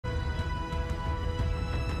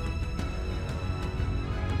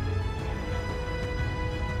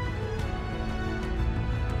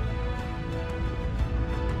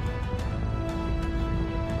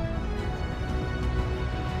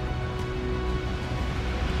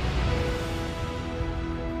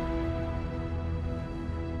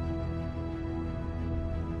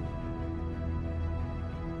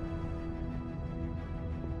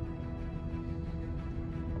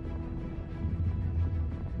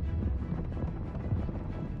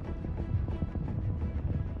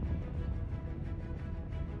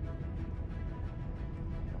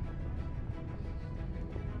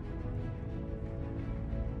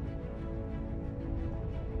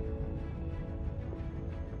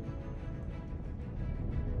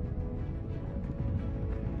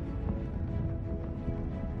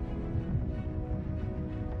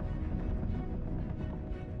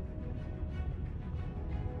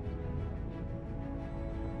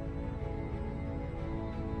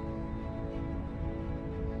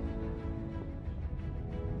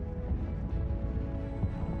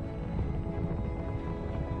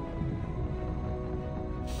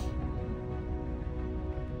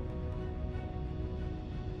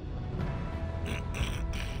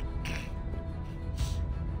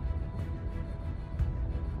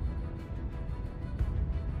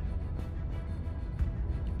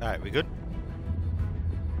Alright, we good?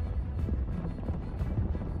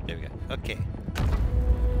 There we go. Okay.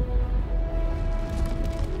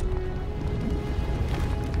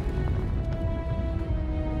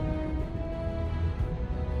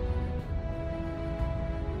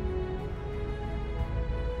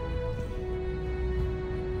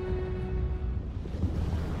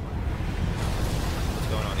 What's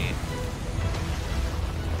going on here?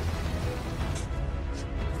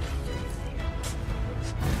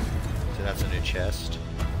 So that's a new chest.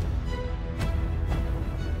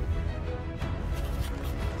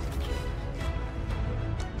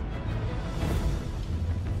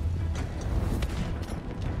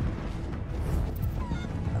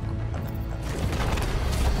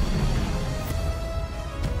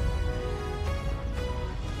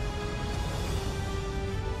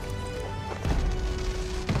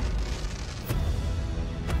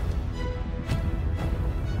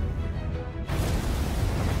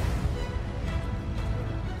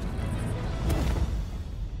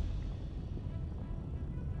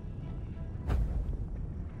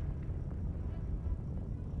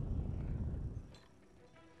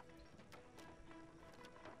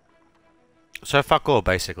 So fuck all,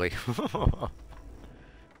 basically.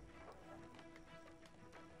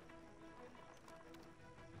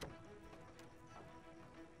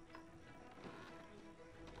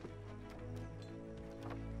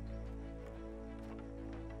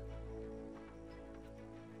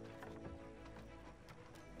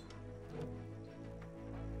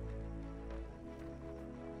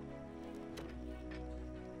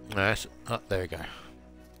 Nice. Oh, there we go.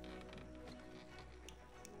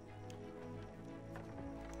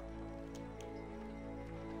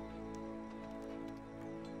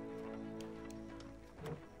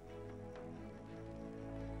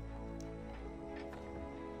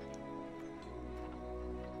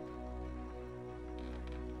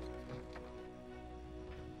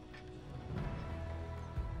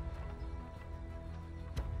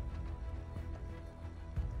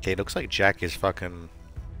 Okay, looks like Jack is fucking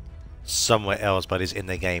somewhere else, but he's in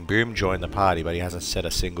the game. Boom joined the party, but he hasn't said a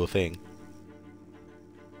single thing.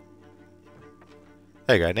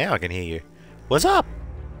 There you go, now I can hear you. What's up?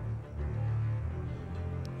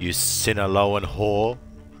 You Sinaloan whore.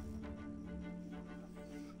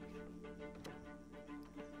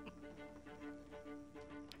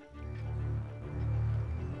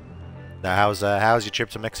 Now, how's your trip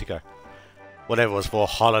to Mexico? Whatever it was for,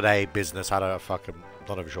 holiday, business, I don't fucking,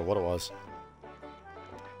 not even sure what it was.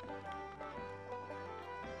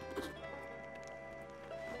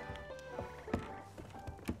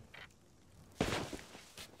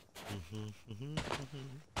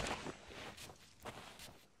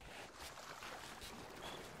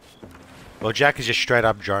 Well, Jack is just straight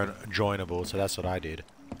up joinable, so that's what I did.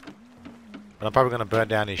 But I'm probably going to burn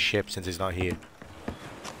down his ship since he's not here.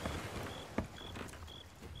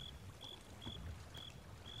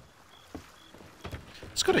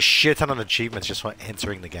 It's got a shit ton of achievements just for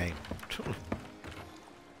entering the game.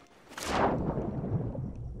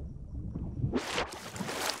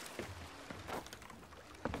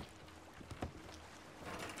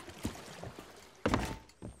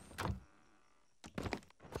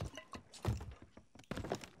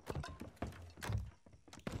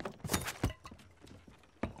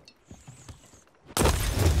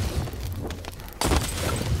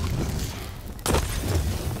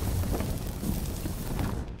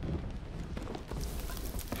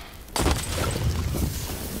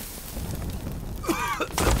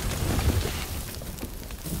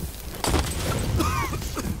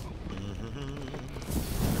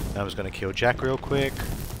 I was going to kill Jack real quick,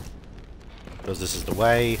 because this is the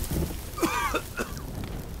way.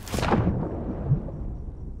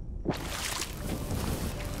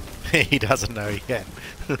 He doesn't know yet.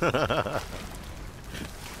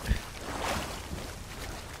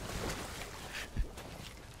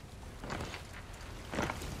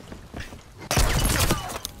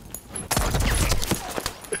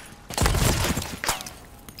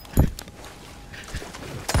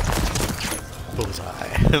 Bullseye.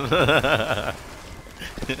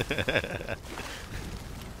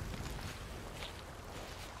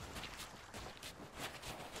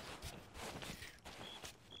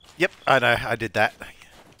 Yep, I know, I did that.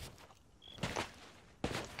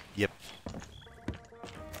 Yep.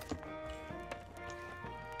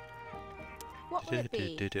 What will it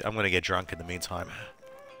be? I'm gonna get drunk in the meantime.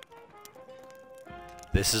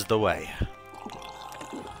 This is the way.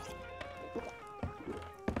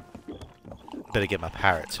 Better get my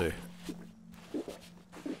parrot too.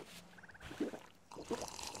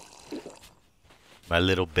 My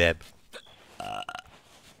little beb.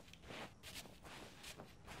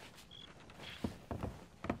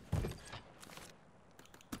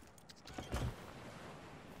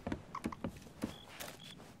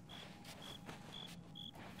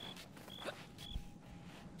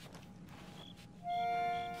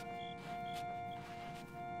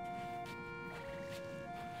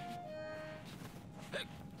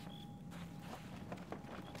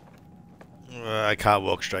 I can't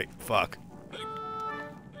walk straight. Fuck.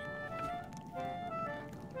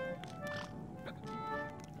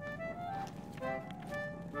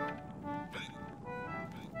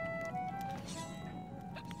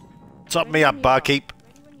 Top me up, barkeep.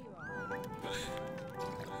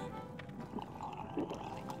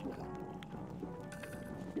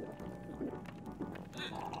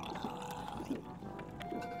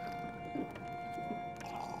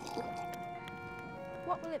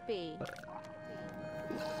 What will it be?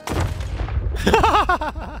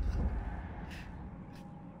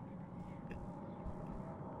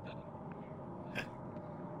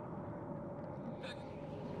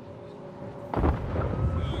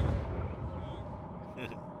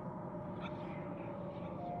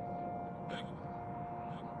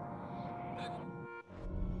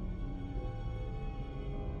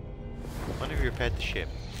 Wonder if you repaired the ship.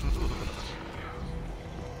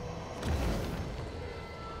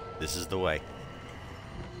 This is the way.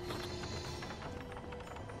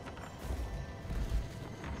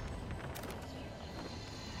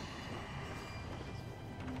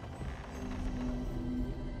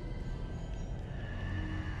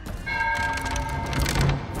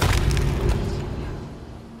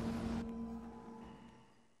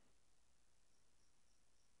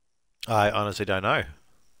 I honestly don't know.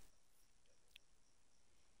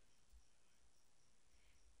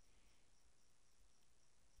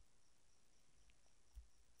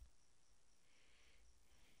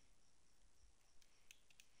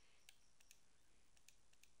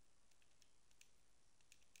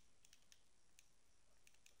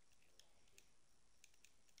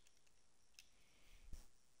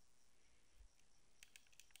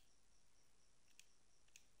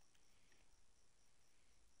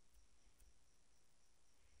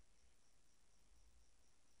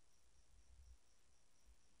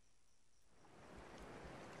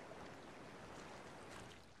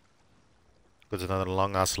 Because another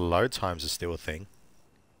long ass load times is still a thing.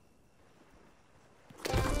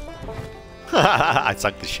 I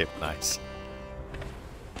sunk the ship, nice.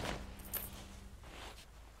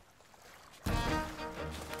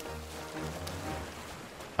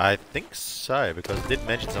 I think so, because it did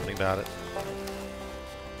mention something about it.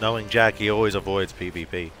 Knowing Jack, he always avoids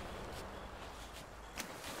PvP.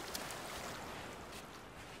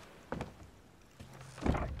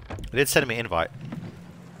 It did send me an invite.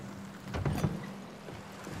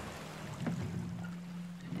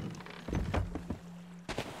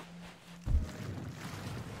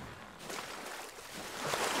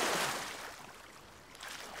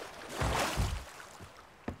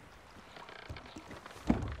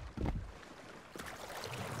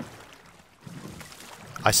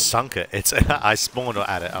 I sunk it. It's I spawned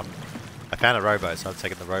at it. I found a rowboat, so I'm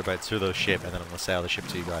taking the rowboat to the ship, and then I'm gonna sail the ship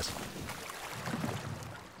to you guys.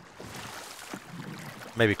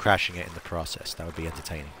 Maybe crashing it in the process. That would be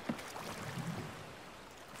entertaining.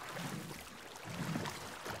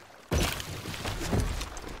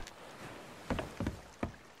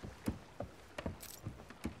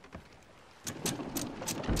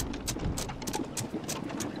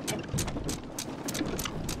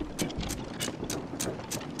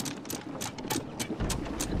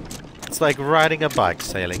 It's like riding a bike,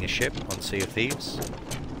 sailing a ship on Sea of Thieves.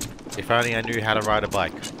 If only I knew how to ride a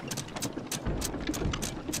bike.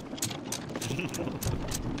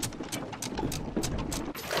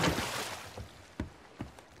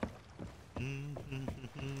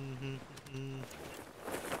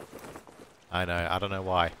 I know, I don't know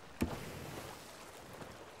why.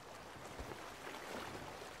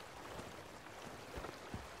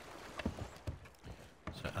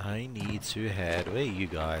 So I need to head... Where are you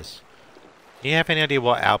guys? Do you have any idea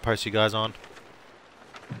what outpost you guys on?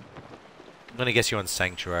 I'm gonna guess you're on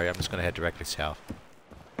Sanctuary. I'm just gonna head directly south.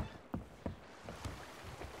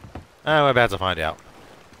 Oh, we're about to find out.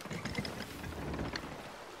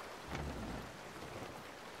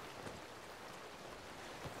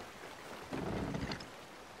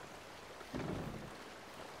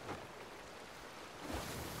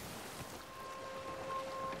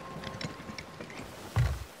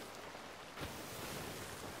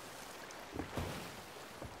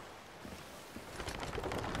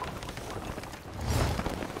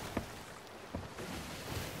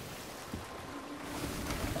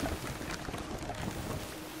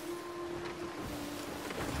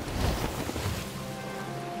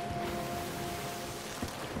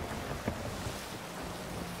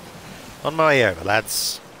 On my way over,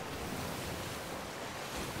 lads.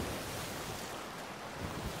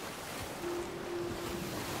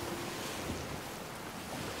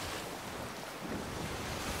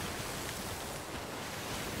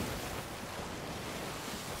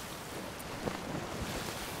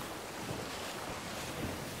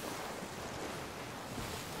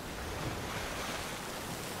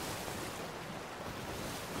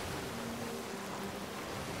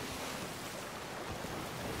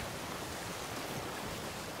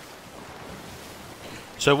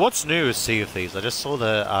 So what's new with Sea of Thieves? I just saw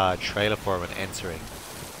the trailer for it and entering.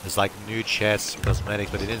 There's like new chests,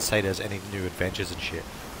 cosmetics, but it didn't say there's any new adventures and shit.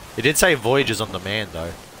 It did say Voyages on Demand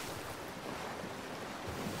though.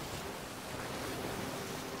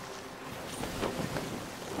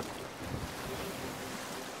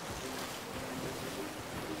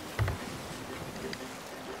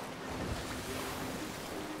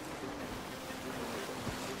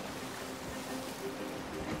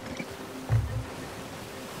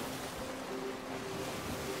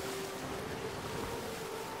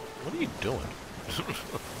 What are you doing?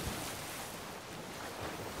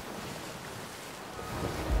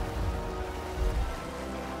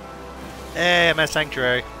 Hey, I'm at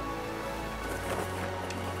Sanctuary.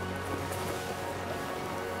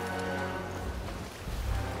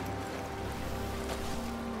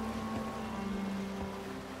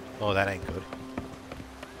 Oh, that ain't good.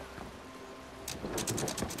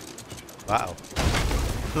 Wow.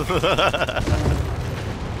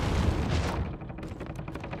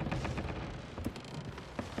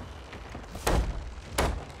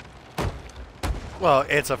 Well,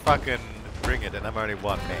 it's a fucking bring it, and I'm only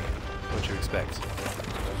one man. What you expect?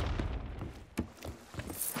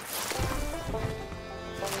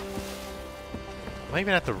 Am I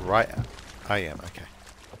even at the right? I am. Okay.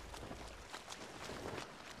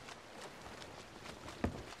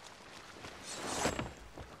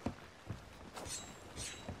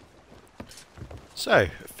 So,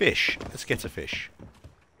 fish. Let's get a fish.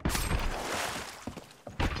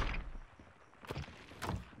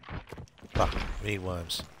 Fuck, we need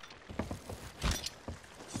worms.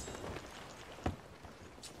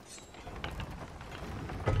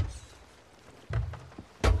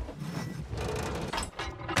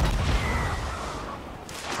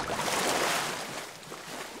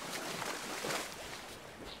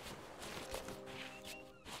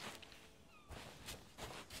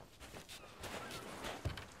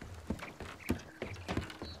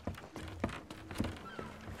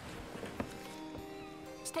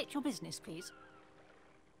 State your business, please.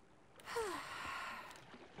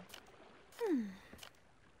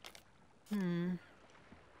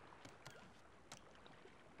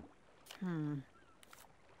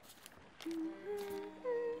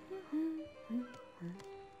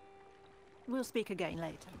 We'll speak again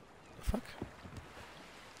later. The fuck?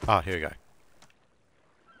 Ah, here we go.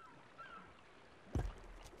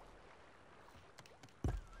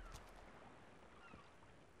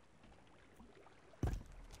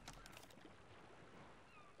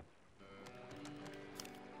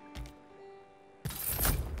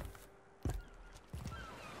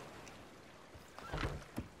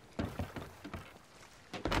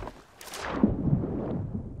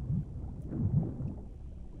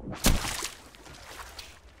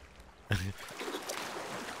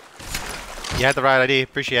 You had the right idea.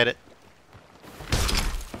 Appreciate it.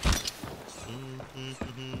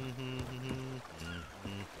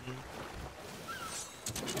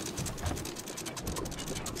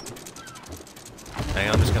 Hang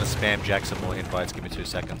on, I'm just gonna spam Jack some more invites. Give me 2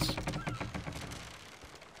 seconds.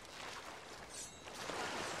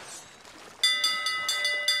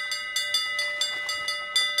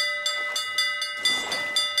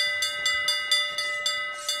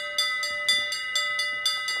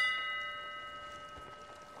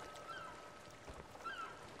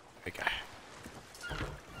 There we go.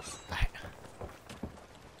 Right.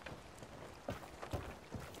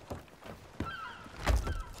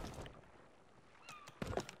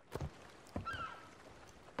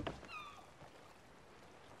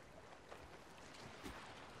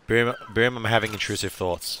 Boom, I'm having intrusive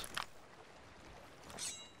thoughts.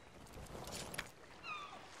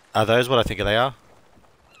 Are those what I think they are?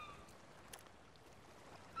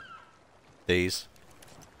 These.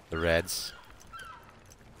 The reds.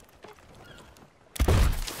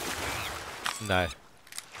 No.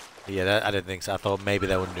 Yeah, I didn't think so. I thought maybe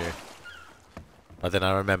they were new. But then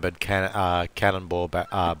I remembered cannonball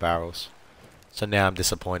barrels. So now I'm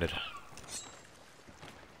disappointed.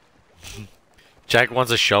 Jack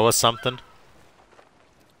wants to show us something.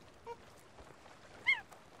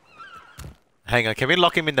 Hang on, can we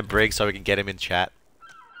lock him in the brig so we can get him in chat?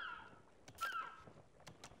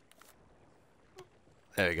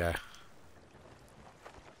 There we go.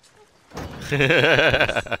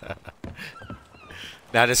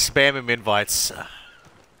 Now just spam him invites.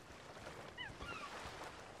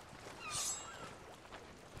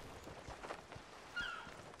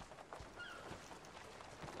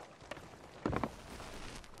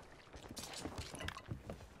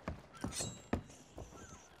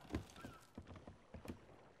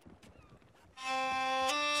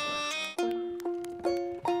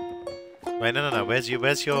 Wait, no. Where's your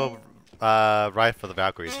ride for the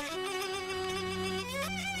Valkyries?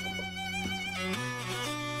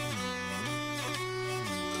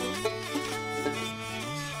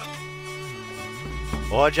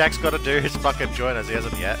 All Jack's got to do is fucking join us. He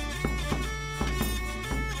hasn't yet.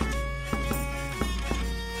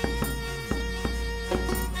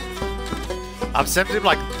 I've sent him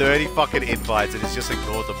like 30 fucking invites and he's just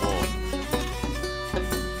ignored them all.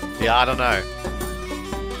 Yeah, I don't know.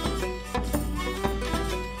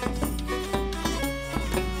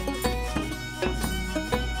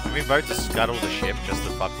 Can we vote to scuttle the ship just to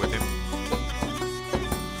fuck with him?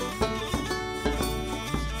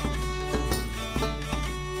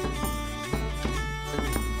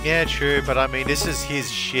 Yeah, true, but I mean, this is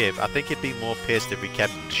his ship. I think he'd be more pissed if we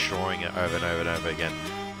kept destroying it over and over and over again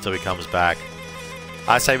until he comes back.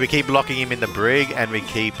 I say we keep locking him in the brig and we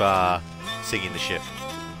keep sinking the ship.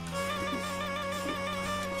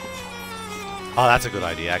 Oh, that's a good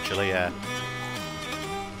idea, actually, yeah.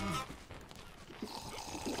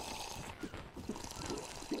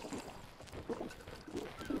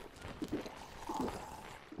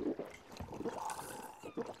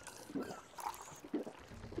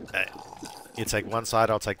 You take one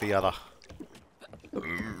side, I'll take the other.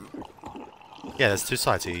 Yeah, there's two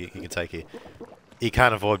sides here you can take here. He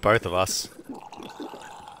can't avoid both of us.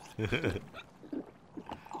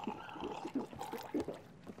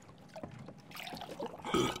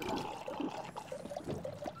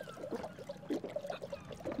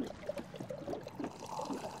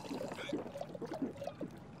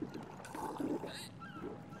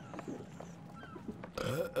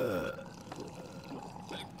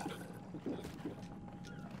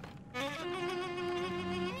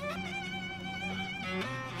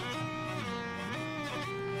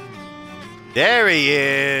 There he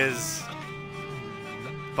is!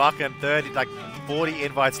 Fucking 30, like 40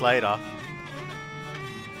 invites later.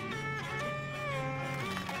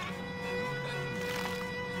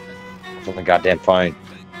 It's on the goddamn phone.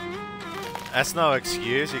 That's no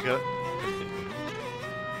excuse, you got...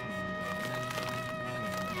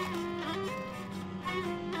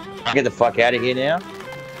 Get the fuck out of here now.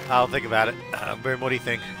 I'll think about it. Boom, what do you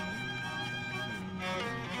think?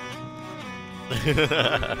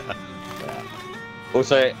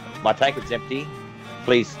 Also, my tank is empty.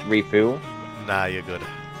 Please refill. Nah, you're good.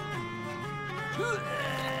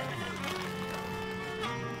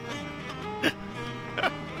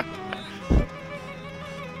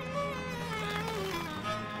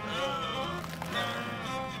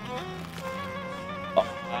 Oh,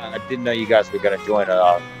 I didn't know you guys were going to join.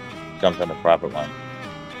 Jumped on the private one.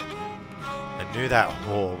 I knew that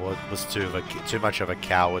whore was too much of a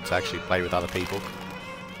coward to actually play with other people.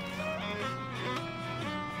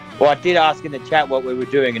 Well, I did ask in the chat what we were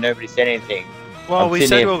doing, and nobody said anything. Well, we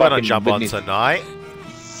said we were going to jump on tonight.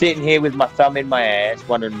 Sitting here with my thumb in my ass,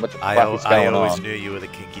 wondering what the fuck is going on. I always knew you were the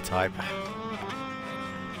kinky type.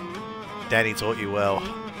 Danny taught you well.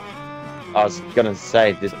 I was gonna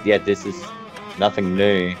say this. Yeah, this is nothing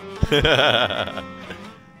new.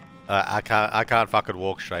 I can't fucking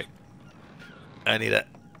walk straight. I need it.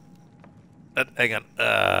 Hang on.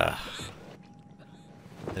 I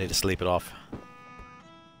need to sleep it off.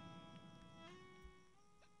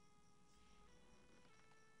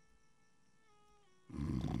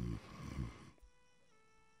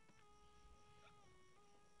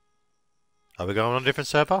 Are we going on a different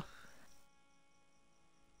server?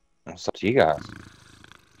 It's up to you guys.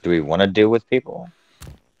 Do we want to deal with people?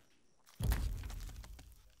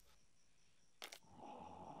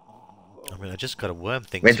 I mean, I just got a worm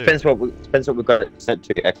thing I mean, it too. depends what we've got it set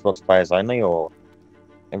to, Xbox players only or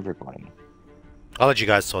everybody. I'll let you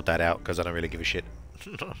guys sort that out because I don't really give a shit.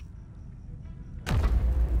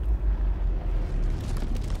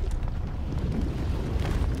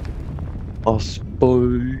 I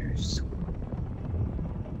suppose.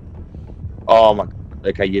 Oh my.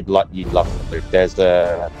 Okay, you'd love the loop. There's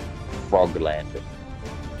a frog lantern.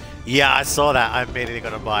 Yeah, I saw that. I'm immediately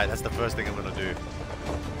gonna buy it. That's the first thing I'm gonna do.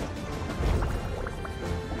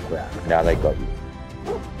 Wow, now they got you.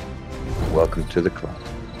 Welcome to the club.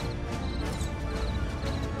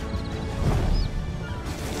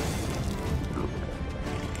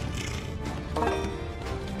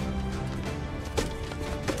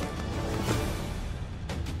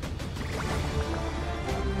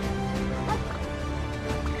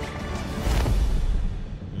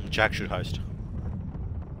 Jack should host.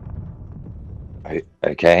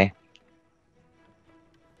 Okay.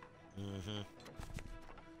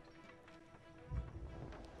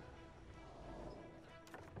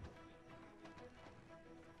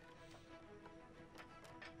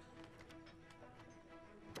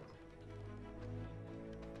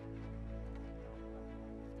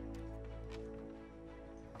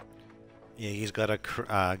 Yeah, he's got to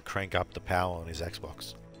crank up the power on his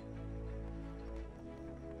Xbox.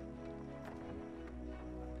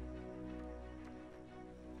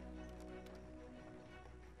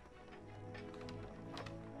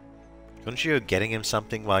 Couldn't you getting him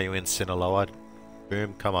something while you're in Sinaloa?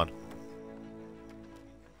 Boom, come on.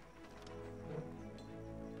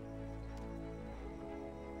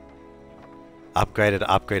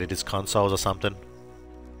 Upgraded his consoles or something.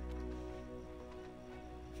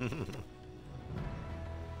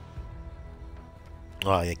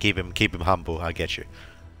 Oh yeah, keep him humble. I get you.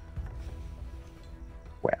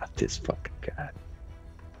 Wow, this fucking guy.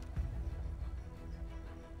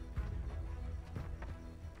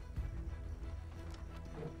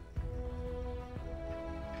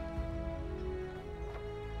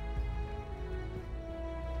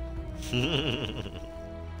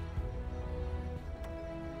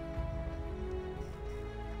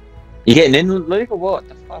 You getting in, Luke, or what?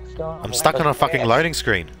 The fuck's going on? I'm stuck on a fucking Yes. loading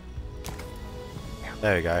screen.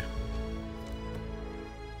 There we go.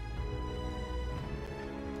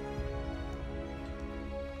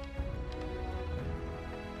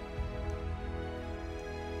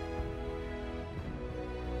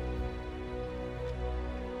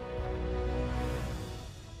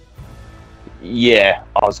 Yeah,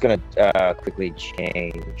 I was gonna quickly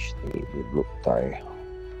change the look though,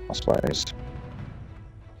 I suppose.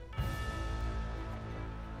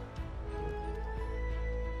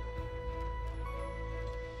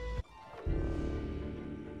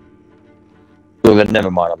 Well, then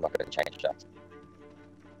never mind, I'm not gonna change that.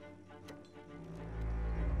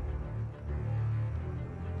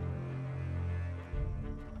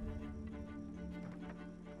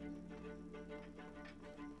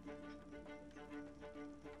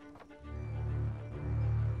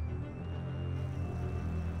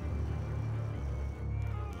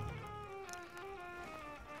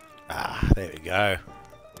 Ah, there we go.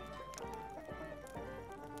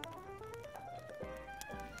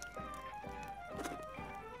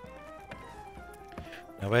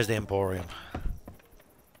 Now where's the Emporium?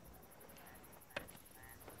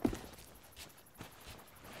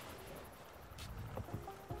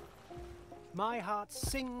 My heart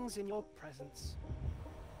sings in your presence.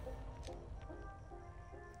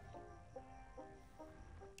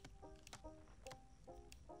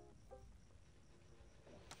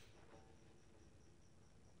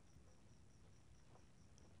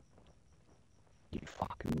 You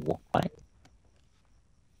fucking what, mate?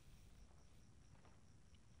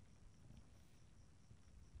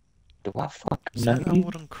 Do I fucking Is know that a you?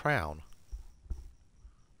 wooden crown?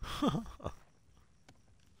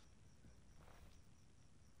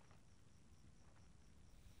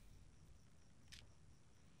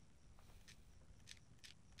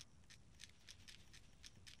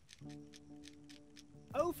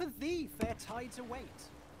 Oh, for thee, fair tides await.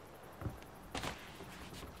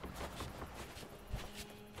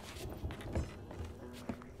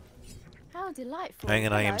 How delightful. Hang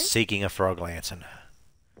on, I am Hello. seeking a frog lantern.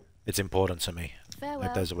 It's important to me. Farewell.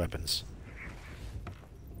 Like those are weapons.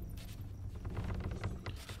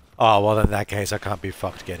 Oh, well in that case I can't be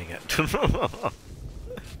fucked getting it.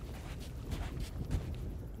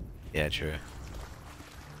 Yeah, true.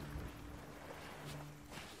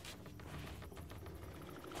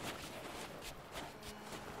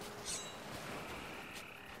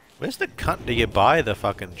 Where's the cunt do you buy the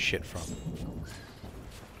fucking shit from?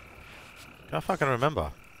 Can't fucking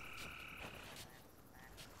remember.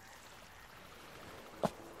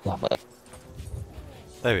 Love it.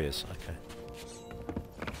 There he is, okay.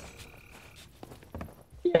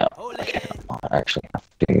 Yeah, okay. I actually have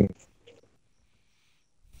to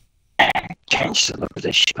change the look of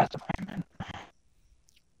this ship at the moment.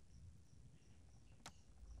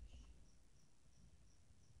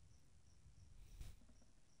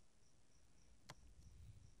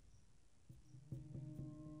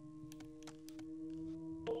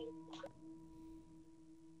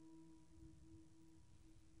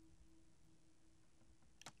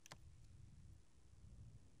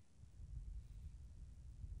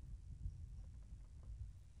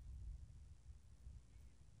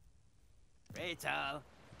 Rachel.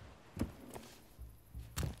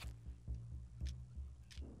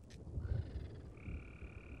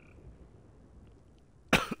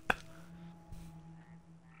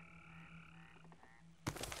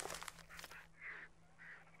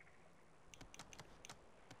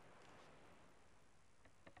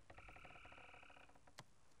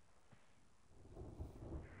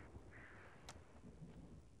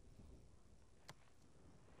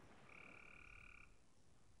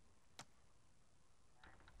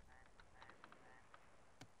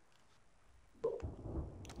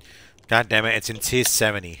 God damn it, it's in tier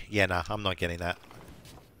 70. Yeah, nah, I'm not getting that.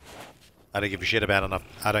 I don't give a shit about enough.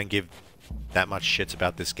 I don't give that much shits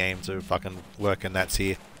about this game to fucking work in that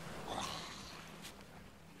tier.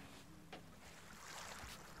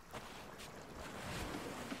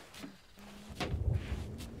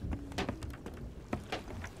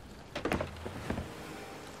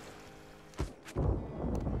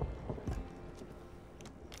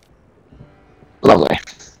 Lovely.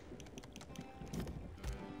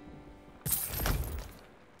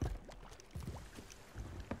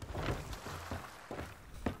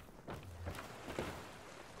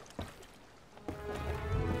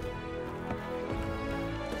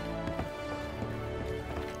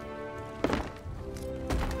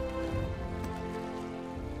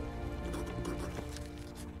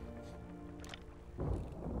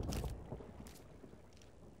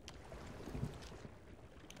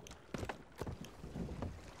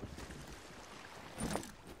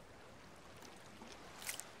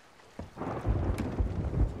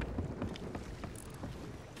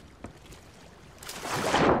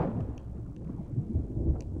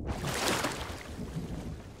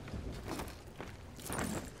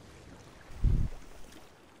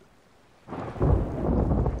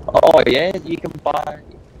 Oh yeah, you can buy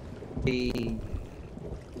the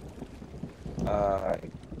uh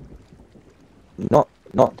not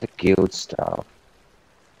the guild stuff.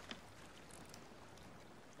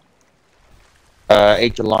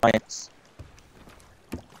 Age Alliance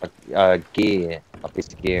gear, a piece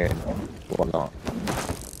of gear and whatnot.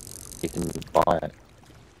 You can buy it.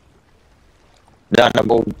 No,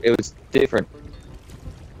 well, it was different.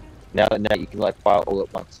 Now you can like buy it all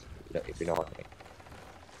at once, if you know what I mean.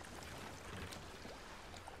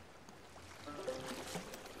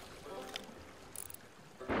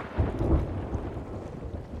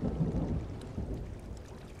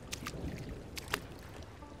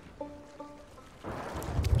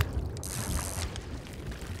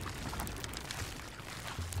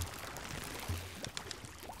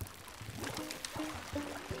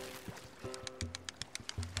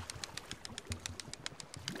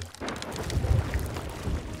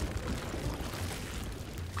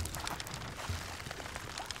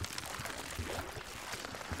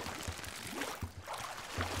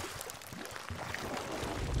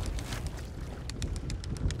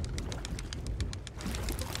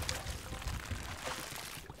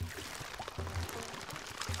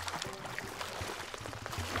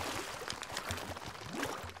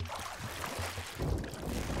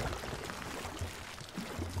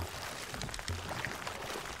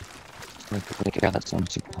 Gather some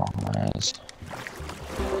supplies.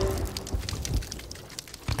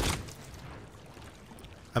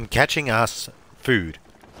 I'm catching us food.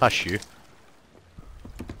 Hush you.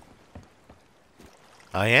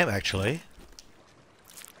 I am actually.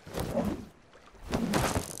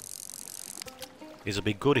 These will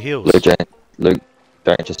be good heals. Luke,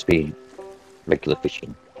 don't just be regular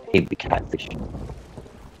fishing. He'd be catfishing.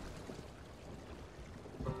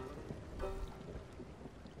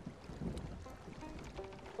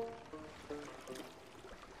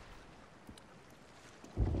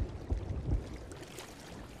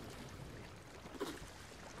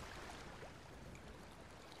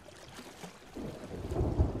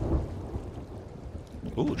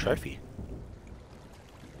 Ooh, trophy.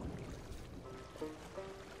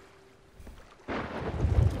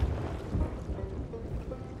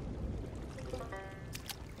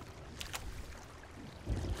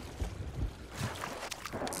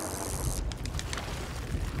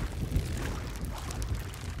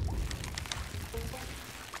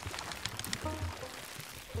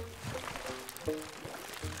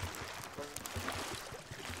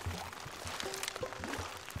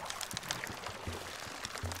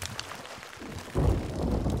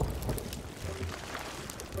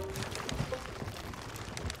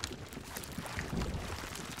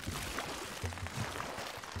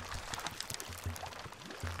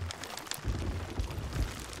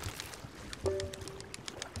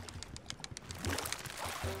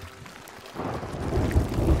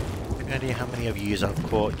 No idea how many of you I've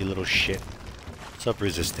caught, you little shit. Stop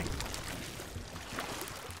resisting.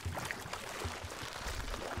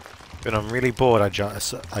 When I'm really bored,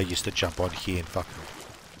 I used to jump on here and fucking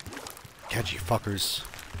catch you fuckers.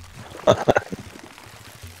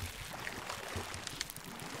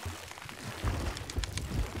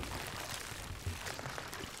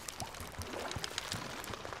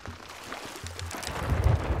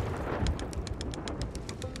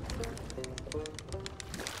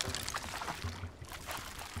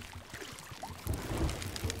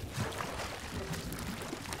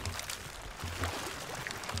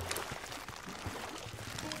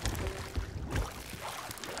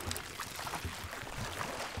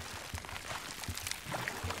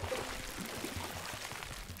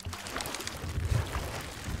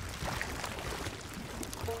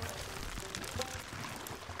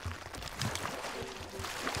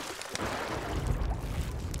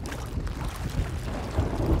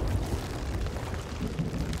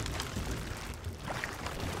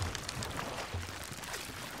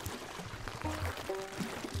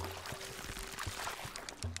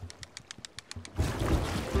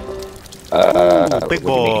 Big what do you mean?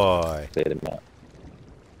 boy. Clear them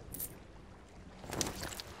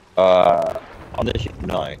out. On the ship,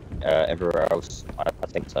 no. Everywhere else, I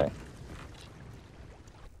think so.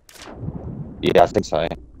 Yeah, I think so.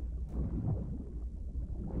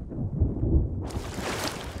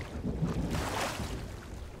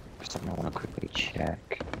 Something I want to quickly check.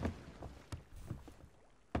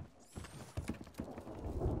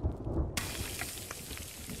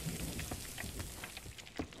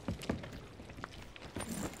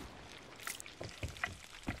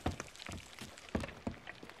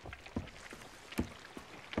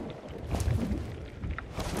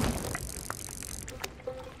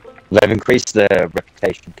 They've increased the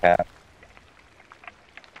reputation cap.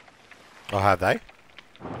 Oh, have they?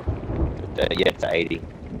 Yeah, to 80.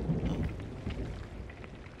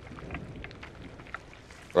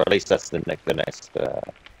 Or at least that's the next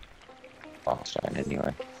milestone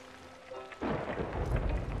anyway.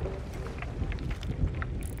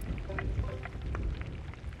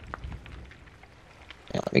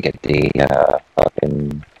 Yeah, let me get the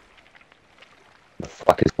fucking. The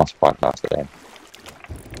fuck is my spyglass there?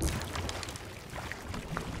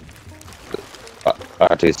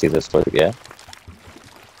 I do see this loop, yeah.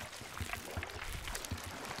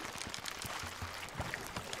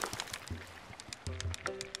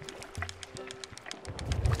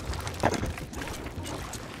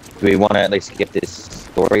 Do we want to at least get this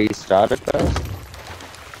story started first?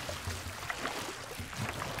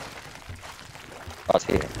 Oh, it's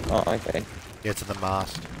here. Oh, okay. Get to the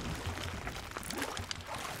mast.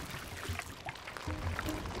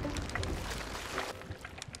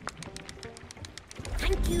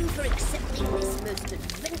 Thank you for accepting this most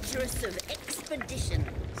adventurous of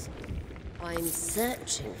expeditions. I'm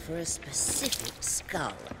searching for a specific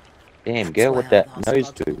skull. Damn, girl with that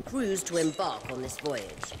nose tube. Crews to embark on this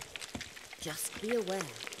voyage. Just be aware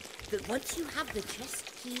that once you have the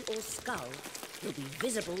chest key or skull, you'll be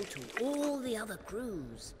visible to all the other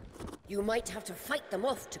crews. You might have to fight them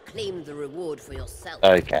off to claim the reward for yourself.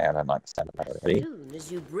 Okay, I don't like the sound of that already. As soon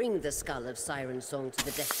as you bring the skull of Siren Song to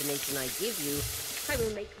the destination I give you, I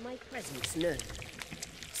will make my presence known.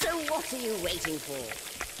 So what are you waiting for?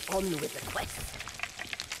 On with the quest.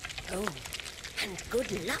 Oh, and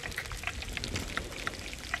good luck.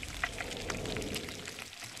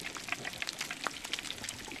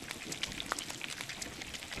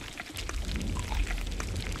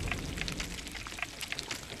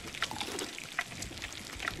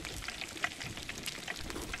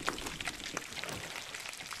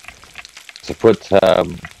 To put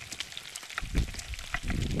the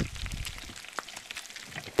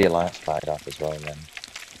Alliance flag up as well then.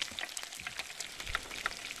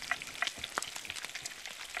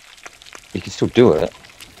 You can still do it,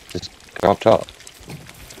 just go up top.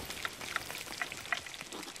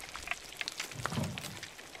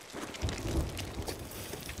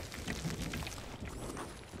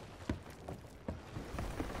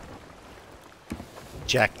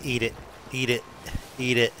 Jack, eat it. Eat it.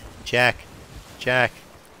 Eat it. Jack. Jack.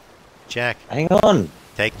 Jack. Hang on!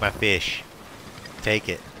 Take my fish. Take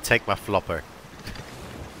it. Take my flopper.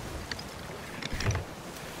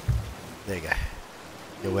 There you go.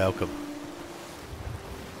 You're welcome.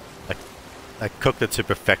 I cooked it to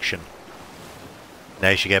perfection. Now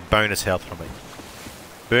you should get bonus health from it.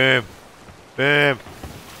 Boom. Boom.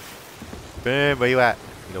 Boom. Where you at?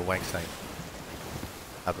 You little wank stain.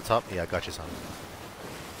 At the top? Yeah, I got you, son.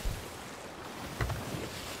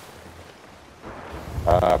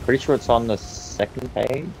 Pretty sure it's on the second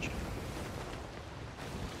page.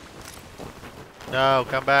 No,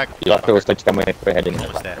 come back. You like it was to come in if we're heading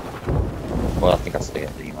What was that? Well, I think I see it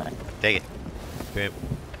anyway. Take it. Boom.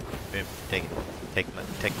 Boom. Take it.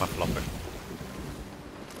 Take my flopper.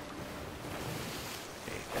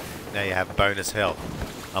 Now you have bonus health.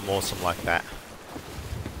 I'm awesome like that.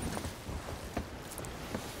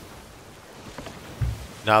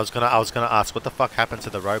 No, I was gonna ask what the fuck happened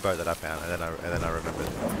to the rowboat that I found, and then I remembered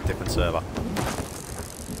different server.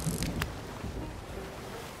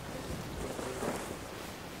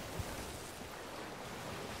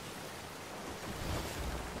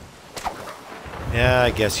 Yeah,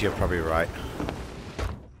 I guess you're probably right.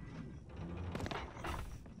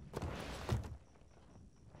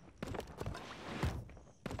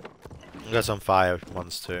 I got some fire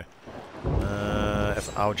ones too.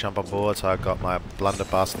 If I'll jump on board, so I got my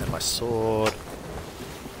blunderbuss and my sword.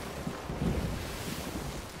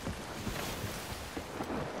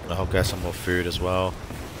 I'll get some more food as well.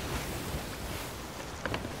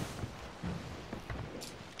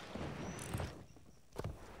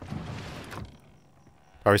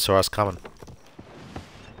 Probably saw us coming.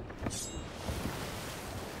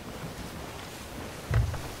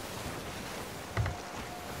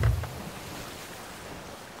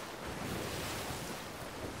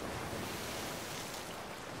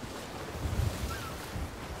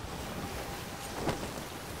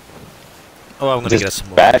 Oh, I'm gonna Just get us some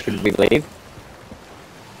more. bad. Should we leave?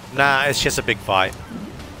 Nah, it's just a big fight.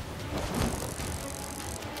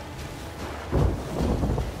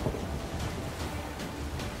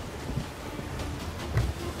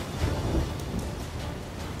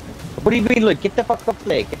 What do you mean? Look, get the fuck up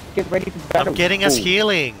there. Get ready for battle. I'm getting us Cool.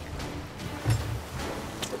 healing.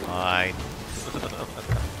 Fine.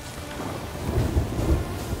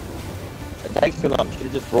 It takes too long. Should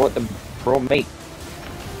have just brought them raw meat.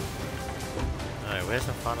 No, where's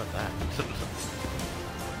the fun of that?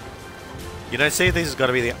 You know, see, this has got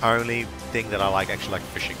to be the only thing that I actually like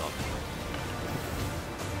fishing on.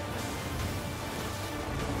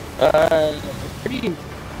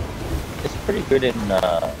 It's pretty good in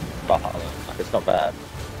Valhalla. Like, it's not bad.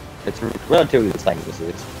 It's relatively the same as this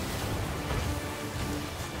is.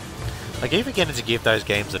 I keep forgetting to give those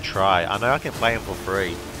games a try. I know I can play them for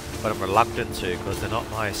free, but I'm reluctant to because they're not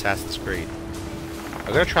my Assassin's Creed.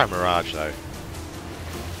 I'm gonna try Mirage though.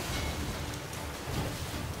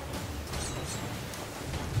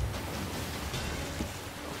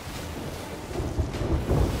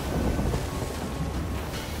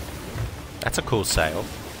 That's a cool sail.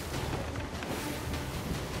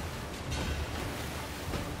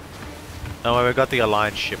 Oh, well, we've got the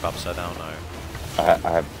Alliance ship up, so I don't know.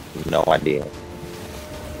 I have no idea.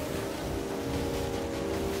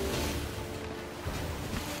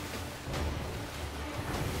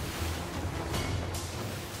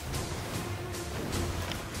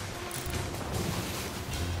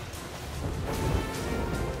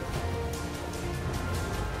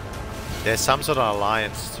 There's some sort of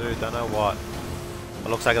Alliance too, don't know what. It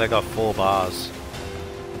looks like they got 4 bars.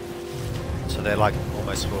 So they're like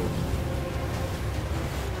almost full.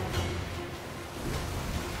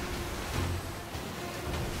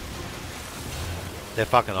 They're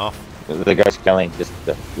fucking off. The ghost killing just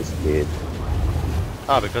disappeared.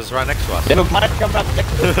 Oh, because it's right next to us. Then might come up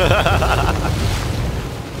next to us.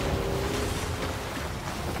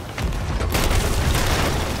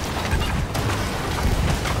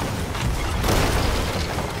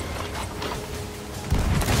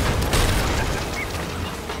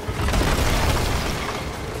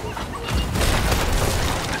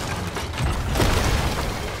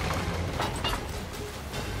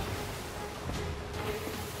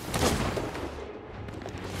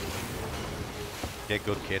 Yeah,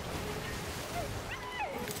 good kid.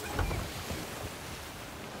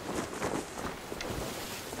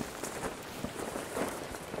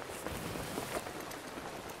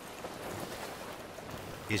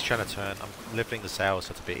 He's trying to turn. I'm lifting the sail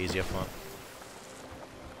so it's a bit easier for him.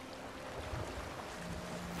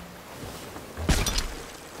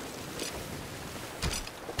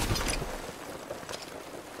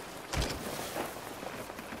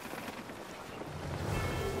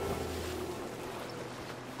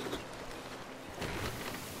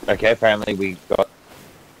 Okay, apparently we got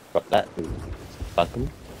that. We sunk him.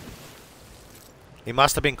 He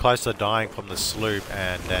must have been close to dying from the sloop,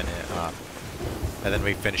 and then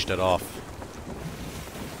we finished it off.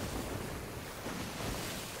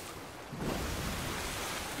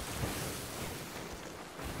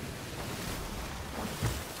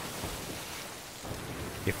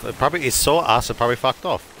 If he saw us, it probably fucked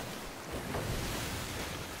off.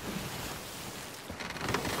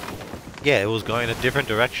 Yeah, it was going a different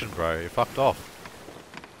direction, bro. It fucked off.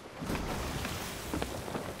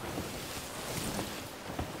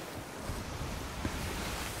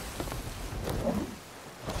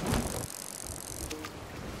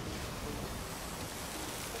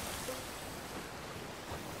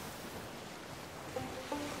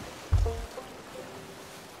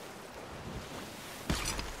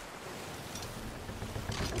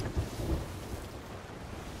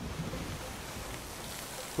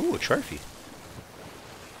 Ooh, a trophy.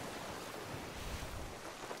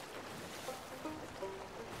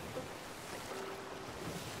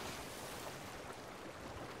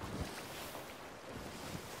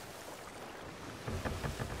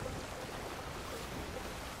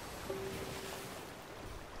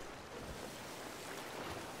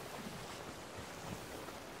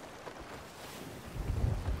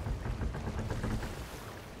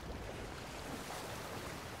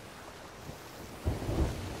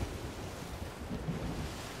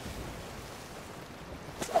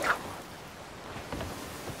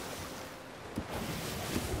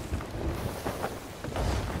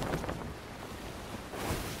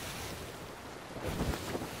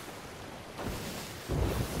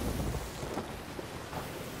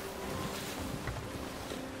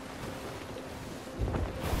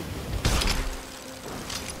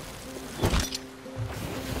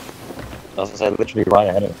 I was gonna say, literally right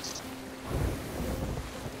ahead of us.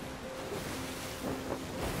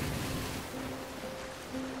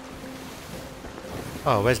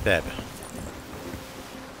 Oh, where's Beb?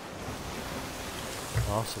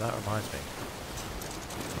 Oh, so that reminds me.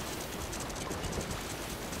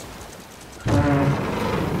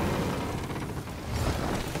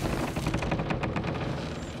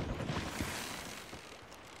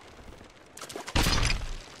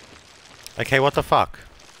 Okay, what the fuck?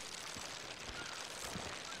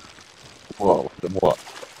 Whoa, what?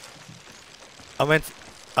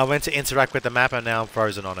 I went to interact with the map and now I'm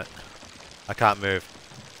frozen on it. I can't move.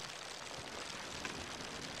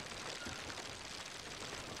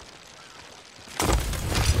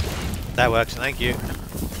 That works, thank you.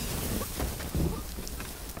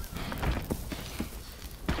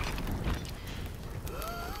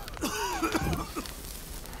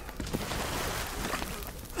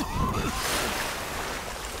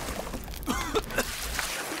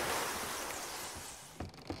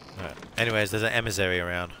 Alright. Anyways, there's an emissary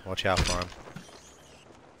around. Watch out for him.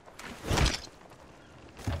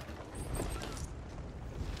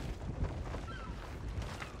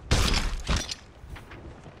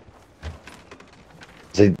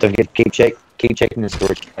 So don't forget, keep checking the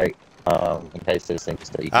storage crate, in case there's things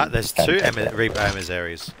that you Ah, can there's can two take out. Reaper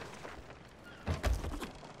emissaries.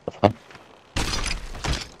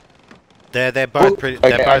 They're both Oh, they're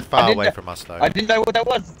okay, both I far didn't away know- from us though. I didn't know what that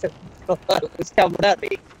was. It was coming at me.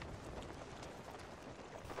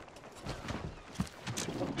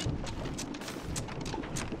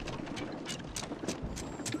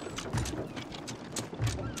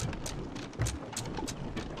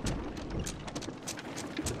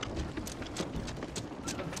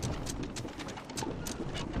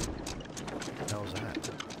 What the hell was that?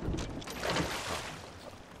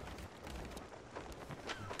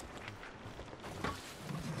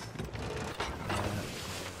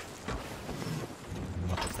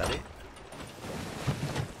 Is that it?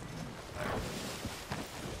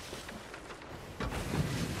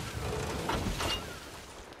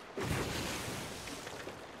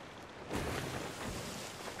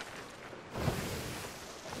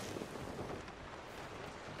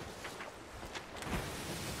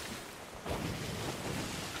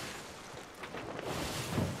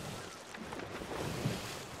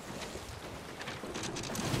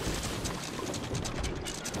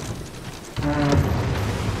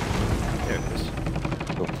 There it is.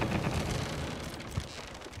 Cool.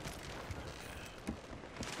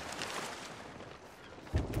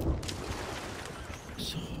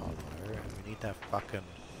 It's hollow, and we need that fucking...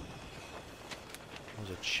 Was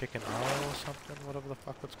it chicken oil or something? Whatever the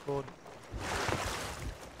fuck it's called.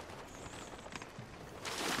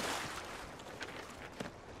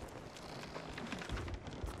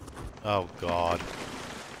 Oh god.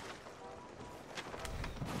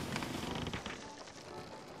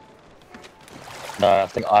 No, I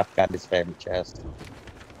think I found his family chest.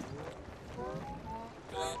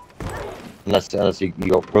 Unless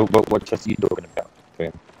what chest are you talking about?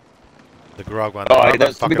 Graham? The grog one. Oh, The yeah, grog one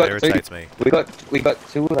that's- we fucking got two. irritates me. We got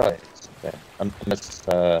two of those. Yeah, unless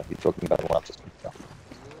you're talking about the one I've just picked up.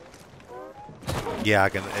 Yeah, I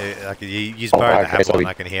can use Oh, both to okay, have so one. we-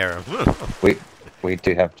 I can hear him. We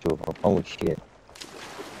do have two of them. Holy shit!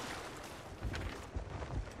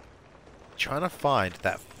 Trying to find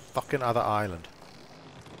that fucking other island.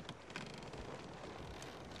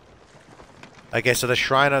 Okay, so the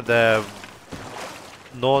Shrine of the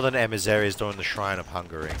Northern Emissary is doing the Shrine of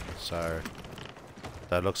Hungering, so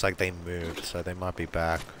that looks like they moved, so they might be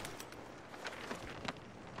back.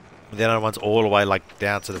 The other one's all the way like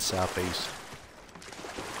down to the southeast.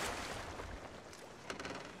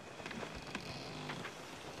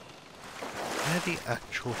 Where the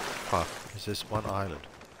actual fuck is this one island?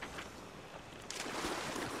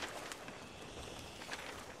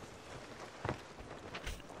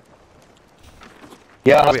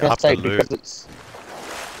 Yeah, I Probably was gonna up say the loot. because it's.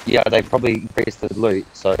 Yeah, they probably increased the loot,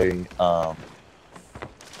 so the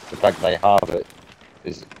fact they have it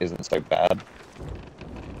isn't so bad.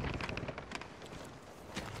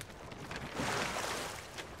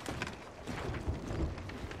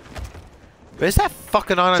 Where's that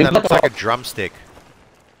fucking island Seems that looks like like a drumstick?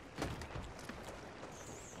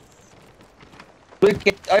 Luke,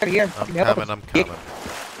 get over here and I'm fucking help coming, us. I'm Get coming.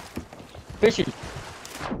 fishing.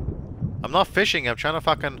 I'm not fishing, I'm trying to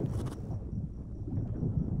fucking...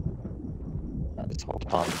 This whole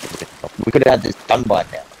time, we could have had this done by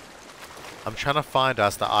now. I'm trying to find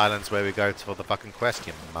us the islands where we go for the fucking quest,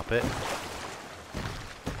 you muppet.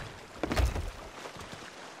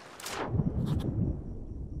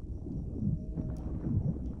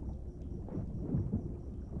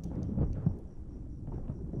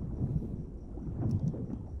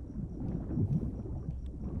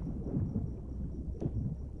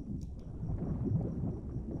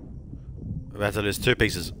 We're about to lose 2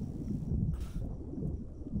 pieces.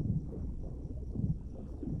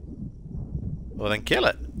 Well, then kill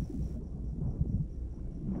it.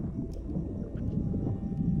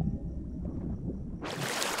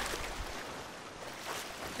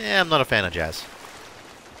 Yeah, I'm not a fan of jazz.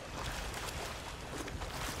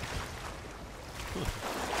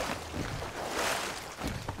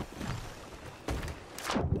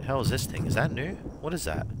 The hell is this thing? Is that new? What is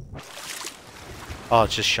that? Oh,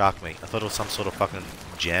 it's just shark meat. I thought it was some sort of fucking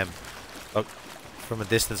gem. Look, from a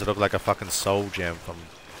distance it looked like a fucking soul gem from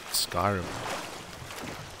Skyrim.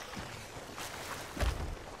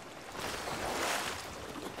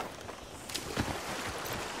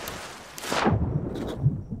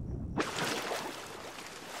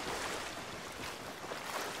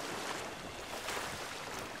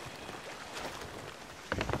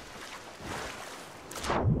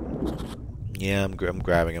 Yeah, I'm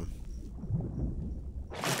grabbing him.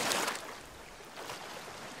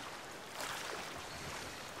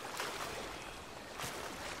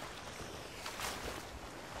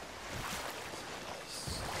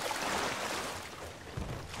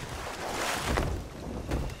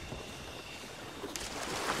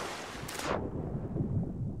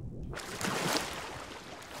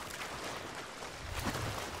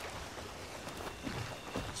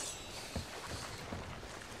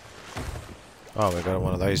 Oh, we got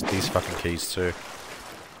one of these fucking keys too.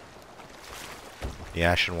 The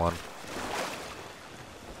ashen one.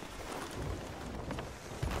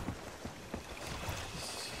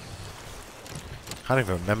 Can't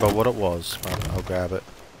even remember what it was, but I'll grab it.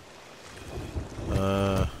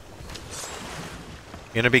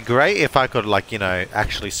 Gonna be great if I could, like, you know,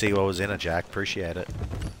 actually see what was in it, Jack. Appreciate it.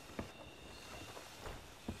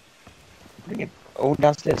 Bring it all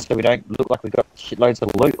downstairs so we don't look like we got shitloads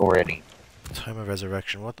of loot already. Tome of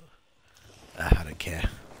Resurrection, what the... I don't care.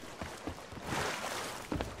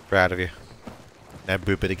 Proud of you. Now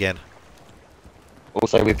boop it again.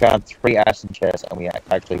 Also, we found 3 acid chests and we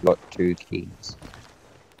actually got 2 keys.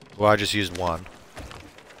 Well, I just used one.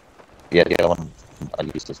 Yeah, the other one I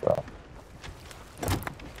used as well.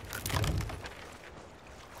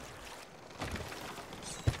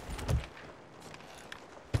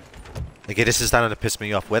 Okay, this is starting to piss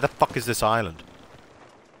me off. Where the fuck is this island?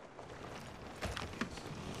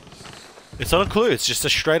 It's not a clue, it's just a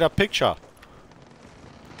straight up picture.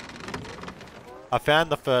 I found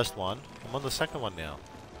the first one. I'm on the second one now.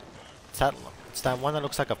 It's that one that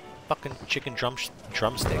looks like a fucking chicken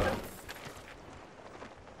drumstick.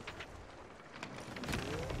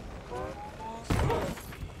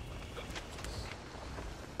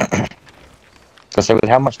 So with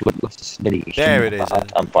how much loot left to Smitty, There it is.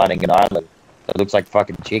 I'm finding an island that looks like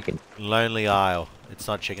fucking chicken. Lonely Isle. It's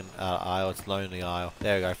not Chicken Isle, it's Lonely Isle.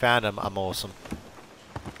 There we go. Found him. I'm awesome.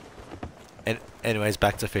 And anyways,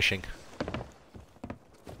 back to fishing.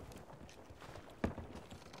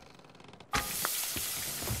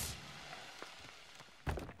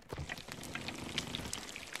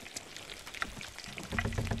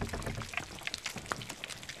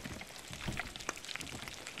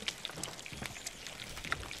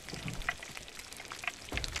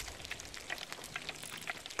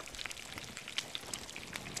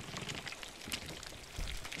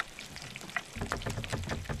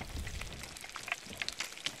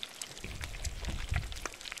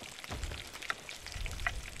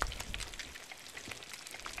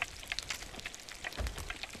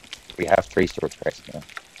 We have 3 storage crates now.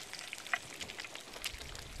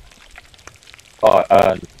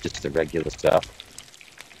 Oh, just the regular stuff.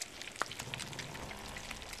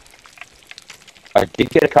 I did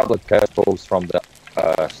get a couple of curveballs from the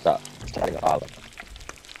starting island.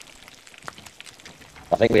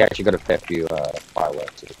 I think we actually got a fair few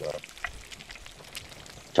fireworks as well.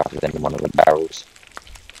 Chucked them in one of the barrels.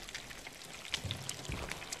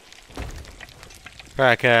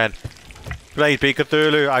 Kraken. Blade be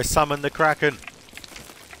Cthulhu, I summon the Kraken.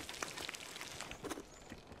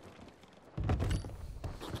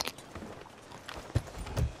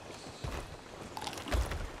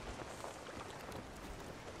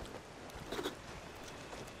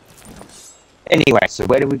 Anyway, so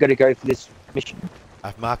where do we got to go for this mission?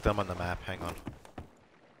 I've marked them on the map, hang on.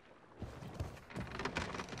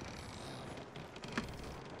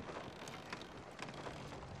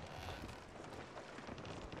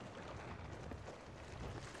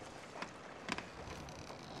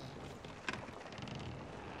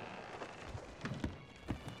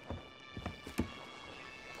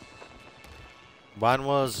 One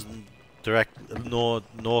was direct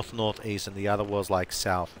northeast and the other was like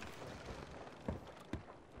south.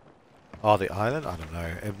 Oh, the island? I don't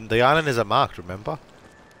know. The island isn't marked, remember?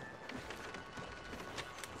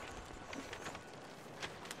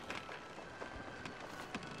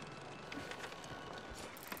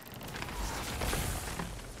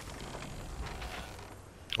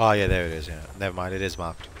 Oh yeah, there it is. Yeah, never mind. It is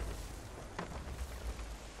marked.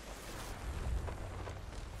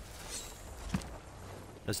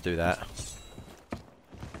 Let's do that.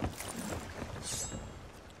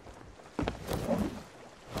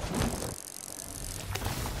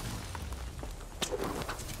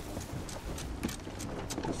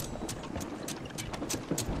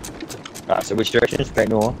 Alright, so which direction? Straight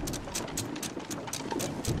north.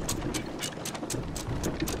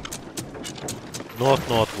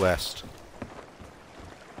 Northwest.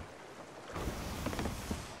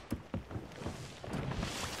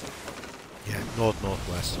 Yeah,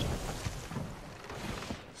 northwest.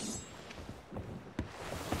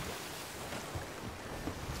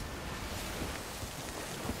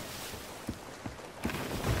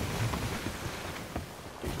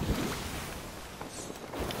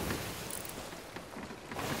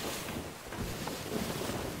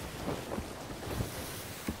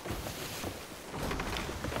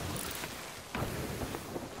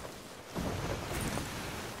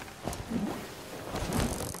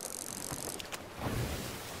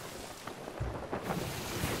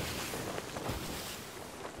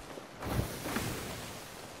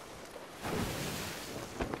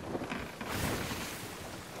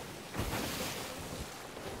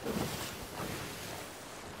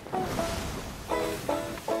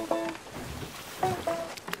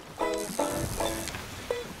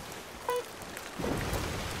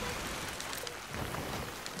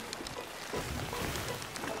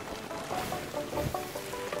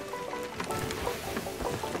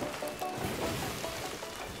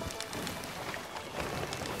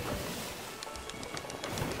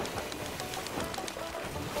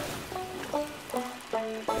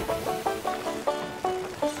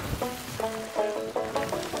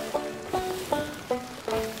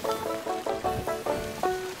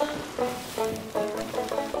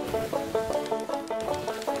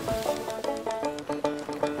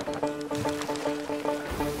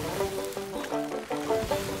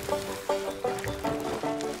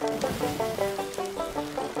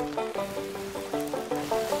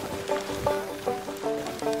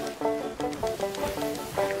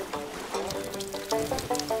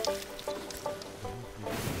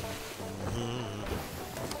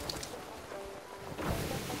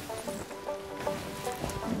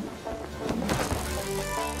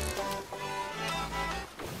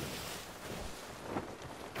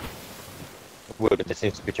 Wilderness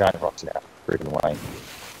seems to be giant rocks now, proven away.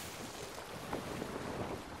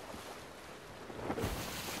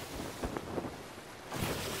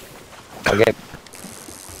 Okay.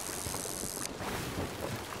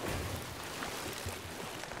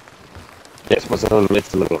 This was a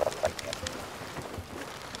little like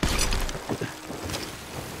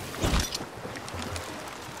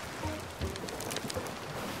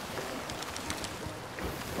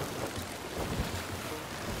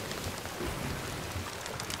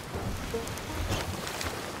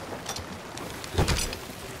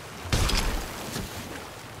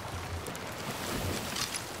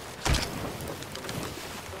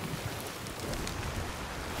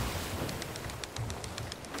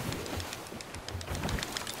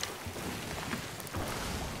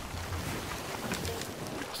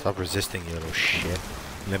Stop resisting, you little shit.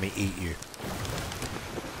 Let me eat you.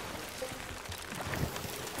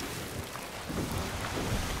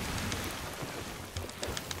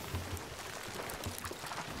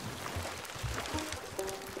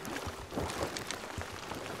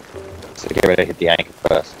 so get ready to hit the anchor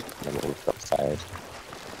first. And then we'll stop the sails.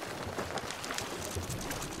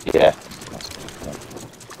 Yeah.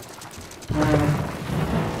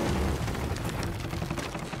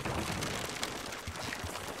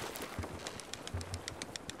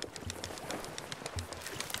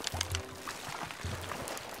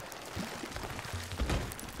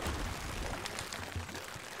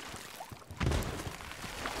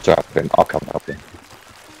 Sorry, I'll come help you.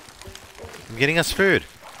 I'm getting us food.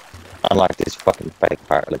 Unlike this fucking fake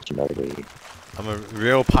pirate legend over here. I'm a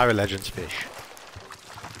real Pirate Legends fish.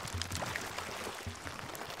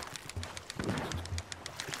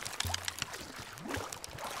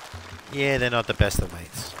 Yeah, they're not the best of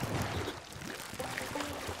mates.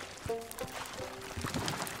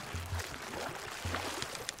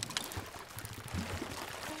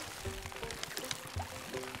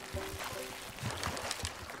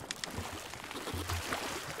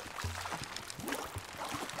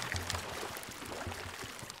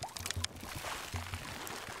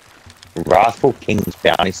 Wrathful King's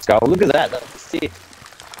Bounty Skull. Look at that. That's sick.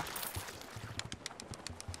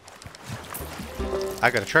 I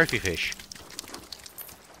got a trophy fish.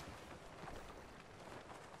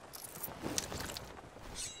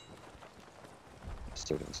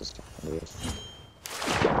 Still got Yes.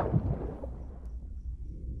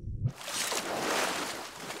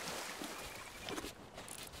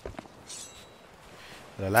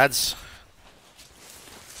 Hello, lads.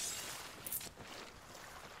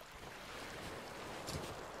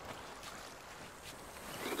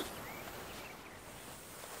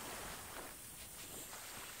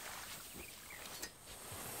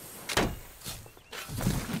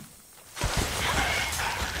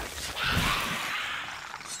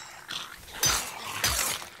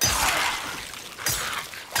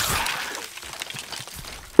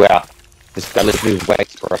 Well, this skeleton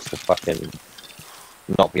waits for us to fucking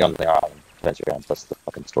not be on the island. Venture around, that's the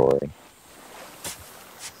fucking story.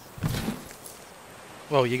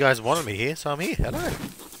 Well, you guys wanted me here, so I'm here. Hello.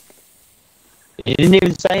 You didn't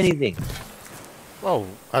even say anything. Well,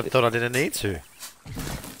 I thought I didn't need to.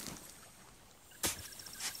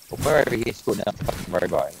 Well, we're over here sorting out the fucking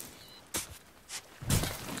robot.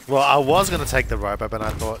 Well, I was going to take the rope, but I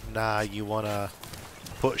thought, nah, you want to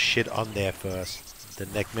put shit on there first. The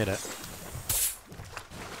next minute.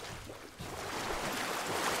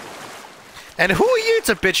 And who are you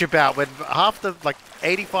to bitch about when half the, like,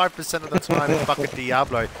 85% of the time in fucking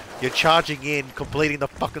Diablo, you're charging in, completing the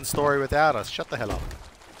fucking story without us? Shut the hell up.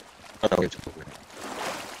 I don't know what you're talking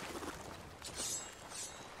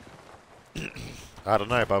about. I don't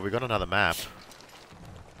know, but we got another map.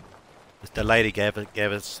 The lady gave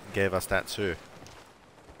us that too.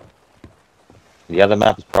 The other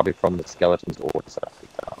map is probably from the skeleton's order, so I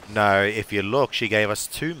picked up. No, if you look, she gave us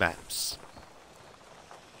 2 maps.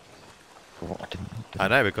 Oh, I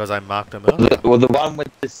know, because I marked them earlier. well, the one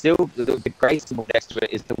with the silver, the grey symbol next to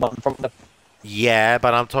it is the one from the... Yeah,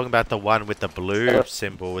 but I'm talking about the one with the blue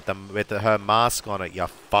symbol, with her mask on it, you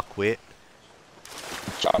fuckwit.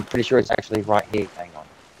 I'm pretty sure it's actually right here. Hang on.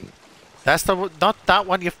 That's not that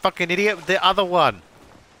one, you fucking idiot. The other one.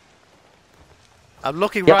 I'm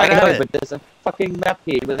looking Yeah, right I know, at it. but there's a fucking map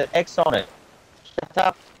here with an X on it. Shut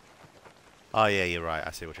up. Oh yeah, you're right.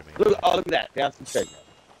 I see what you mean. Look, oh, look at that. Found some treasure.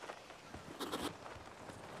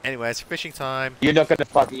 Anyway, it's fishing time. You're not gonna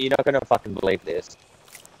fucking believe this.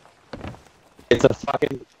 It's a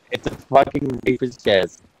fucking Reaper's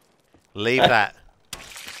chest. Leave that.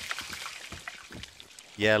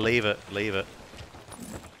 Yeah, leave it. Leave it.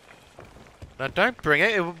 No, don't bring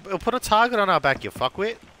it. It'll put a target on our back, you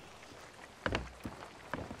fuckwit.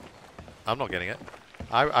 I'm not getting it.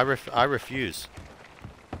 I refuse.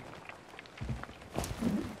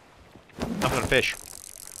 I'm gonna fish.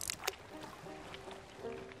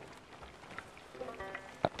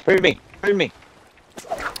 Prove me. Prove me.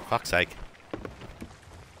 Fuck's sake.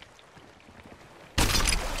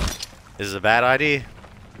 This is a bad idea.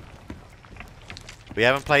 We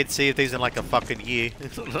haven't played Sea of Thieves in like a fucking year.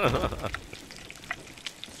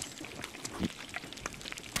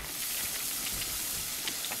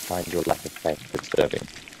 Find your lack of faith disturbing.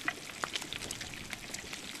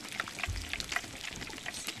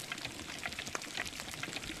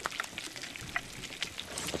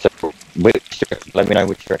 So, let me know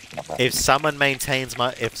which direction I'm going. If someone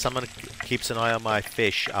keeps an eye on my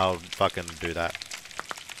fish, I'll fucking do that.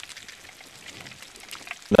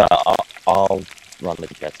 No, I'll run the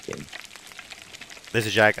jet team.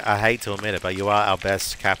 Listen, Jack, I hate to admit it, but you are our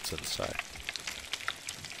best captain, so.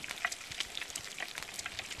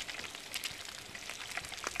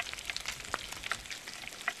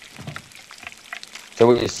 So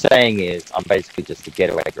what you're saying is, I'm basically just a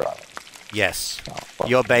getaway driver. Yes. Oh, fuck.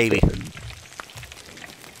 Your baby.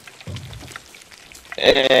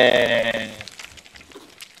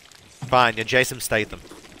 Fine, you're Jason Statham.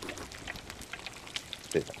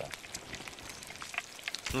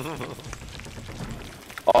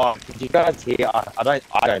 Oh, did you guys hear? I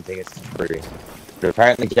don't think it's true. But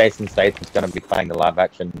apparently Jason Statham's going to be playing the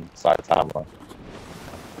live-action Saitama.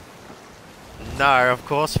 No, of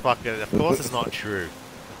course it's not true.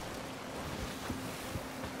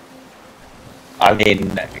 I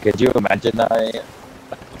mean, could you imagine that?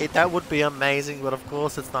 That would be amazing, but of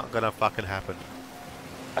course it's not gonna fucking happen.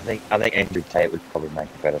 I think Andrew Tate would probably make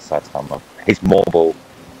a better Saitama. He's more bald.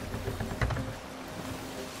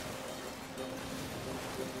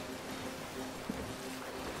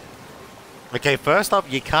 Okay, first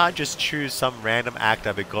off, you can't just choose some random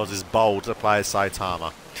actor because he's bold to play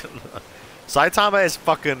Saitama. Saitama is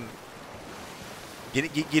fucking... You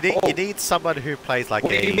need someone who plays like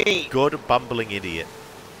a good bumbling idiot.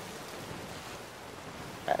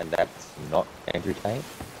 And that's not Andrew Tate?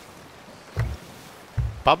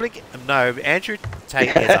 Bumbling? No, Andrew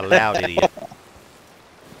Tate is a loud idiot.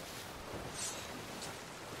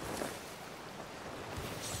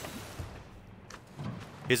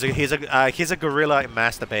 He's a gorilla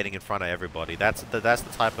masturbating in front of everybody. That's the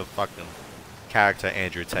type of fucking character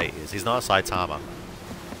Andrew Tate is. He's not Saitama.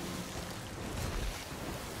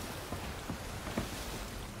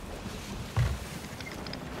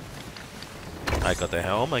 I got the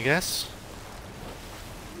helm, I guess.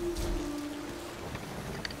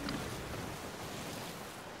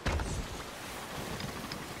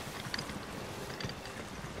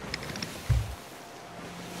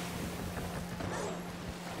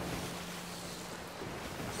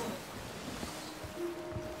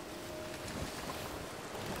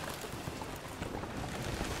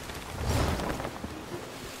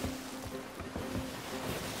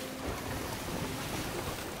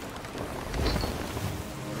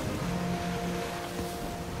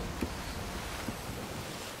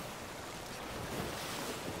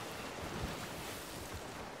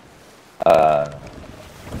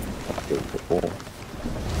 Before.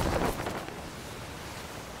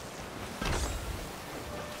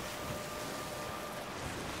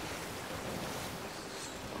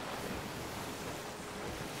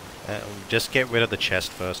 Just get rid of the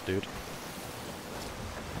chest first, dude.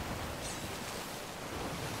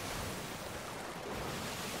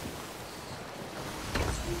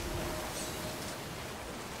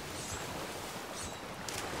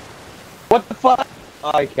 What the fuck?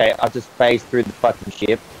 Okay, I just phased through the fucking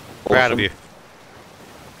ship. Proud of Awesome. you.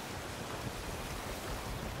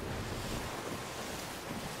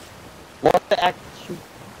 What the actual?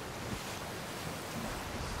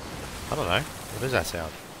 I don't know. What does that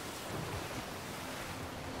sound?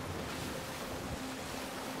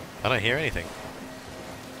 I don't hear anything.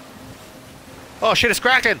 Oh shit, it's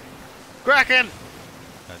Kraken! Kraken!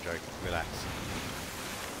 No joke, relax.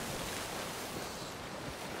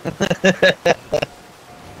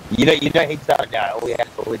 You know he's done it now. All we had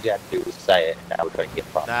to do was say it, and now we're going to get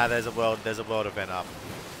fucked. Nah, there's a world event up.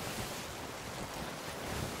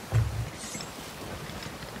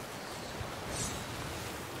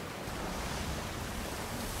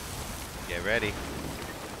 Get ready.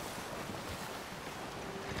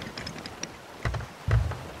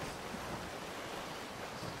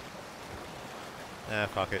 Ah,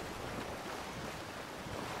 fuck it.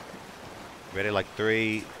 Ready, like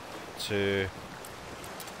 3, 2,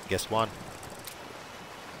 guess 1.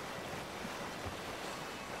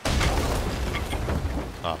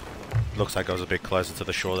 Oh, looks like I was a bit closer to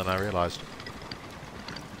the shore than I realized.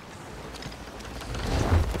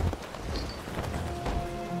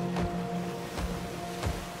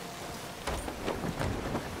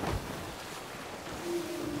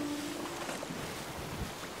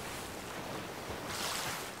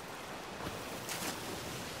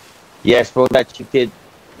 Yes, well, that you did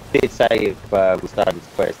say if we started this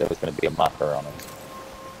quest, there was going to be a marker on it.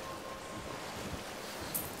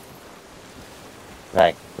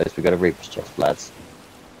 Right, at least we got a Reaper's chest, lads.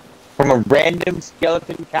 From a random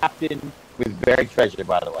skeleton captain with buried treasure,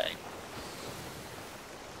 by the way.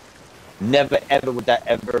 Never ever would that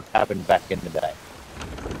ever have happened back in the day.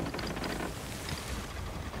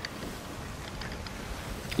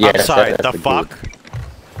 Yeah, I'm sorry, the fuck? Guild.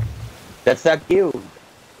 That's our guild.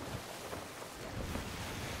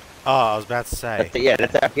 Oh, I was about to say.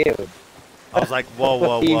 That's our guild. I was like, whoa,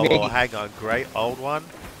 whoa, What do you whoa, whoa, mean? hang on, great old one.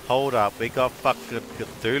 Hold up, we got fucking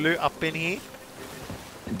Cthulhu up in here?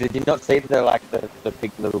 Did you not see the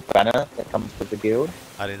big little banner that comes with the guild?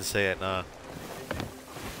 I didn't see it, no.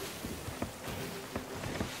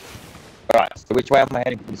 Alright, so which way am I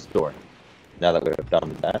heading for the store? Now that we've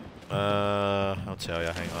done that. I'll tell you,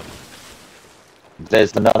 hang on.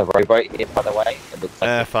 There's another rowboat here, by the way. It looks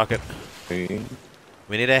like Fuck it.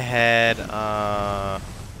 We need to head,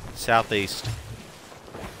 southeast.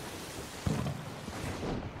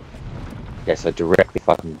 Okay, so directly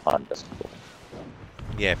fucking behind us.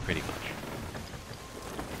 Yeah, pretty much.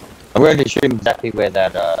 I'm going to assume exactly where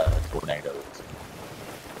that tornado is.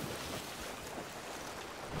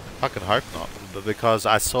 Fucking hope not, but because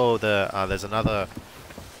I saw there's another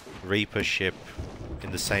Reaper ship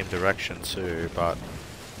in the same direction too, but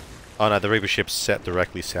oh no, the Reaper ship's set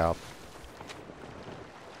directly south.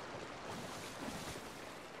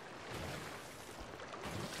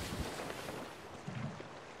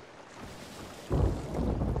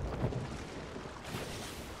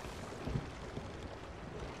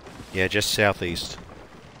 Yeah, just southeast.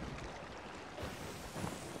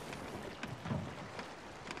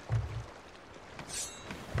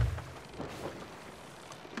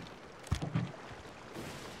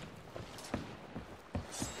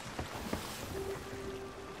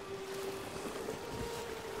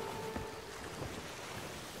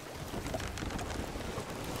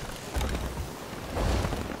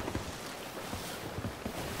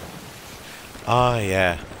 Oh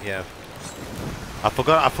yeah, yeah. I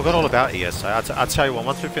forgot all about ESO. I'll tell you what.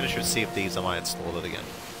 Once we finish with Sea of Thieves, I might install it again.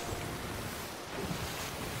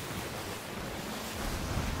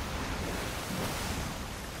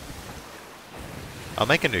 I'll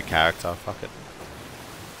make a new character. Fuck it.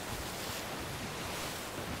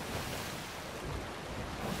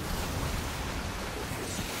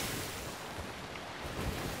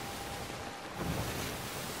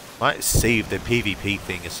 Might see if the PvP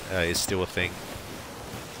thing is still a thing.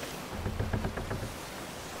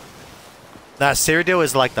 Now, Cyrodiil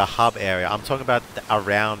is like the hub area. I'm talking about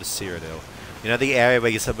around Cyrodiil. You know the area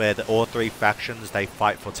where all three factions they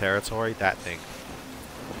fight for territory. That thing.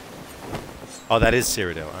 Oh, that is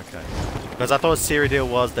Cyrodiil. Okay. Because I thought Cyrodiil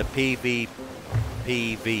was the PvE,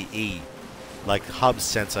 like hub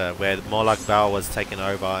center where Morlock Bell was taken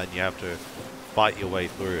over and you have to fight your way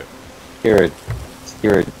through it.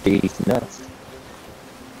 You're these nuts.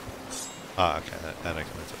 Oh, okay, that makes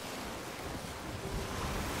sense.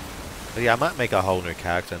 But yeah, I might make a whole new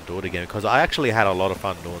character and do it again because I actually had a lot of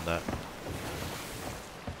fun doing that.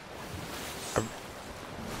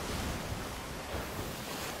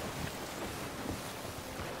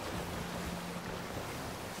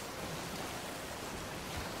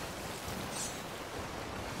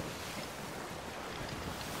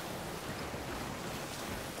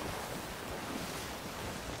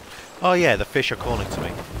 Oh yeah, the fish are calling to me.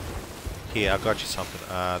 Here, I got you something.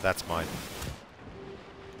 That's mine.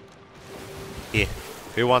 Here.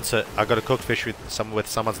 Who wants it? I got a cooked fish with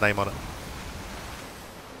someone's name on it.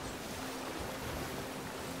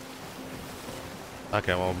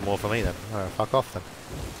 Okay, well, more for me then. Alright, fuck off then.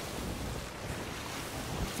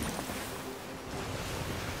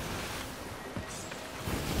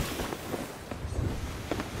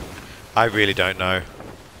 I really don't know.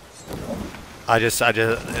 I just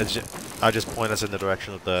point us in the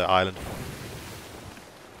direction of the island.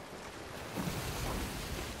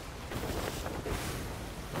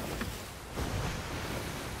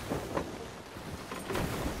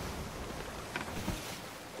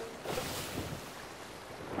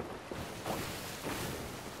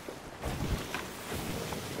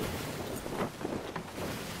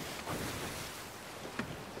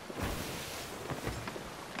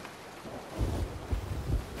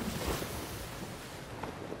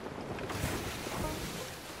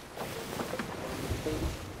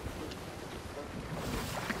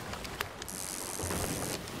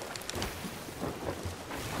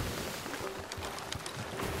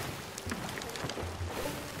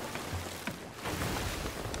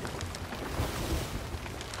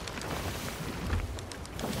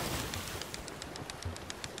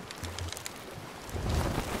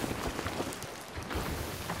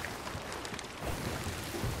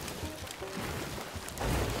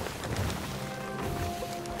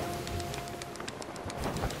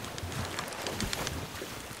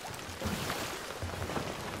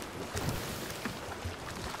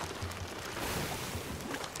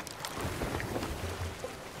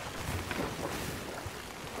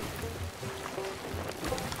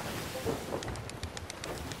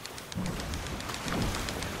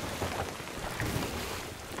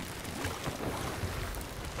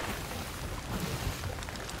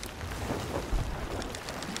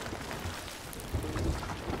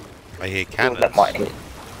 I hear cannons. That might hit.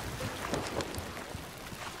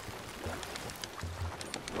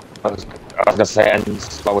 I was gonna say, and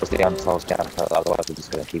slow as the unsolved jumper, otherwise we're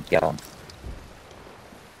just gonna keep going.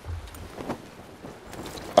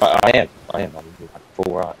 I am. I'm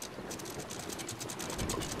full right.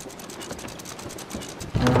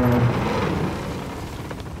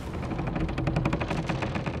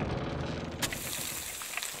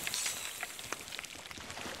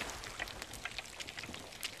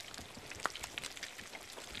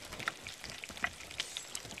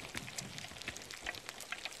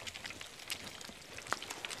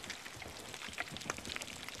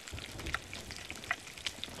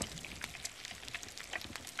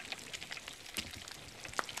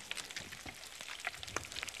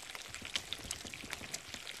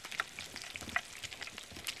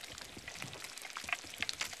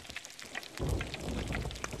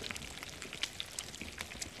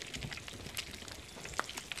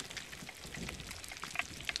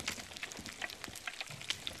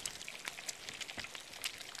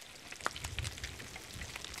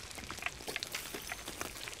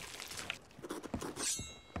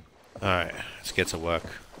 Alright, let's get to work.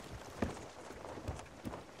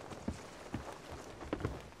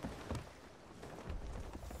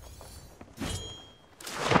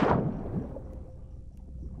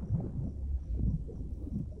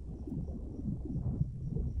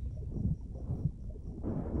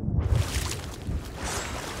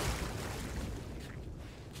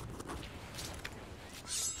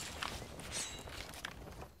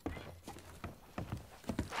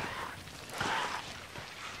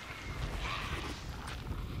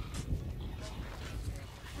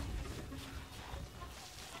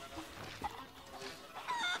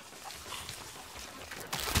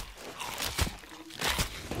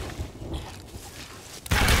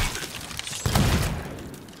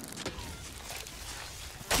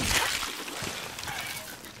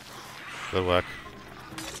 Good work.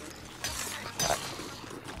 I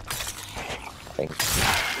think.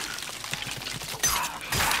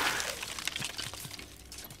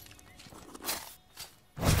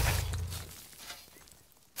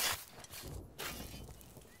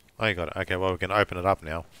 Oh, you got it. Okay, well, we can open it up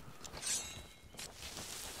now.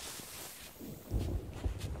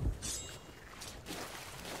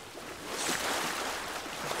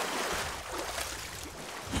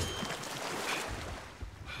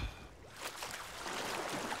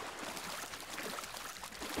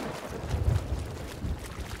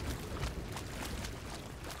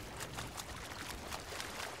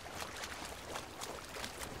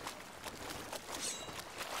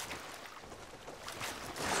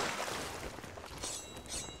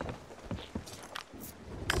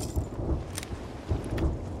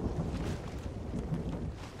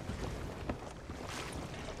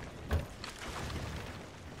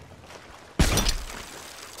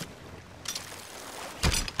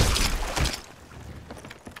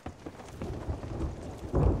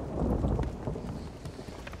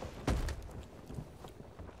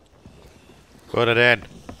 Put it in.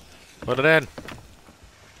 Put it in.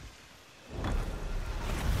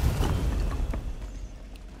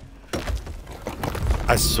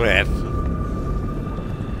 I swear.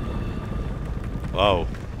 Whoa.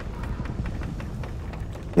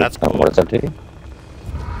 That's cool. What does that do?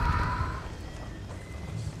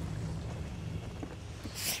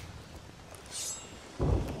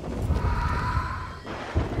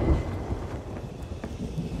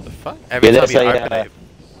 The fuck? Every Yeah, time that's you a, open it.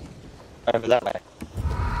 over that way.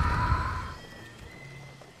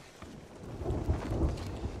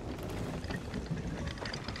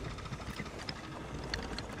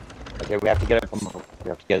 Okay, we have to get it from. We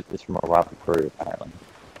have to get this from a rival crew, apparently.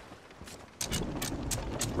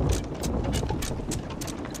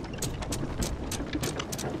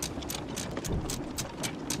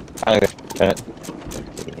 Anyway, turn it.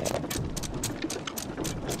 Yeah.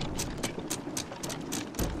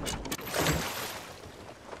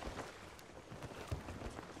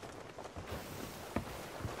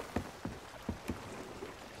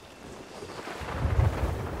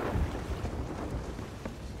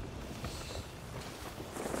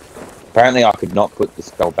 Apparently, I could not put the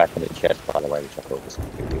skull back in the chest, by the way, which I thought was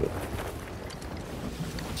completely weird.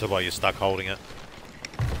 So while you're stuck holding it.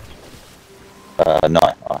 No,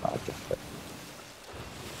 I just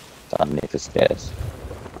it's underneath the stairs.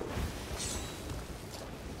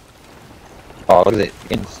 Oh, look at it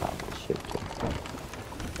inside the ship.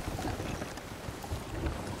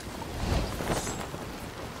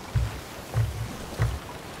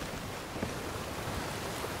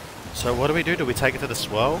 So what do we do? Do we take it to the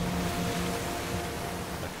swell?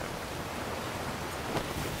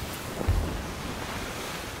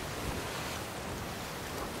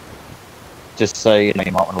 Just so you know,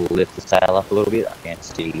 you might want to lift the sail up a little bit. I can't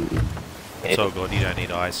see. It's all good. You don't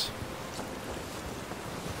need eyes.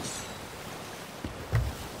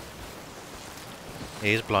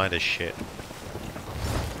 He's blind as shit.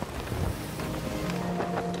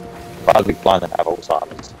 I'd be blind and have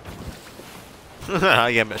Alzheimer's.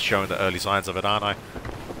 I am showing the early signs of it, aren't I?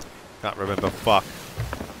 Can't remember fuck.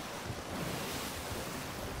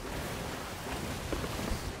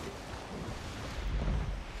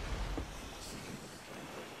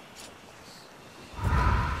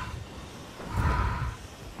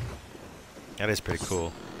 That is pretty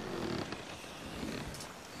cool.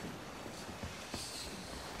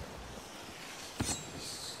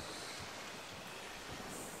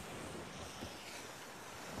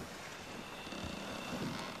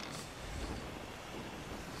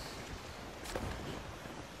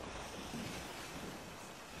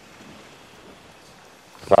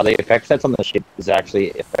 But the effects that's on the ship is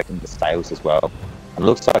actually affecting the sails as well. It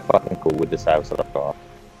looks so fucking cool with the sails that I've got.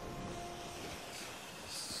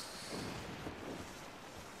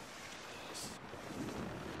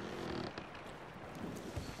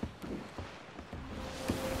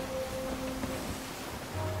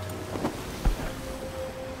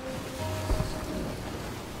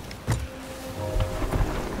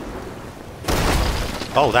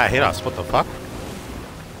 Oh, that hit us. What the fuck?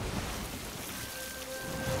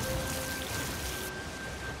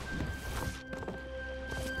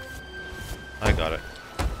 I got it.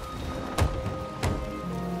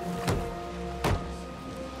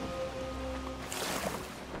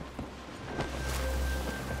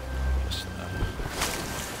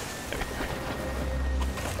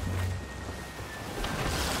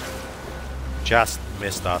 Just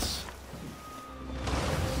missed us.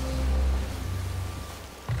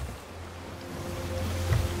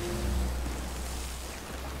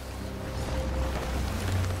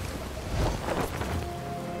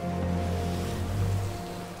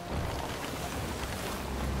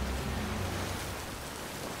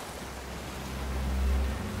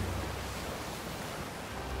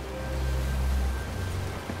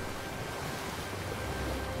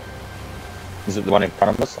 Is it the one in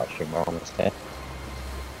front of us? I assume we're almost there.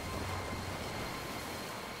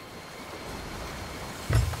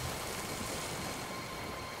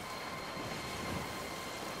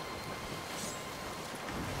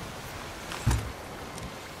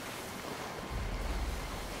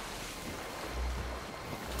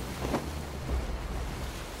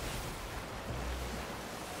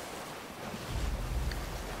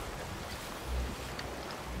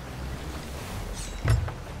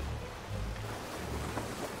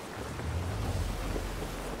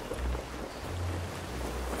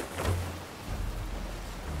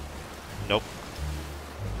 Nope.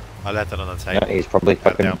 I left it on the No, table. he's probably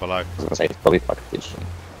fucking... down below. I was gonna say, he's probably fucking fishing.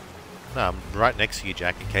 No, I'm right next to you,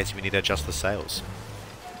 Jack, in case we need to adjust the sails.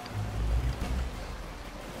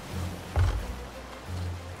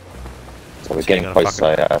 So we're So getting you're close,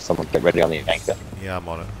 gonna so someone get ready on the anchor. Yeah, I'm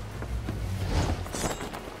on it.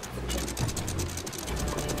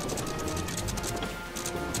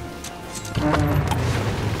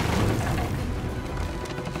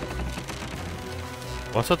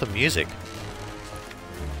 What's with the music?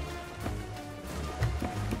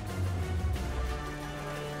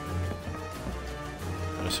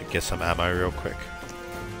 Just get some ammo real quick.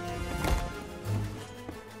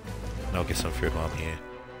 And I'll get some food while I'm here.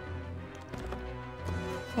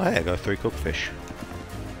 Oh hey, I got 3 cooked fish.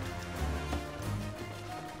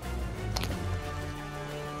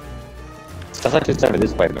 Sounds like it's over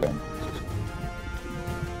this way, but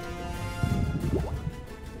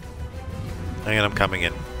Hang on, I'm coming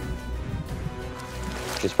in.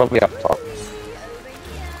 she's probably up top.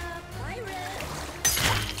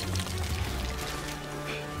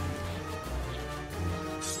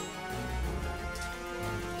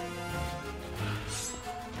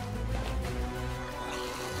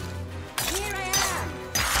 Here I am,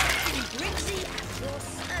 Brixie at your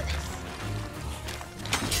service.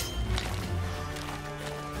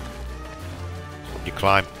 You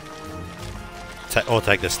climb. Or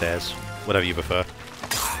take the stairs. Whatever you prefer.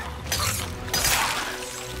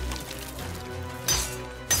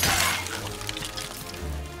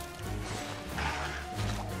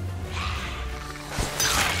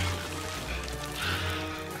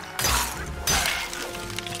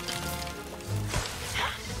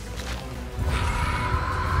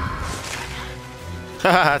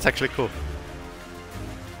 That's actually cool.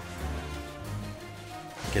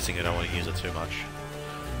 Guessing you don't want to use it too much.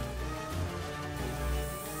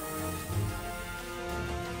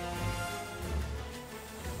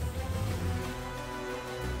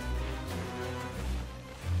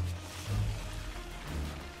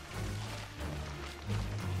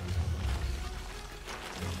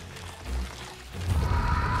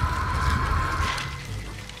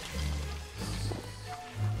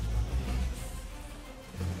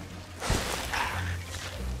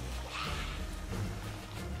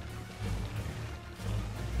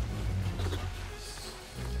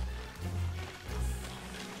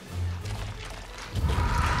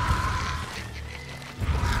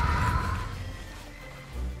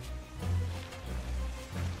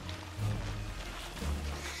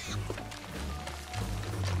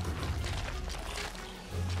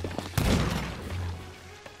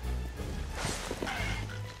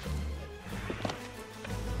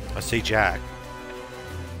 I see Jack.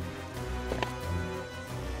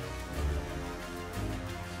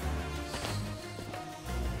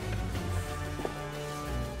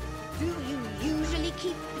 Do you usually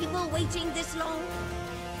keep people waiting this long?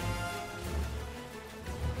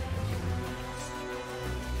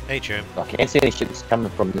 Hey, Jim. I can't see any ships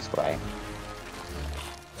coming from this way.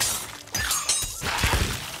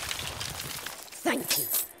 Thank you.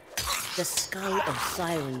 The skull of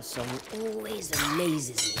Siren Song always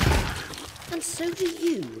amazes me. And so do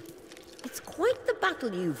you. It's quite the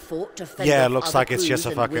battle you fought to fend Yeah, it off looks other like it's just a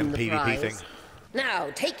crews and win fucking the PvP prize. thing. Now,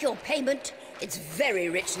 take your payment. It's very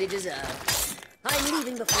richly deserved. I'm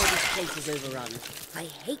leaving before this place is overrun. I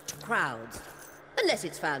hate crowds. Unless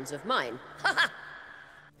it's fans of mine. Haha!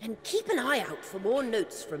 And keep an eye out for more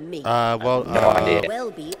notes from me. Well, No idea. There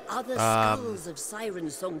will be other skulls of Siren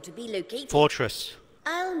Song to be located. Fortress.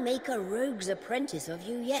 I'll make a rogue's apprentice of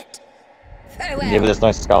you yet. Farewell. Yeah, but there's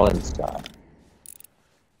no skull in the sky.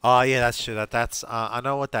 Oh yeah, that's true. That's I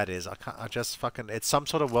know what that is. I just fucking. It's some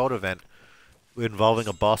sort of world event involving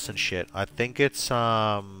a boss and shit. I think it's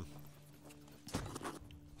Fuck.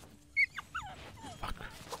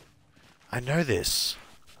 I know this.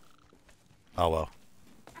 Oh well.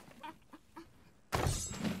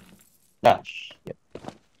 Ah, shit.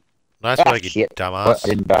 Nice Ah, work, you shit. dumbass. I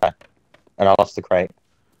didn't buy. And I lost the crate.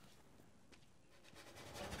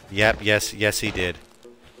 Yep. Yes. Yes, he did.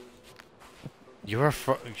 You're a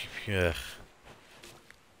Ugh.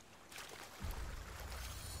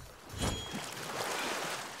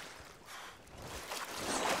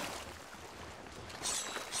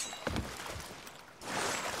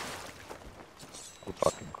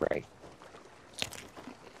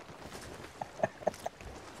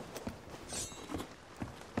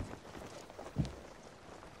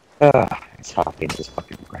 It's hot in this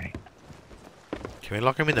fucking brain. Can we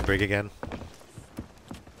lock him in the brig again?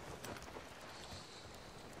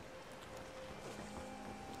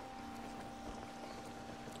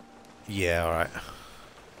 Yeah, alright.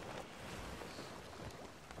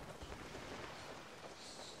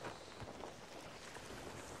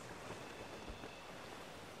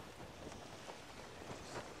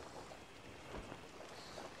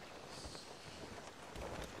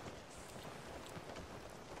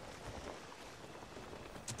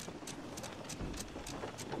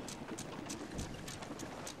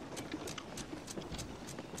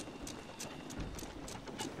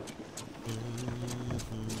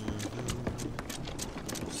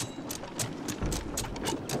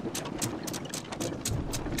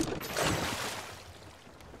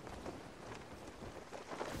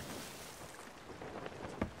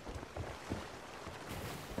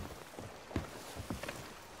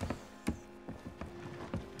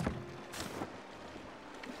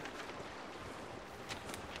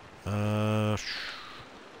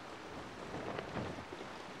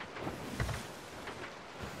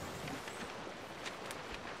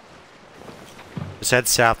 Let's head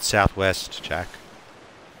south-southwest, Jack.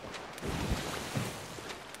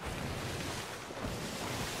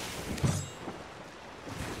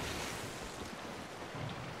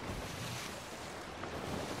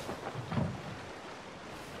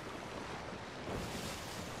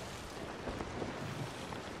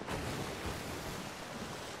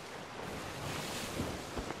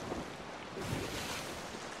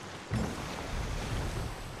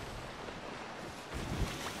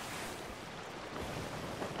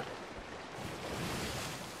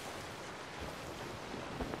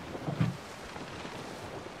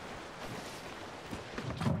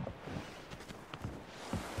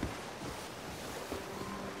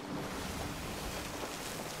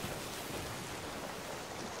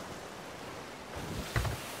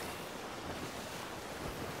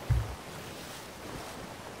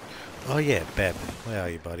 Oh yeah, Beb. Where are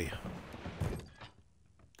you, buddy?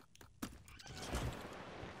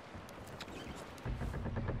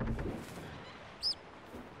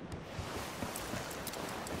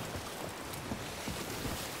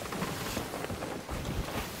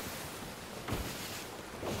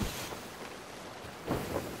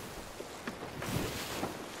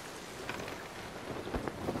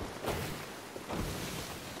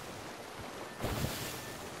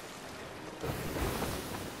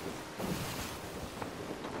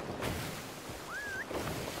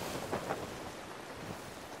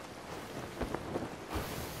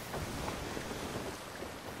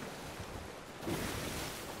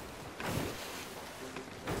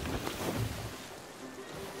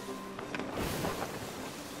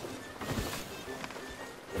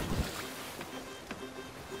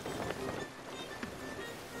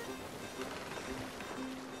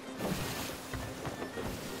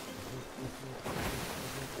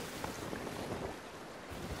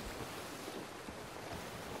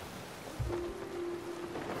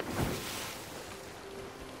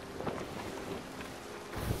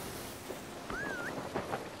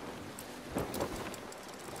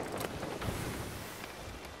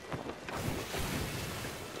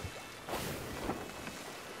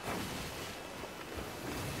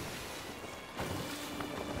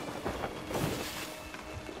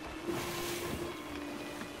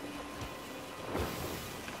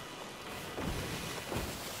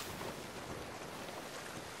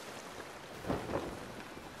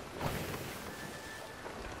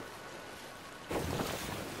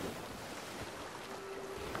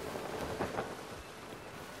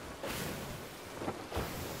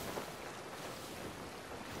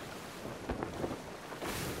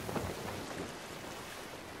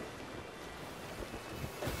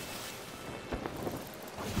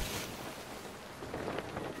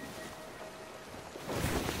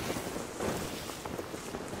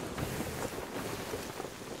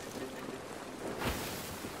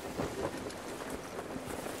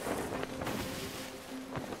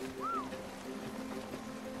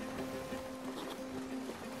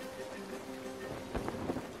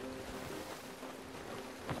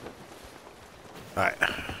 Alright.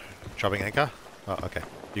 Dropping anchor? Oh, okay.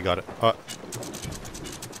 You got it. Oh.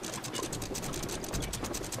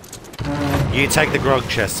 You take the grog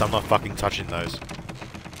chests, I'm not fucking touching those.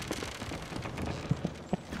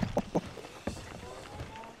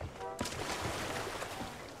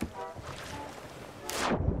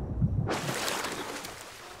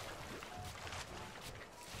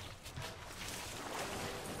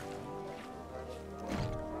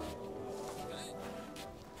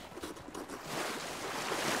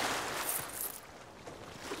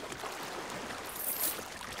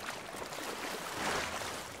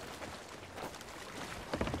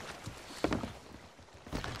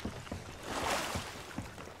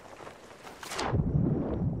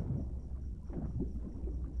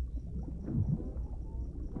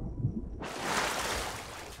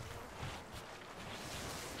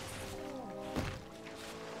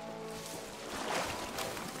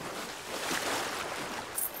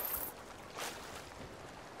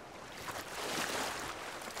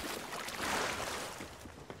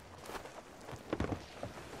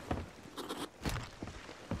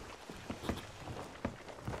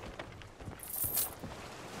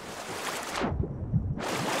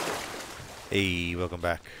 Hey, welcome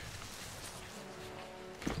back.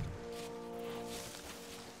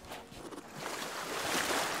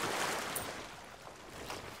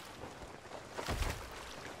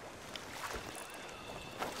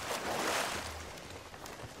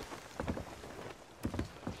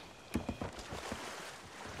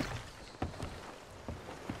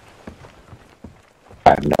 I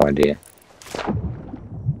have no idea.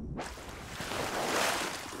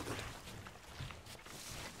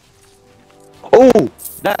 Oh,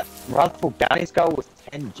 that rifle bounty skull was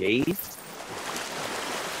 10 G's.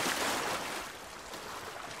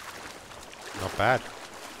 Not bad.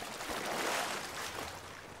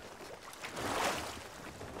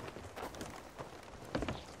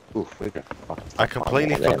 Oof, we got fucking I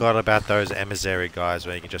completely forgot about those emissary guys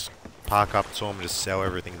where you can just park up to them and just sell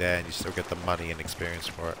everything there and you still get the money and experience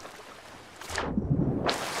for it.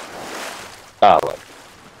 Oh, look.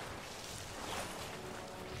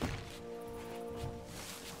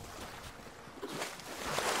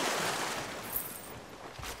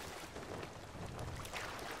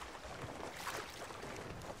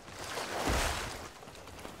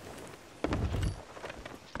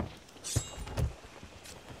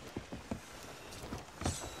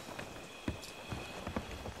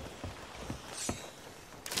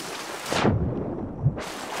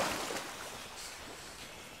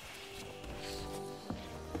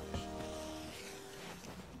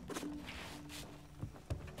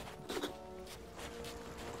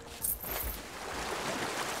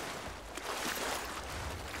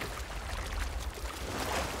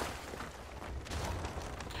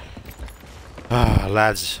 Ah,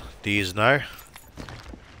 lads, do you know?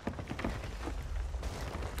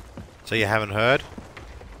 So you haven't heard?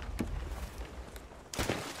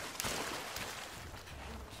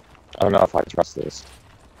 I don't know if I trust this.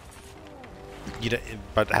 You don't,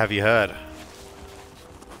 but have you heard?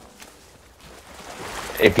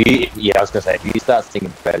 If you, yeah, I was gonna say, if you start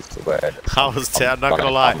singing first word, I'm not gonna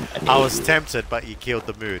lie. come I was and tempted, but you killed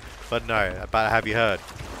the mood. But no, but have you heard?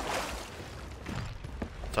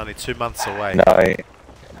 It's only 2 months away. no.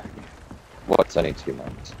 What's only 2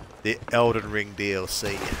 months? The Elden Ring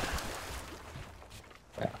DLC.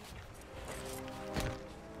 Yeah.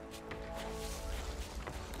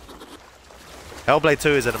 Hellblade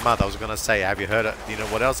 2 is in a month. I was gonna say, have you heard it? You know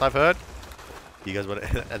what else I've heard? You guys want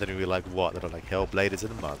to, and then we were like, what? They're like, Hellblade is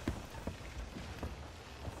in a month.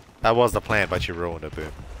 That was the plan, but you ruined it,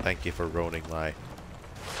 Boom. Thank you for ruining my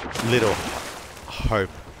little hope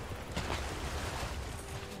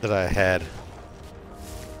that I had.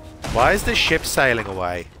 Why is the ship sailing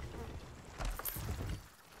away?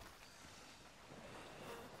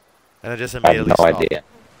 And it just I have immediately no stopped. idea.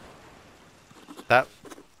 That...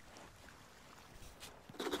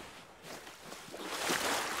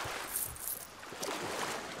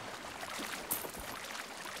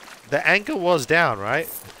 The anchor was down, right?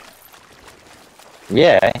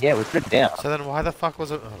 Yeah, it was written down. So then why the fuck was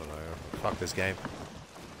it... I don't know. Fuck this game.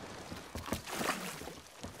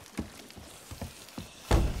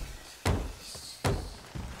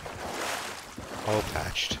 All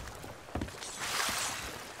patched.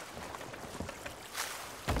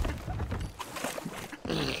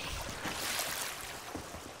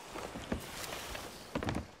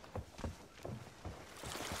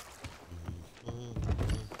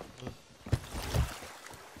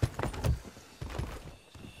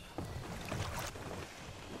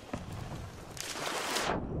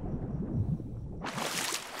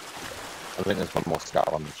 I think there's one more skull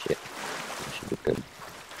on the ship. It should be good.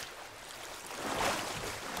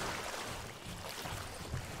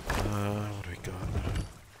 What do we got?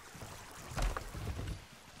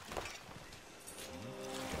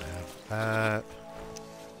 Have that.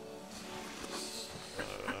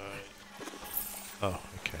 Oh,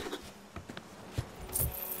 okay.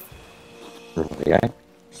 Yeah.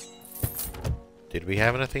 Did we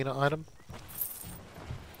have an Athena item?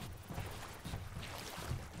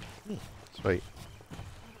 Sweet.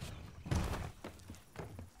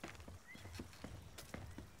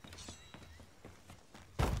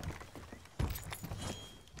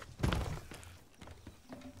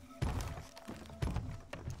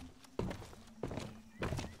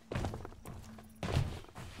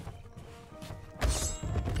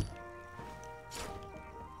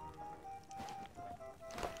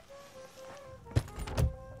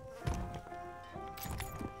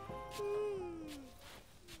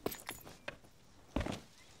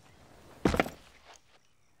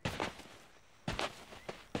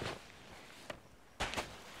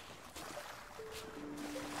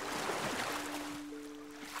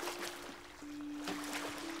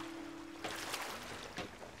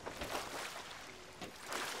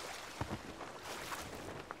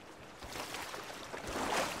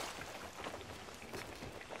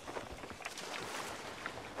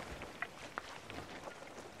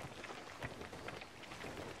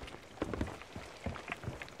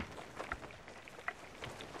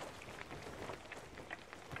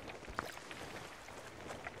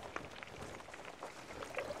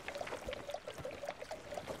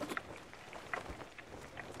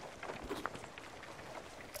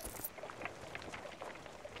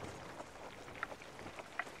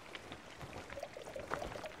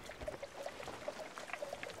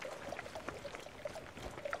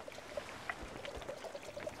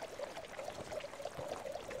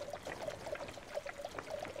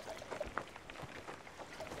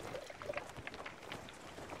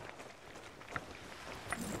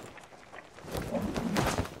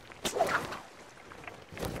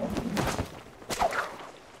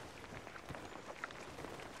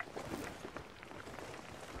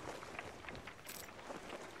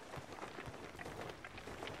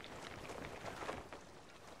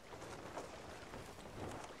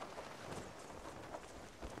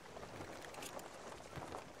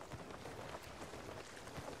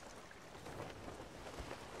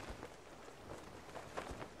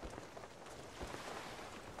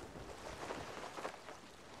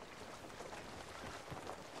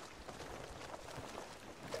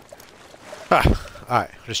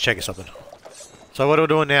 Alright, just checking something. So what are we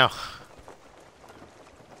doing now?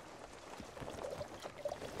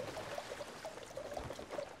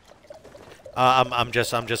 I'm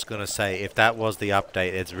just gonna say, if that was the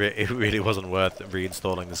update, it really wasn't worth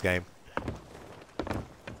reinstalling this game.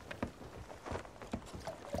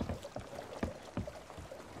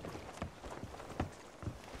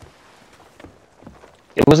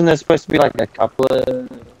 It wasn't there supposed to be like a couple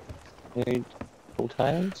of new full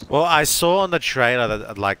times? Well, I saw on the trailer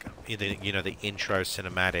that, like, you know, the intro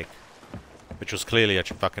cinematic, which was clearly a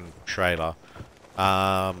fucking trailer.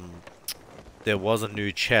 There was a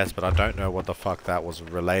new chest, but I don't know what the fuck that was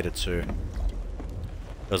related to. It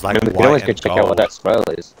was like We can white always go and check out what gold. that scroll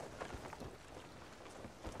is.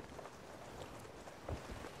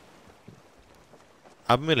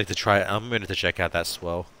 I'm willing to try it. I'm willing to check out that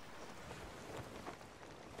swell.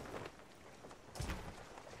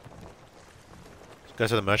 Let's go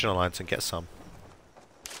to the Merchant Alliance and get some.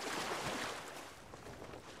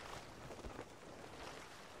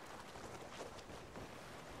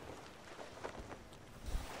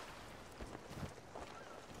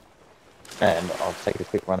 And I'll take a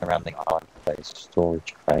quick run around the island place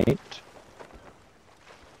storage crate.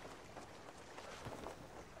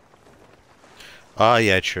 Oh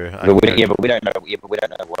yeah, true. But we don't, yeah, but we don't know. Yeah, but we don't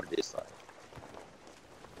know what it is though.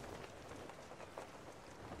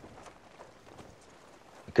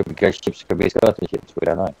 It could be ghost ships. It could be skeleton ships. We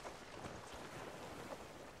don't know.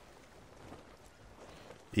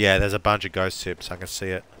 Yeah, there's a bunch of ghost ships. I can see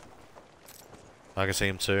it. I can see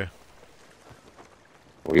them too.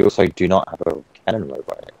 We also do not have a cannon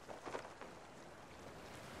robot.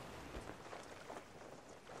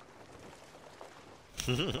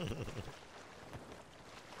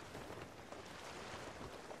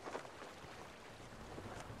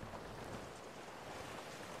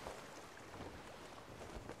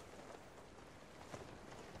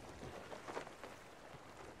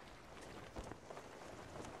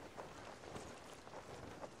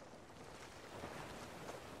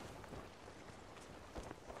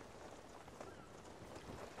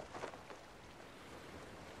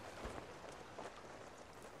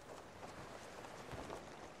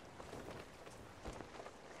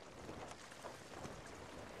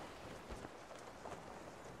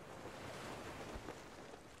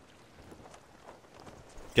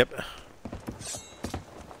 Yep.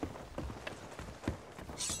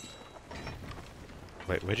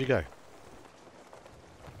 Wait, where'd you go?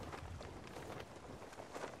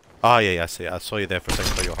 Oh yeah, yeah, I see. I saw you there for a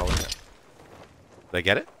second, but you're holding it. Did I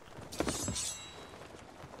get it?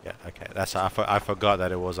 Yeah, okay. That's I forgot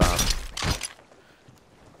that it was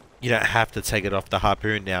you don't have to take it off the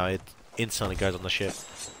harpoon now. It instantly goes on the ship.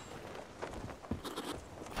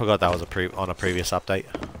 Forgot that was on a previous update.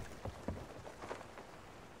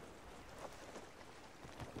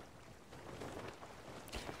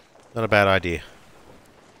 Not a bad idea.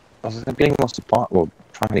 I was getting more supply. Well,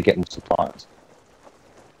 trying to get more supplies.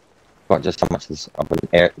 Not just how much of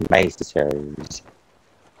an maze this area is.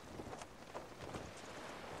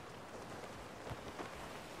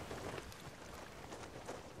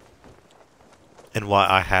 And why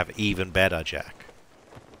I have even better, Jack.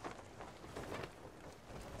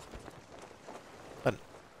 But,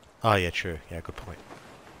 oh yeah, true. Yeah, good point.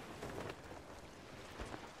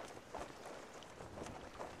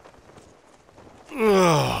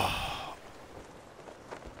 Ugh.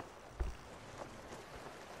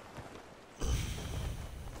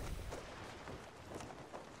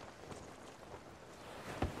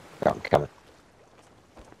 I'm coming.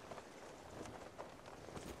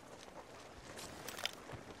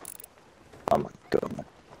 Oh my god.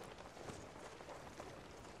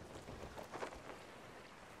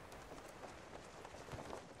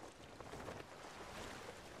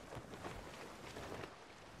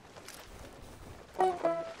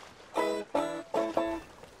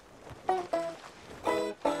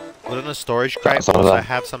 Wouldn't a storage crate Some of also them.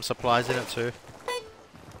 have some supplies in it too?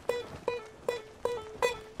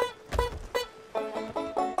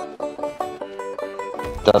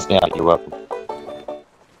 Does now, you're welcome.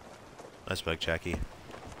 Nice work, Jackie.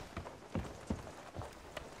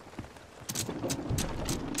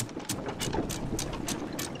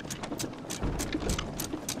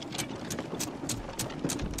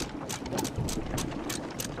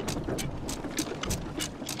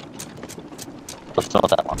 Let's not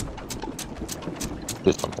that one.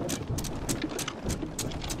 This one.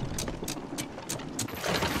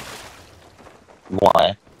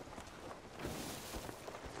 Why?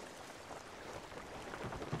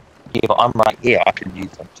 Yeah, but I'm right here. I can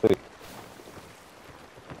use them too.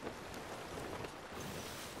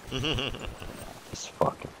 This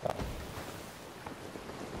fucking guy.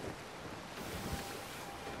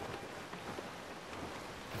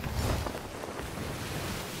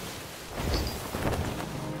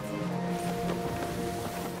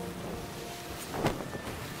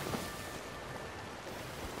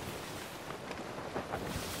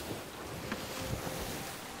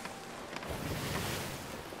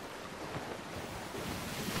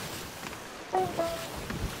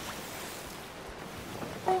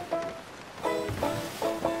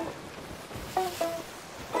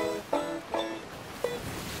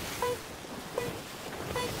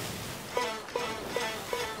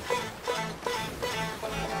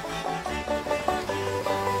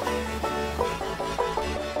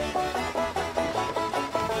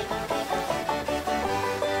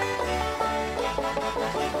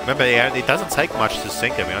 Remember, it doesn't take much to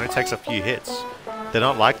sink them. It only takes a few hits. They're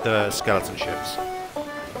not like the skeleton ships.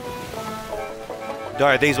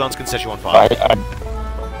 No, these ones can set you on fire.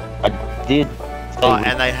 I did. Oh,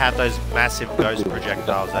 and they have those massive ghost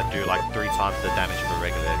projectiles that do like 3 times the damage of a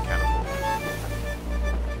regular cannonball.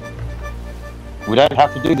 We don't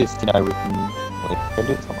have to do this, you know. We can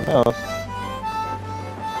do something else.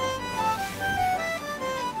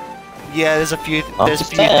 Yeah, there's a few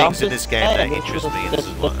things in this game that interest me, and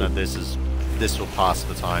this will pass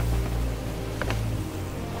the time.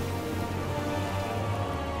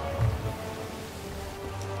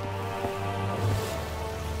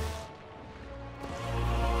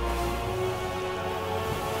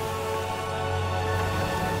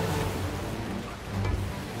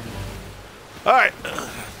 Alright,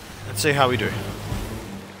 let's see how we do.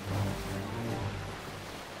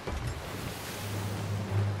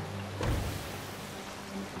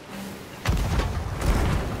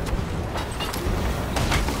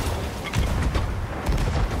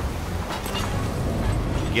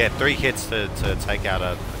 Yeah, 3 hits to take out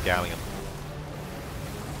a galleon.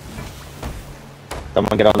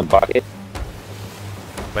 Someone get on the bucket.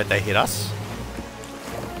 But they hit us?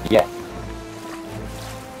 Yeah.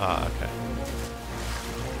 Ah, okay.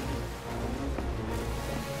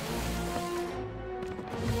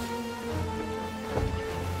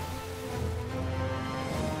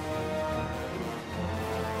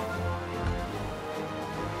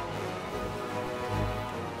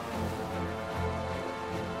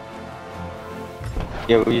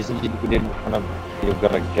 Yeah, we didn't kind of. You've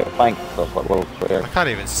got to get flanked. So it's like, well, I can't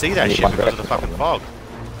even see that shit because of the fucking fog.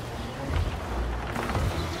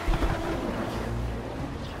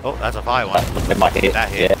 Oh, that's a fire one. That might hit. That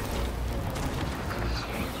hit. Yeah.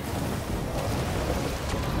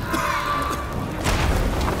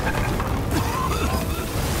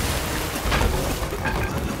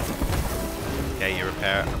 Okay, you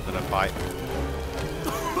repair it. I'm gonna fight.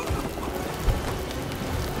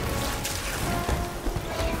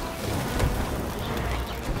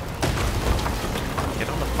 Get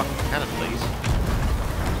on the fucking cannon, please.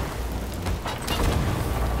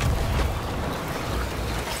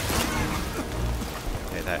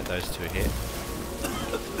 Okay, those 2 hit.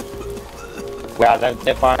 Wow,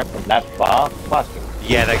 they're firing from that far.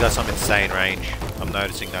 Yeah, they got some insane range. I'm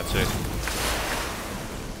noticing that too.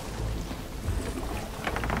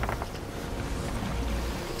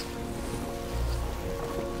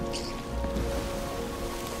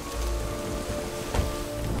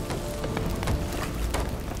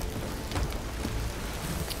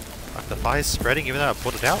 Fuck, the fire's spreading even though I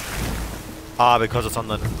put it out? Ah, because it's on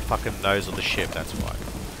the fucking nose of the ship, that's why.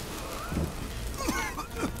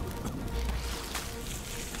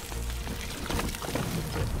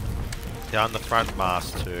 Yeah, on the front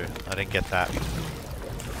mast too. I didn't get that.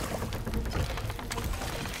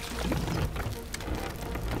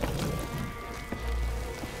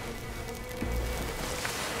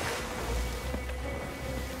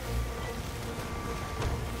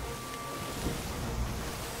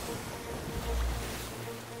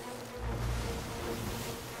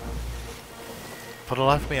 For the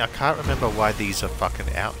life of me, I can't remember why these are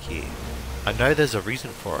fucking out here. I know there's a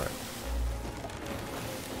reason for it.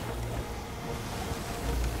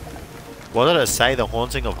 What did it say? The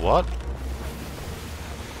haunting of what?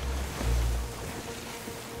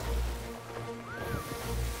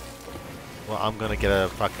 Well, I'm gonna get a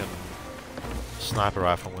fucking sniper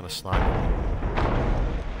rifle. I'm gonna snipe.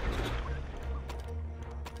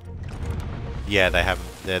 Yeah, they have.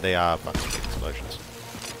 There they are. Fucking explosions.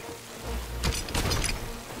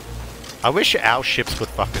 I wish our ships could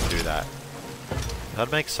fucking do that.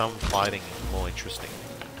 That'd make some fighting more interesting.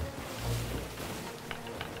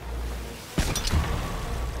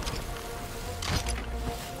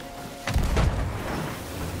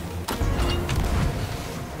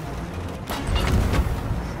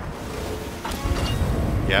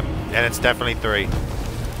 Yep, and it's definitely 3.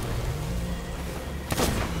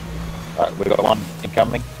 Alright, we got one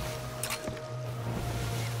incoming.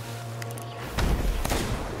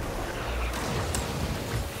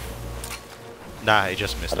 Nah, he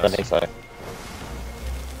just missed I don't us. think so.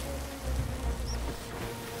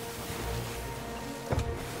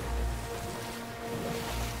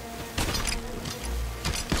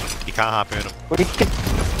 You can't harpoon him. What do you think?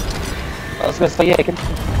 I was gonna say, yeah,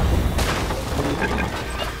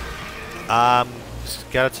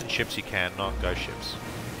 Skeleton ships you can, not ghost ships.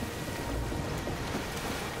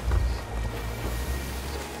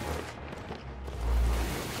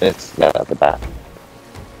 it's at the back.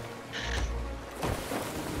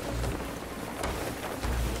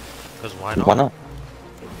 Because why not? Why not?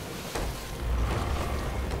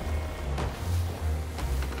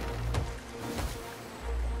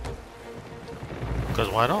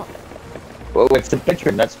 Because why not? Well, it's the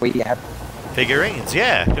bedroom. That's where you have. Figurines,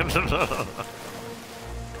 yeah.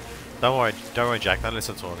 Don't worry, Jack. Don't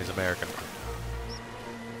listen to him. He's American.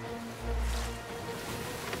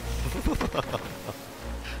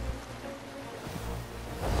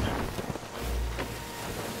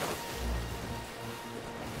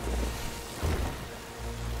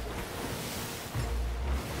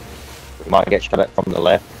 You might get shot at from the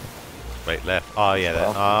left. Wait, left. Oh yeah,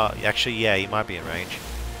 that. Actually, yeah, he might be in range.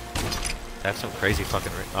 That's some crazy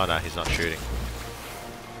fucking. Oh no, he's not shooting.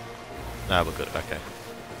 No, we're good. Okay.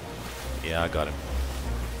 Yeah, I got him.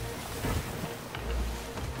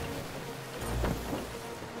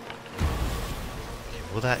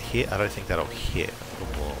 Will that hit? I don't think that'll hit. A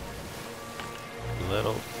little more. A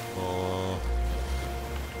little more.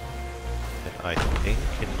 And I think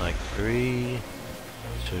in like 3,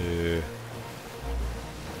 2,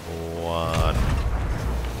 1.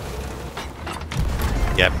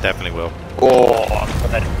 Yep, definitely will. Oh,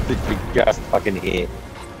 that literally just fucking hit.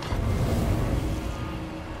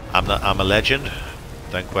 I'm a legend.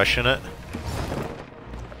 Don't question it.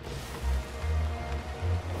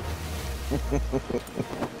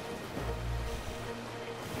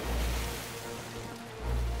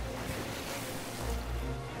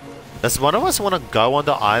 Does one of us want to go on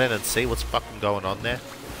the island and see what's fucking going on there?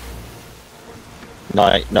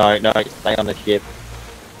 No, stay on the ship.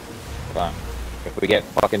 But if we get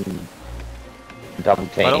fucking double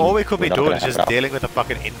teamed, But all we could be we're not doing gonna is have just enough. dealing with a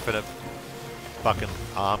fucking infinite fucking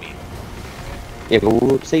army. Yeah, but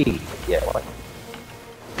we'll see. Yeah, right.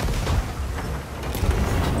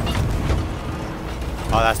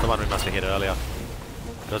 Oh, that's the one we must have hit earlier.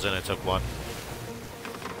 Because then it took one.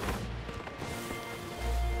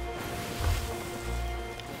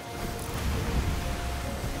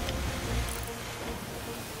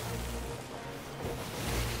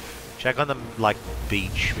 Check on the, like,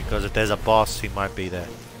 beach, because if there's a boss, he might be there.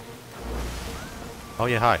 Oh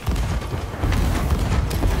yeah, hi.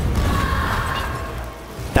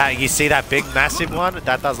 That, you see that big, massive one?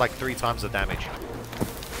 That does like 3 times the damage.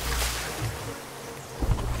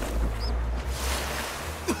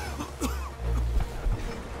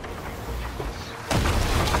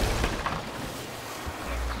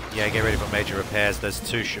 Yeah, get ready for major repairs. There's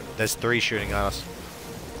 3 shooting at us.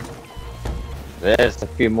 There's a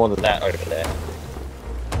few more than that over there.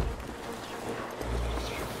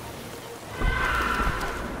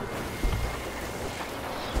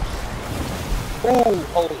 Oh,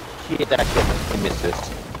 holy shit, that definitely misses.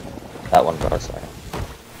 That one got us.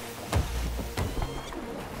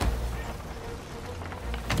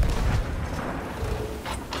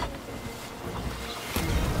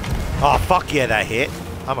 Oh, fuck yeah, that hit.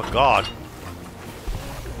 Oh my god.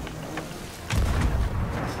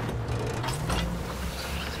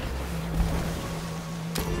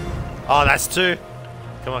 Oh, that's 2.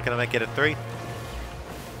 Come on, can I make it a 3?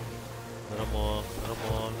 Little more,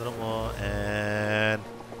 little more, and...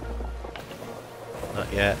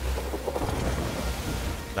 Not yet.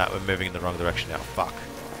 Nah, we're moving in the wrong direction now. Fuck.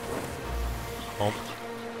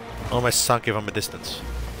 Almost sunk it from a distance.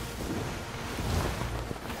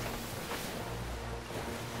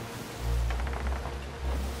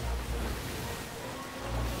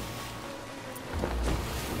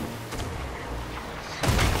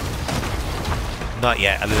 Not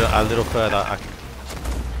yet. A little further.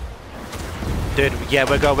 Dude, yeah,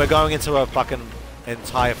 we're going into a fucking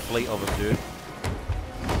entire fleet of them, dude.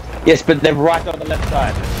 Yes, but they're right on the left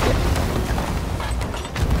side.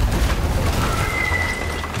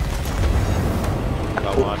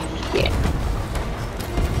 Got 1. Yeah.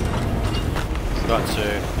 Got 2.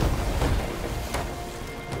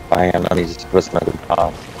 Hang on, he's just pressing a good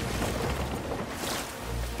path.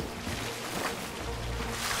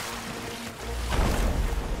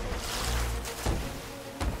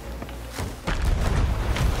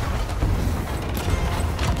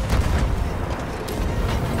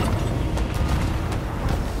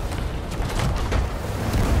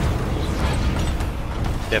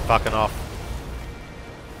 They're fucking off.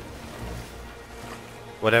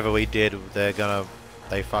 Whatever we did, they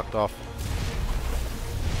fucked off.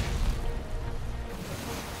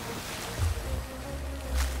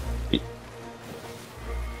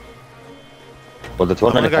 Well, the I'm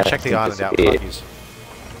tournament gonna go has check the island out. Fuck disappeared. yous.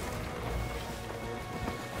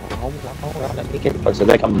 Hold on, let me get closer.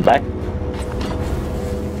 They're coming back.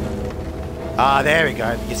 Ah, there we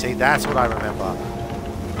go. You see, that's what I remember.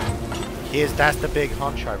 That's the big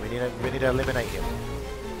honcho. We need to eliminate him.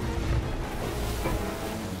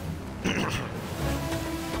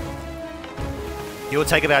 He will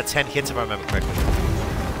take about 10 hits if I remember correctly.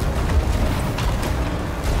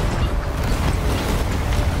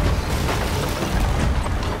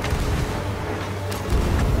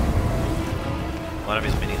 One of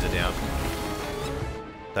his minions are down.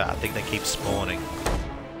 I think they keep spawning.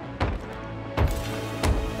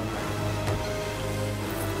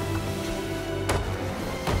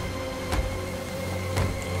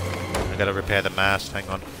 I gotta repair the mast, hang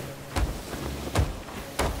on.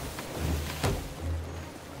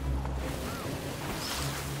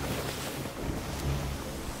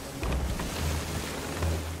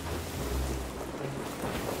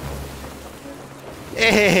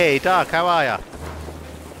 Hey, Doc, how are ya?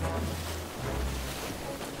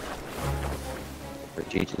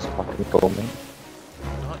 But you just fucking call me.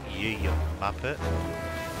 Not you muppet.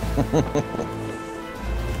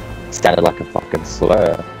 Sounded like a fucking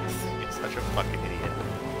slur. You're such a fucking idiot.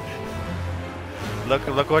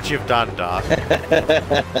 Look what you've done, Doc.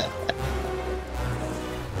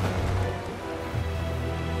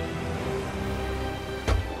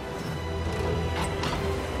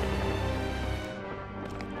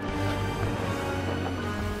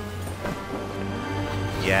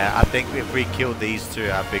 Yeah, I think if we kill these two,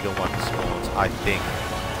 our bigger one spawns. I think.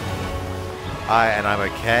 I'm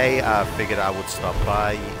okay. I figured I would stop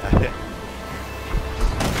by.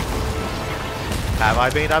 Have I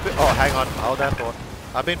been? Oh, hang on. Hold that thought.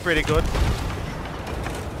 I've been pretty good.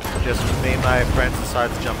 Just me and my friends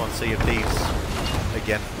decided to jump on Sea of Thieves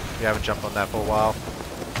again. We haven't jumped on that for a while.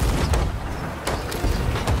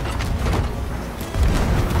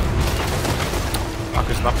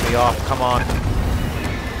 Fuckers knocked me off. Come on.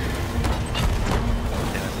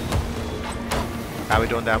 How are we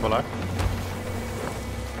doing down below?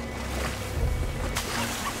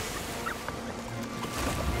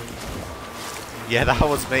 Yeah, that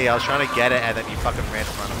was me. I was trying to get it and then you fucking ran in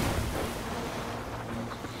front of me.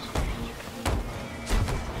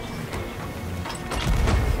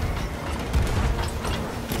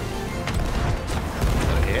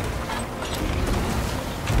 Got a hit.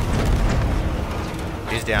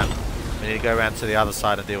 He's down. We need to go around to the other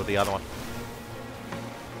side and deal with the other one.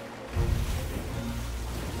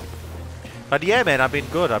 But yeah, man, I've been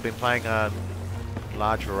good. I've been playing a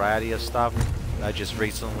large variety of stuff. I just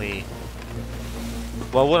recently,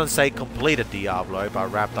 well, I wouldn't say completed Diablo,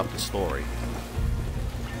 but wrapped up the story.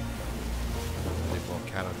 Need more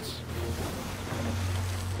cannons.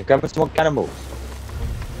 You're going for some more cannibals.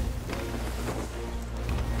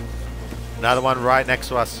 Another one right next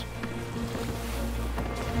to us.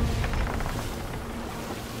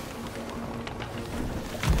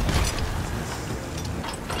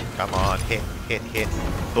 Come on, hit, hit, hit.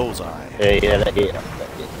 Bullseye. Yeah, that hit.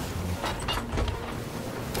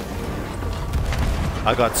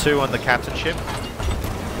 I got 2 on the captain ship.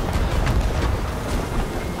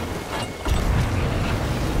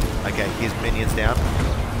 Okay, his minions down.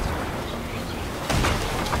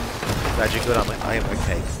 Glad you're good. I am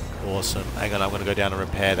okay. Awesome. Hang on, I'm gonna go down and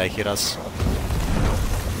repair. They hit us.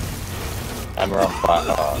 And we're on fire.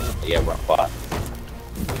 Yeah, we're on fire.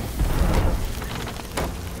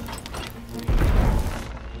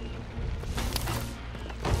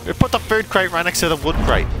 We put the food crate right next to the wood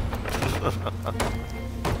crate.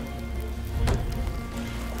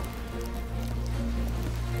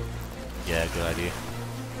 Yeah, good idea.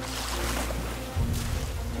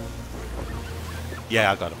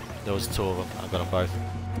 Yeah, I got them. There was 2 of them. I got them both.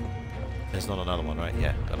 There's not another one, right?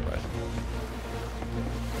 Yeah, got them both.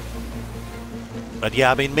 But yeah,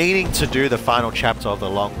 I've been meaning to do the final chapter of The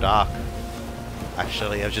Long Dark.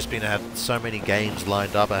 Actually, I've just been had so many games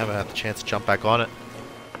lined up. I haven't had the chance to jump back on it.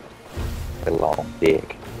 A long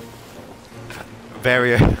dick.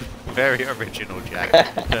 Very, very original, Jack.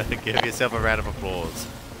 Give yourself a round of applause.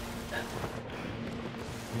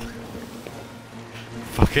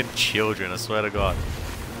 Fucking children, I swear to God.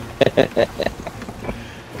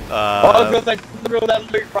 Oh, because they threw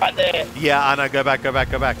that loot right there. Yeah, I know. Go back, go back,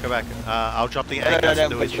 go back, go back. I'll drop the anchor and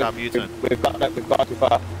do a sharp U-turn. We've gone too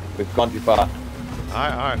far. We've gone too far.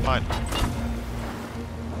 Alright, fine.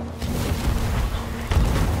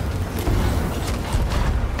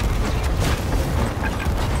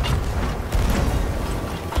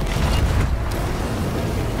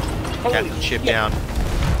 Captain ship down.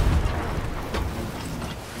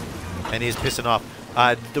 And he's pissing off.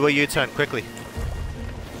 Do a U-turn quickly.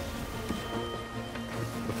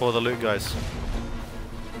 Before the loot goes.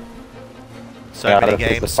 So Yeah, many that's just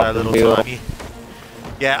games, the so fucking little deal. time.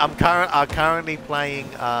 Yeah, I'm currently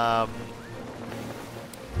playing on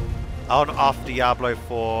off Diablo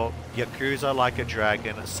 4, Yakuza Like a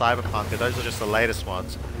Dragon, Cyberpunk. Those are just the latest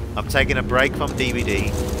ones. I'm taking a break from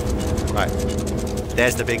DVD. Right.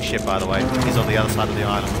 There's the big ship, by the way. He's on the other side of the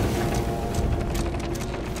island.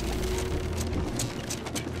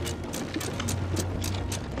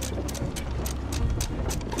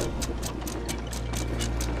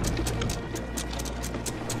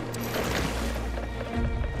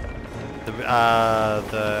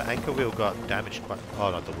 The anchor wheel got damaged quite.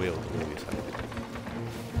 Oh, not the wheel. The wheel, you say.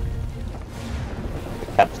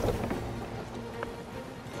 Capstan.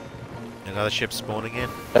 Another ship spawning in.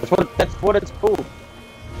 That's what it's called.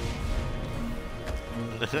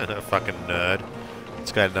 Fucking nerd.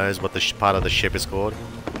 This guy knows what the part of the ship is called.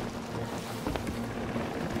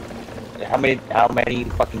 How many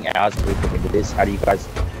fucking hours have we put into this? How do you guys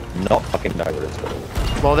not fucking know what it's called?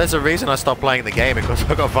 Well, there's a reason I stopped playing the game because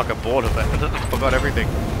I got fucking bored of it. I forgot everything.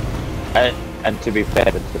 And to be fair,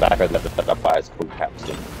 the tobacco that I buy is called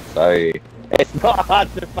Capstan, so it's not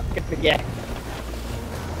hard to fucking forget.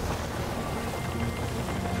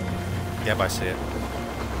 Yep, I see it.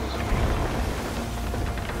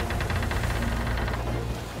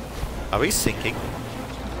 Are we sinking?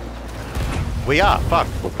 We are, fuck.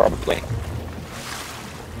 Well, probably.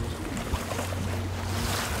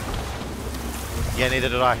 Yeah, neither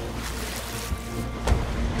did I.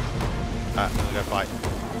 Alright, I'm gonna go fight.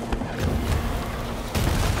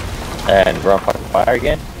 And we're on fucking fire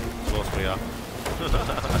again? Of course we are.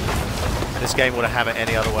 This game would have it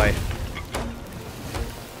any other way. A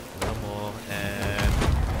little more, and...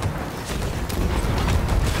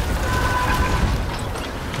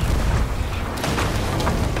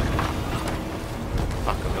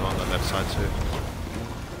 Fuck, I'm going on the left side too.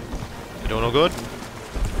 You doing all good?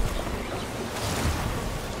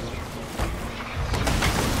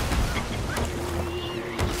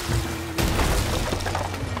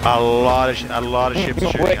 A lot of ships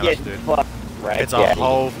shooting at us, dude. Right, It's a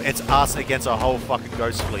whole, it's us against a whole fucking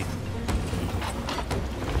ghost fleet.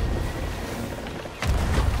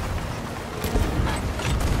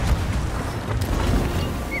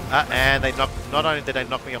 And they knocked, not only did they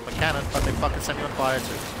knock me off my cannon, but they fucking set me on fire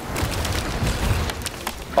too.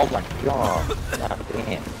 Oh my god. God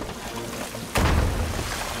damn.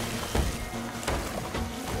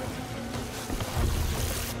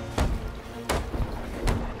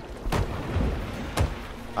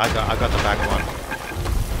 I got the back one.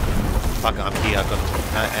 Fuck, I'm here. I got,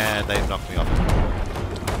 and they knocked me off.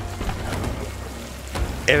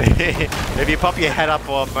 If you pop your head up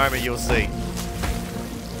for a moment, you'll see.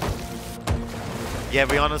 Yeah,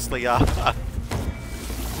 we honestly are.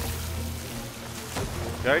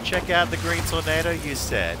 Go check out the green tornado, you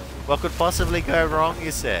said. What could possibly go wrong,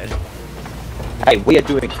 you said. Hey, we are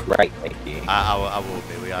doing great, thank you. I will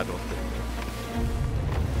be. We are doing good.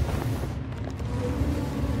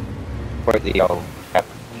 For the old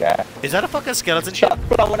Captain Jack. Is that a fucking skeleton ship? Stop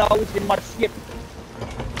blowing holes in my ship.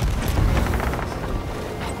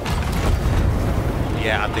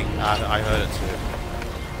 Yeah, I think I heard it too.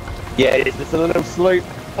 Yeah, it's just a little sloop.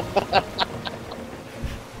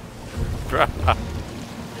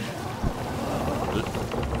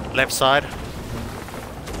 Left side.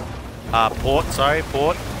 Port, sorry,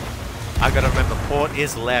 port. I gotta remember, port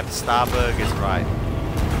is left, starboard is right.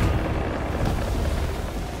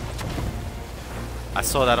 I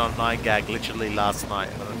saw that on 9gag literally last night.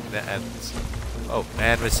 And oh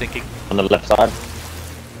man, we're sinking. On the left side.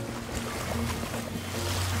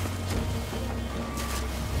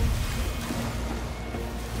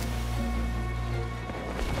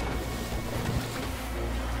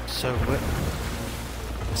 So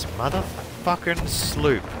this motherfucking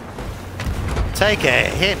sloop. Take a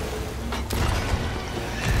hit.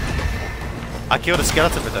 I killed a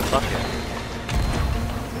skeleton with that, fuck yeah.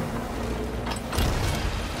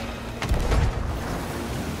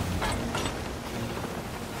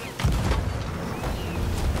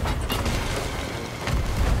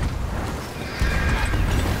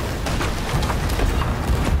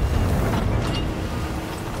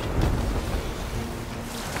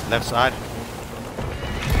 Left side.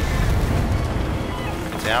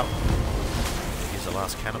 It's out. Use the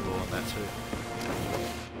last cannonball on that too.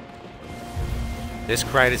 This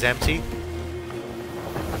crate is empty.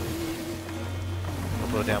 I'll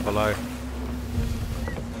put it down below.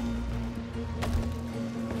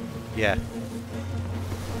 Yeah.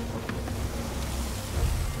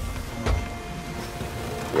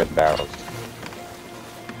 Red barrels.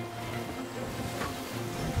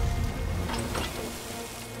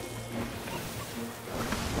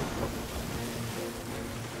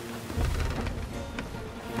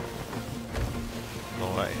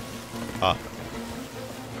 Ah.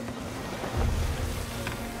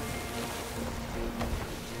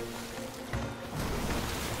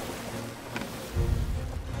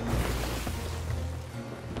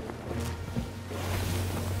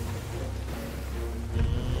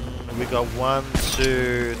 We got 1,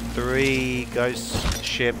 2, 3 ghost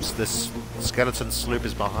ships. This skeleton sloop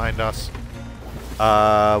is behind us.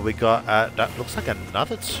 We got that looks like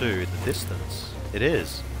another 2 in the distance. It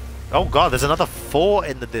is. Oh god, there's another 4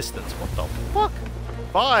 in the distance. What the fuck?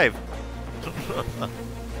 5!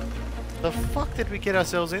 The fuck did we get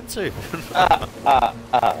ourselves into? 6.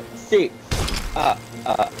 Oh,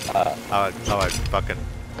 fucking...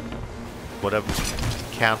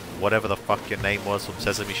 whatever the fuck your name was from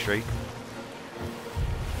Sesame Street.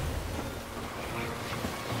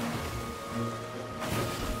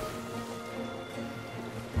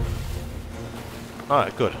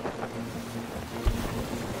 Alright, good.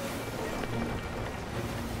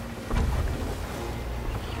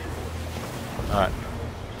 Alright.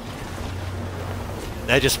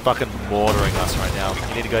 They're just fucking mortaring us right now.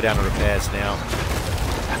 You need to go down to repairs now.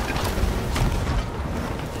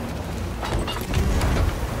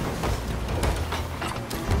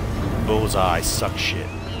 Bullseye, suck shit.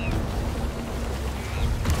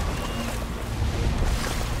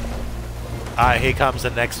 Alright, here comes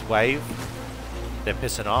the next wave. They're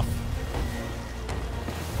pissing off.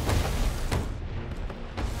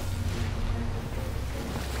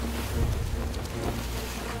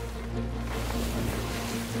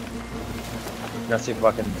 Let's see if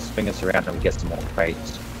I can swing us around and get some more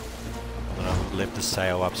crates. I'm gonna lift the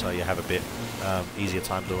sail up so you have a bit easier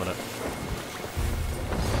time doing it.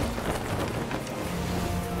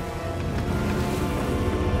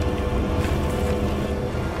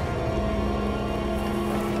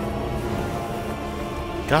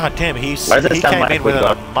 God damn, he came in with an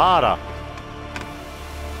armada.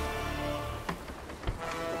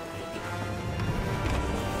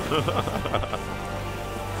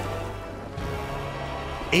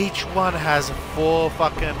 Each one has 4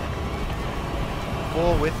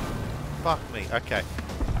 width. Fuck me. Okay.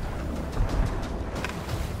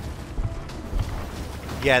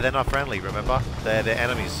 Yeah, they're not friendly, remember? They're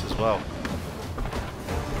enemies as well.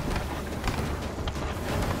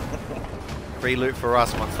 Free loot for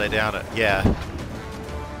us once they down it. Yeah.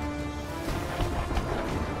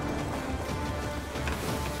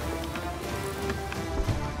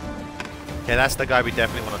 Okay, that's the guy we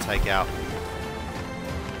definitely want to take out.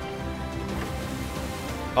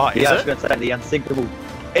 Oh, is yeah, I it? was going to say the unsinkable.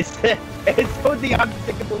 It's called the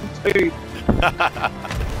unsinkable 2.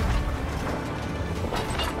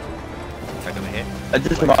 Take them here. It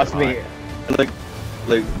just reminds me,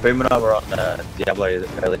 Luke, Boom and I were on Diablo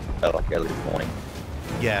early this morning.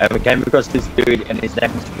 Yeah. And we came across this dude, and his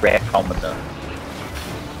name was Rare Commodore.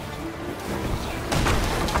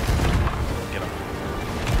 Get him.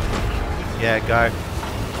 Yeah, go.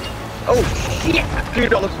 Oh shit! Do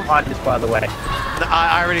not look behind us, by the way. No,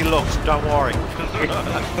 I already looked, don't worry.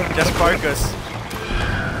 Just focus.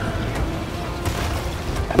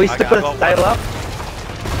 Have we still Okay, got a sail up?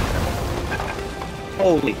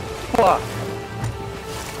 Holy fuck!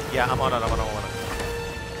 Yeah, I'm on it.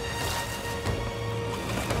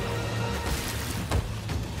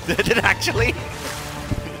 Did it actually?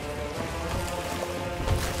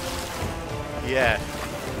 Yeah.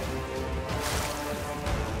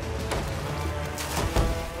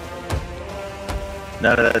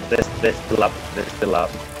 No, they're still up. They're still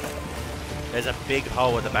up. There's a big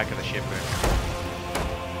hole at the back of the ship, man.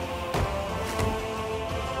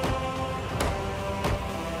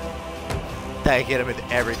 They hit him with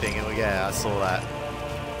everything. Yeah, I saw that.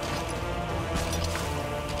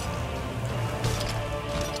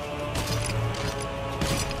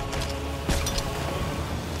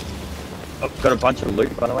 Oh, got a bunch of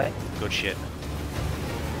loot, by the way. Good shit.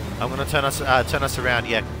 I'm gonna turn us around.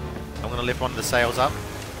 Yeah, I'm gonna lift one of the sails up.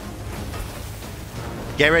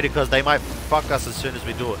 Get ready, because they might fuck us as soon as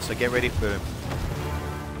we do it. So get ready for them.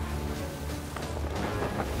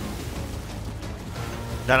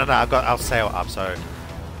 No, I've got our sail up, so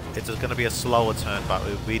it's going to be a slower turn, but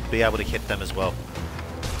we'd be able to hit them as well.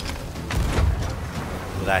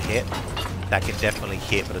 Will that hit? That can definitely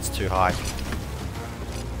hit, but it's too high.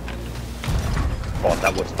 Oh,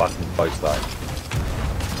 that was fucking close though.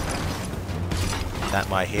 That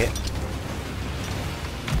might hit.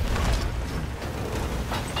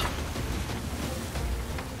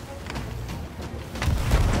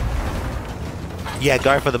 Yeah,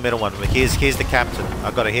 go for the middle one. Here's the captain.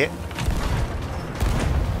 I got a hit.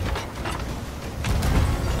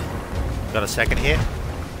 Got a second hit.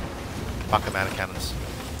 Fuck amount of cannons.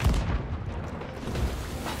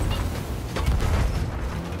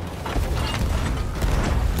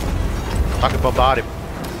 Fucking bombard him.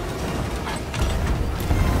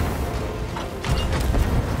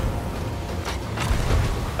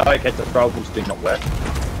 Oh, okay, the throwables do not work.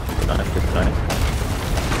 No, good to know.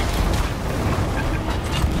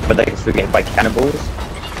 But they can still get hit by cannonballs.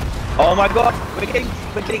 Oh my god, we're getting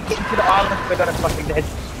to the island. We're gonna fucking head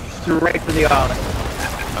straight to the island.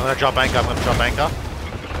 I'm gonna drop anchor.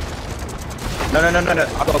 No, no, no, no, no.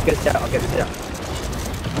 I'll get it out. I'll get it out.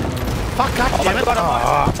 Fuck, God Oh damn my it! god,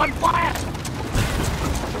 Oh. I'm on fire!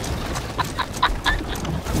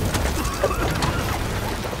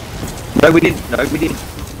 No, we didn't. No, we didn't.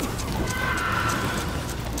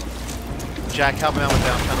 Jack, help me out with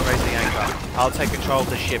that. I'm trying to raise the anchor. I'll take control of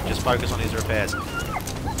the ship. Just focus on his repairs.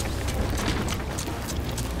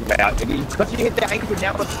 Because you hit the anchor,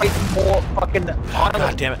 now we're placing more fucking. Oh,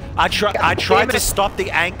 God damn it! I tried to stop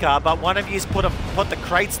the anchor, but one of you's put the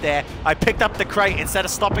crates there. I picked up the crate instead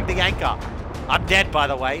of stopping the anchor. I'm dead, by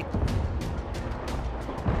the way.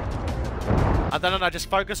 No, just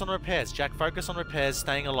focus on repairs, Jack. Focus on repairs,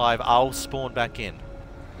 staying alive. I'll spawn back in.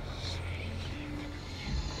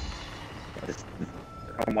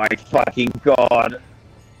 Oh my fucking god.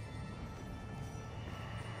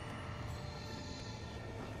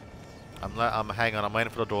 Hang on, I'm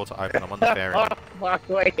waiting for the door to open. I'm on the ferry. Oh fuck,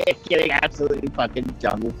 we're getting absolutely fucking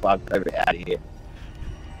jungle fucked over out of here.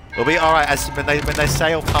 We'll be alright. When they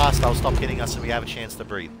sail past, they'll stop hitting us and we have a chance to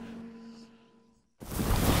breathe.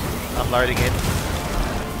 I'm loading in.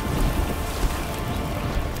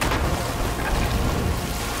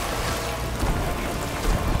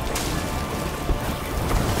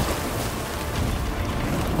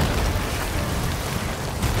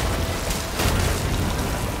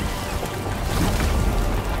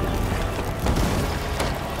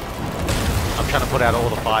 I'm trying to put out all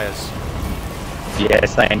the fires. Yeah,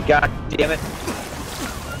 saying, god damn it.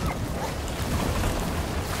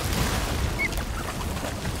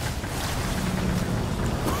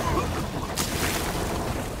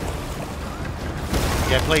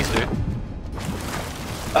 Yeah, please do.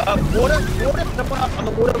 Water, someone up on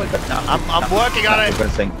the water. We've got nothing. I'm working on it. We're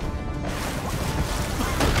gonna sink.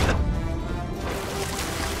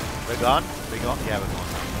 We're gone? We're gone? Yeah, we're gone.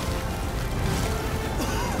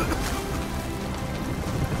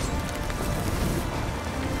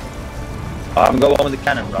 I'm going on with the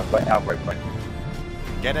cannon, right? Wait, out, right.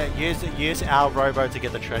 Get it. Use our robo to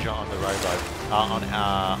get the treasure on the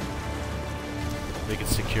robo. We can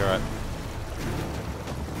secure it.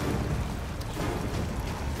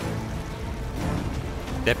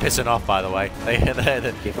 They're pissing off, by the way.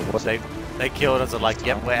 They killed us and like,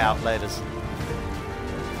 yep, we're out, laters.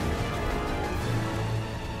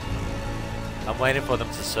 I'm waiting for them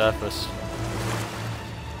to surface.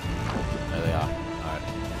 There they are. Alright.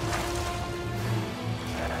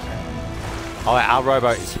 Oh, our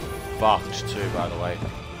rowboat is fucked too, by the way.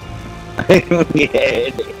 Yeah,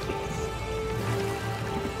 it is.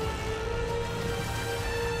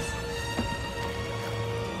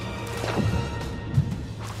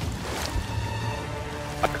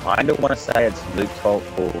 I kind of want to say it's Luke's fault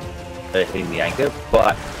for hitting the anchor,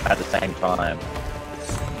 but at the same time,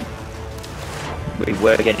 we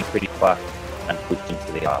were getting pretty fucked and pushed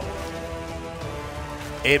into the island.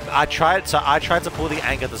 I tried to pull the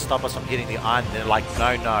anchor to stop us from hitting the island, and they're like,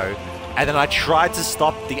 no. And then I tried to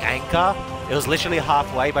stop the anchor. It was literally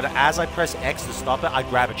halfway, but as I press X to stop it, I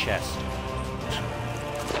grab a chest.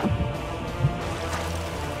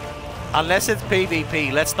 Unless it's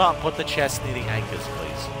PvP, let's not put the chest near the anchors,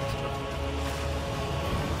 please.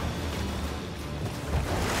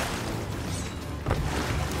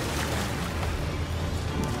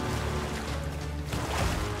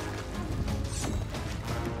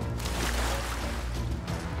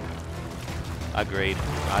 Agreed.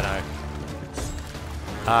 I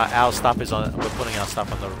know. Our stuff is on. We're putting our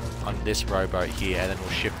stuff on this rowboat here, and then we'll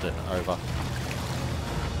shift it over.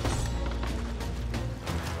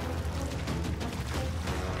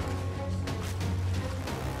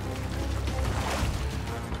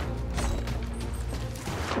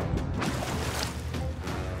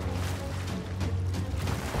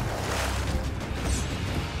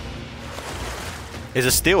 Is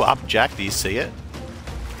it still up, Jack? Do you see it?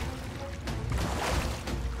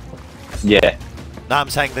 Yeah. No, I'm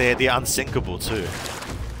saying they're unsinkable too.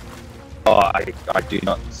 Oh, I do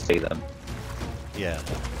not see them. Yeah.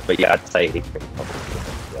 But yeah, I'd say he's pretty probably.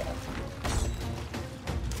 Yeah.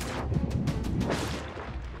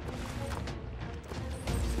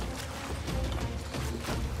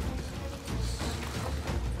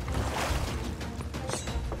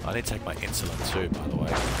 I need to take my insulin too, by the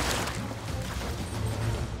way.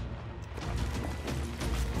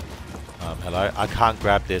 Hello. I can't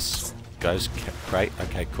grab this ghost crate.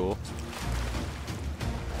 Okay, cool.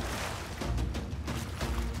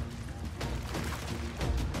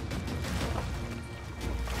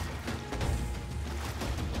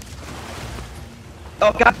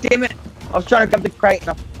 Oh god damn it! I was trying to grab the crate and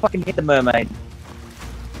I fucking hit the mermaid.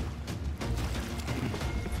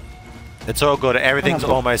 It's all good. Everything's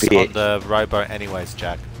Oh, almost bitch. on the rowboat anyways,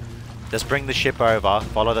 Jack. Just bring the ship over,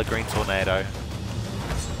 follow the green tornado.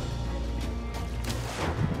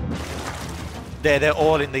 They're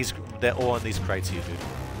all in these crates here, dude.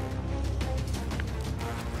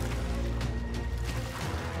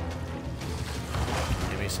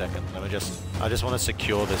 Give me a second. I just want to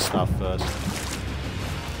secure this stuff first.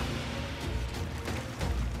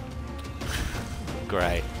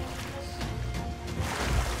 Great.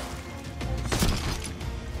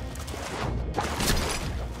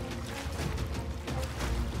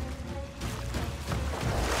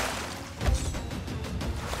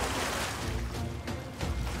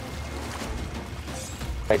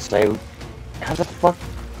 Wait, so how the fuck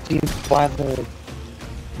do you buy the?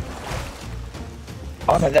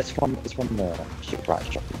 Oh no, it's from the shipwright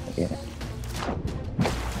shop. Yeah.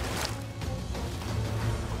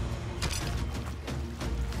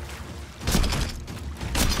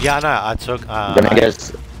 Yeah, no, I took. Then I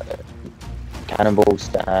guess cannonball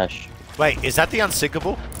stash. Wait, is that the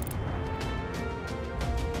unsinkable?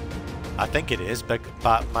 I think it is, but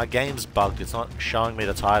my game's bugged. It's not showing me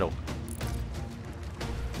the title.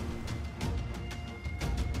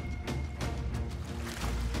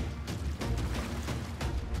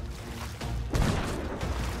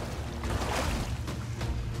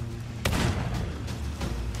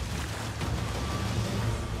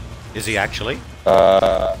 Is he actually?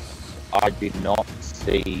 I did not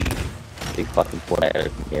see the fucking tornado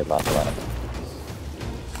from here last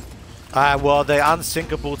night. Well, the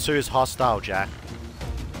unsinkable 2 is hostile, Jack.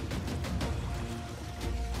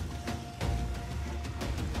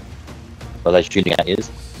 Are they shooting at his?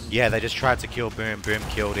 Yeah, they just tried to kill Boom. Boom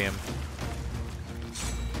killed him.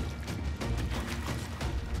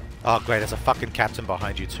 Oh, great. There's a fucking captain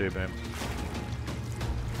behind you too, Boom.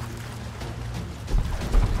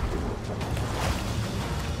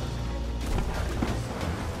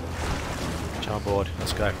 Jump on board.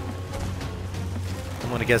 Let's go. I'm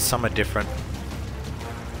gonna get somewhere different.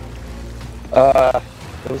 There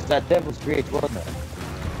was that Devil's Bridge, wasn't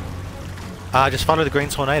there? Just follow the green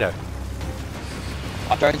tornado.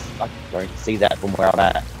 I don't see that from where I'm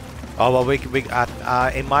at. Oh well,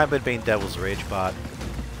 it might have been Devil's Ridge, but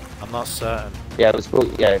I'm not certain. Yeah, it was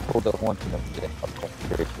called. Yeah, it's called the Haunting of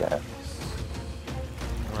the Bridge. Yeah.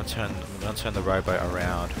 I'm gonna turn the rowboat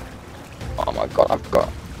around. Oh my god, I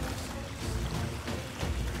forgot.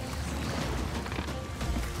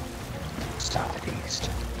 Southeast.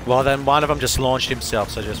 Well, then one of them just launched himself,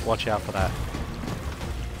 so just watch out for that.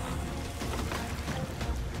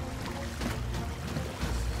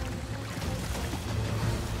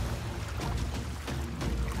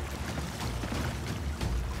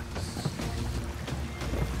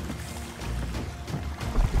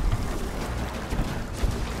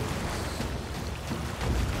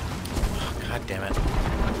 God damn it.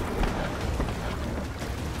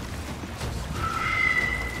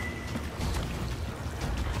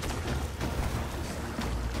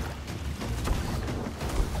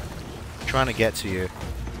 Trying to get to you,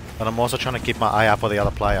 but I'm also trying to keep my eye out for the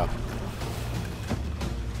other player.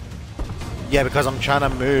 Yeah, because I'm trying to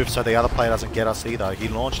move so the other player doesn't get us either. He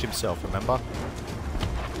launched himself, remember?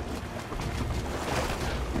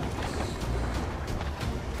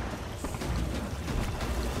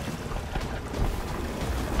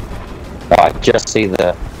 I just see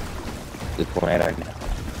the tornado now.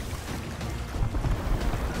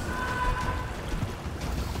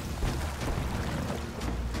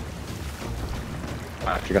 I'm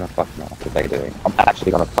actually gonna fuck them up. What are they doing? I'm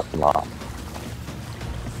actually gonna fuck them up.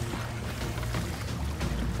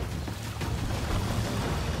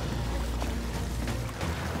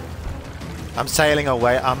 I'm sailing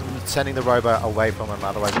away. I'm sending the rowboat away from him,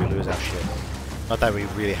 otherwise we lose our ship. Not that we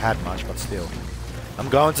really had much, but still. I'm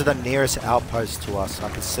going to the nearest outpost to us. I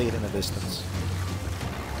can see it in the distance.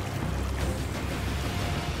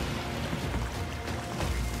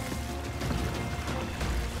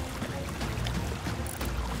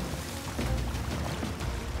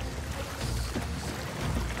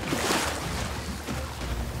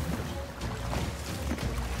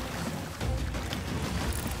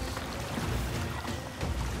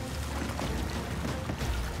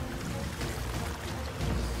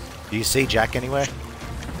 Do you see Jack anywhere?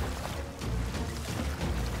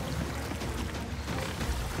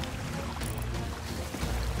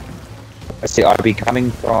 I see. I'll be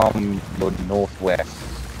coming from the northwest.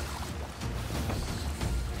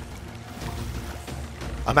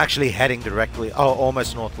 I'm actually heading directly. Oh,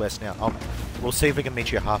 almost northwest now. We'll see if we can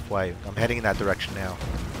meet you halfway. I'm heading in that direction now.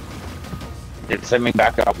 It's send me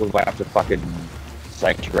back up all the way up to fucking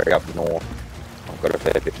Sanctuary up north. I've got a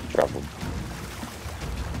fair bit of trouble.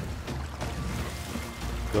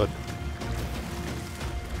 Good.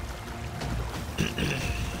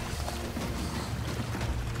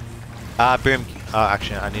 Boom.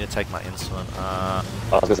 Actually, I need to take my insulin. I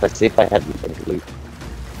was gonna say, see if they had any loot.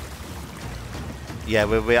 Yeah,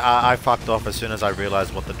 I fucked off as soon as I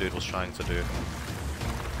realized what the dude was trying to do.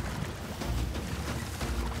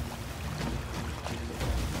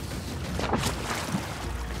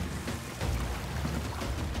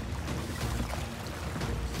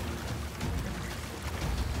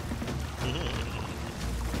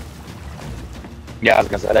 Yeah, I was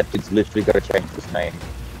gonna say, that dude's literally gotta change his name.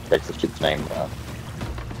 Change the ship's name now.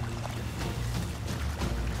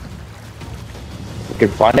 We can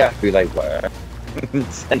find out who they were.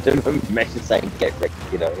 Send them a message saying, get wrecked,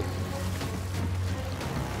 you know.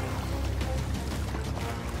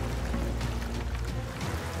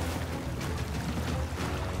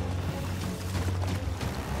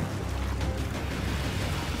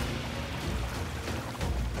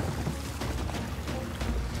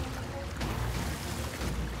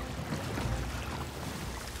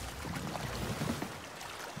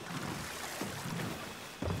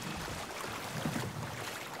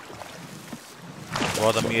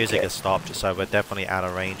 Well, the music has stopped, so we're definitely out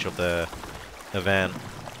of range of the event.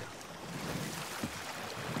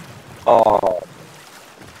 Oh,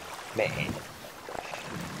 man.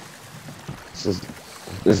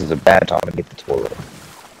 This is a bad time to get the toilet.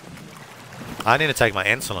 I need to take my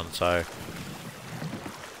insulin, so...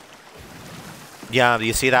 Yeah,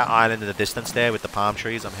 you see that island in the distance there with the palm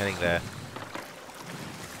trees? I'm heading there.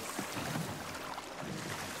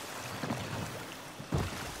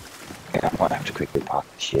 Yeah, I might have to quickly park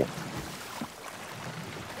the ship.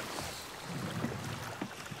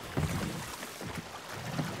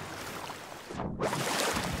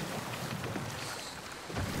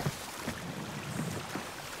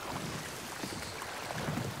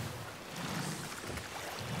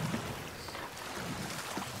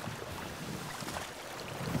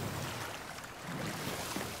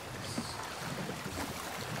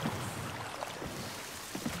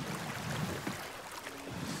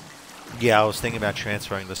 Yeah, I was thinking about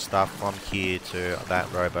transferring the stuff from here to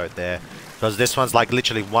that rowboat there. Because this one's like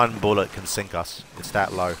literally one bullet can sink us. It's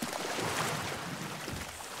that low.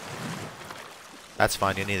 That's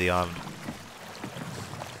fine, you're near the island.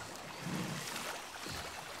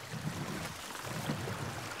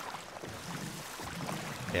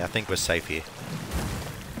 Yeah, I think we're safe here.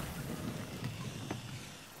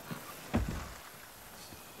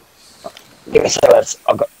 Give me service.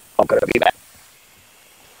 I've got to be back.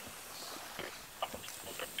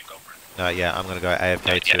 Yeah, I'm gonna go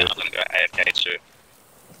AFK too. Yeah, I'm gonna go AFK too.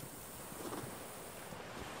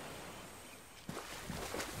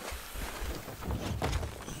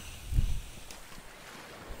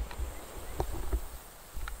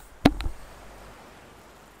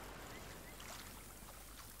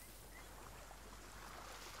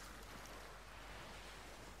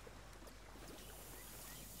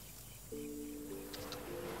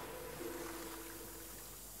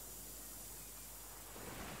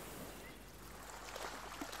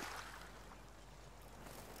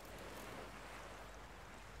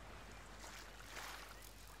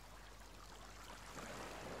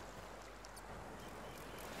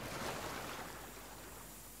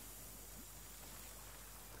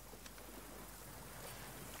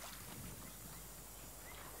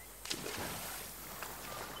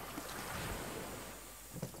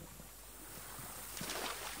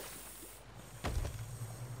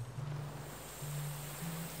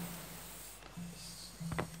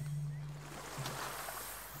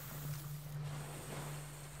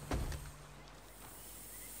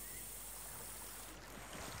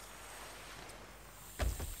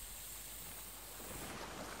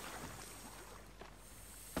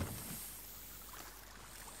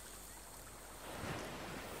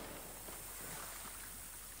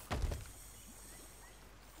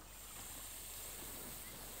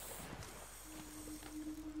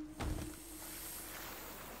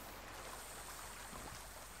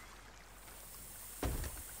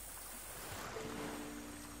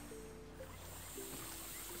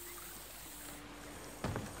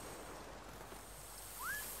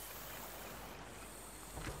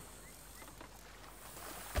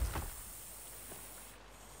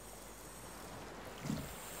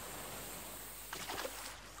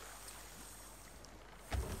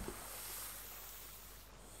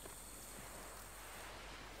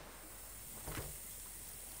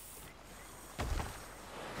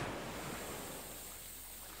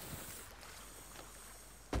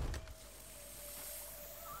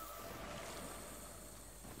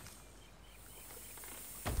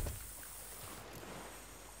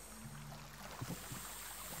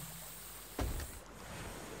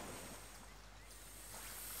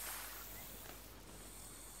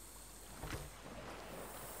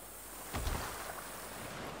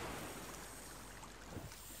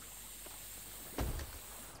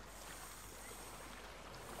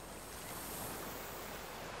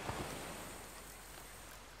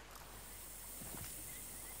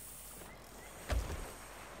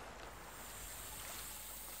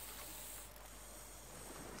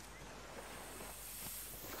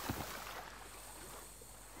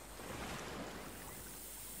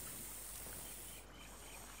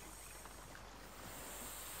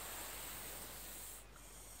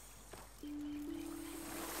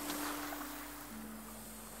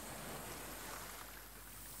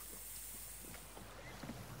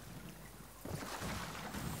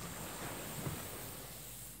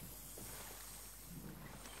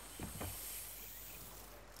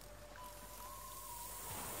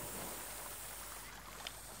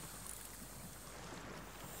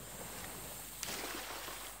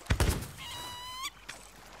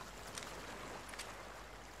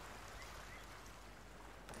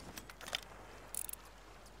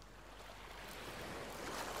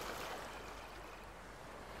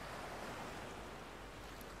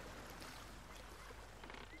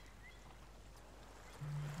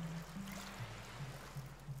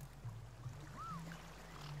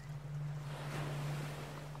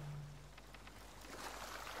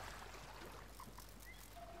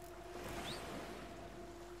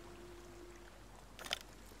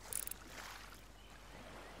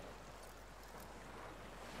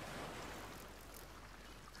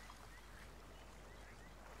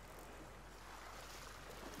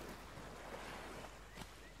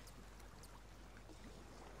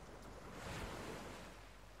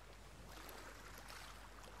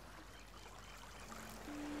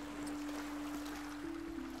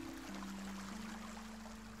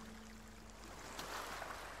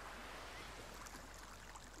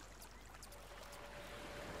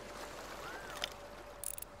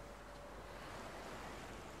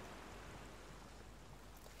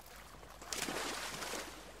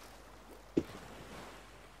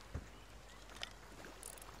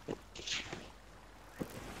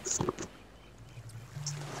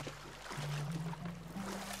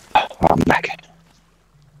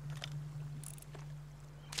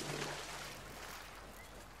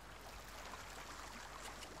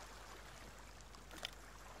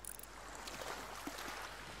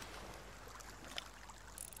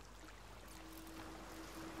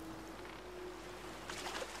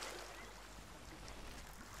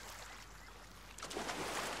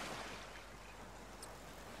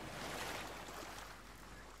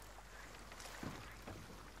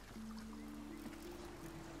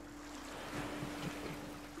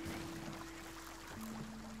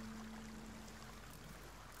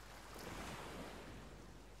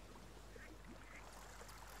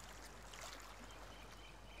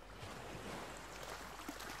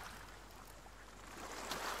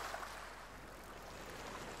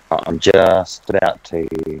 I'm just about to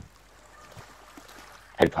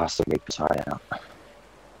head past the Reaper's hideout.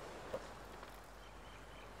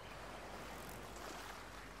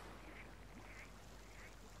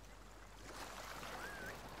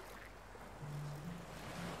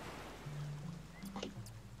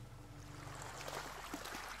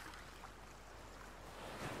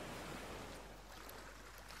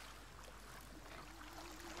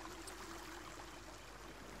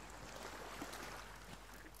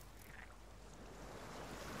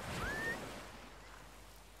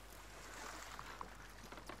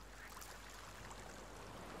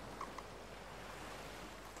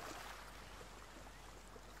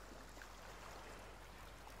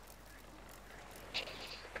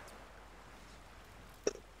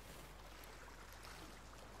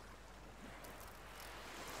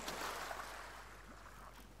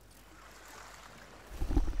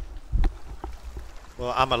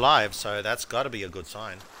 Well, I'm alive, so that's got to be a good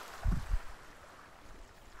sign.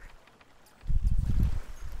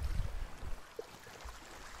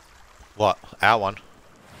 What? Our one?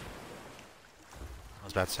 I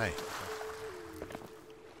was about to say.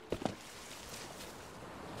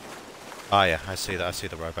 Oh yeah, I see that. I see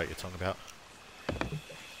the rowboat you're talking about.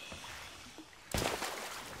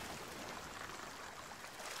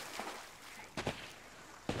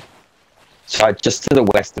 So just to the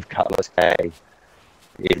west of Cutlass Cay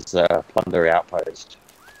is Plunder Outpost.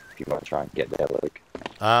 If you want to try and get there, Luke.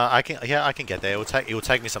 I can. Yeah, I can get there. It will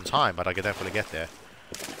take me some time, but I can definitely get there.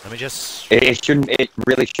 Let me just. It shouldn't. It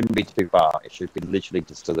really shouldn't be too far. It should be literally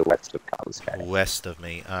just to the west of Cutlass Cay. West of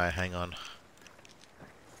me. Alright, hang on.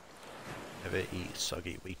 Never eat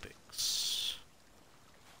soggy Weet-Bix.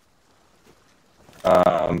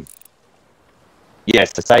 Yeah,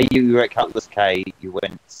 so say you were at Cutlass Cay, you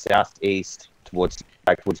went southeast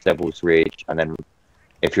back towards Devil's Ridge, and then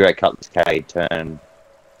if you're at Cutlass Cay, turn.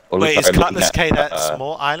 Wait, is Cutlass Cay that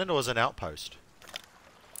small island or is it an outpost?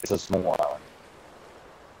 It's a small island.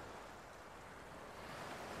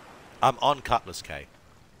 I'm on Cutlass Cay.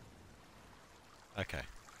 Okay.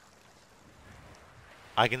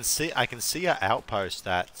 I can see an outpost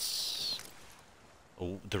that's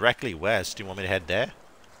directly west. Do you want me to head there?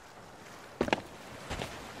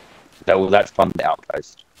 That's Plunder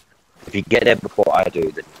Outpost. If you get there before I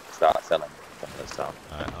do, then start selling stuff.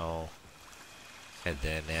 Alright, I'll head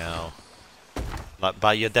there now.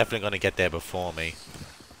 But you're definitely going to get there before me.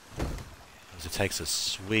 Because it takes a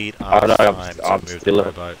sweet time to move the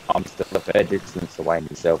rowboat. I'm still a fair distance away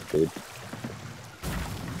myself, dude.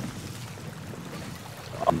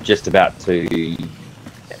 I'm just about to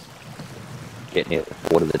get near the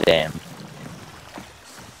fort of the Damned.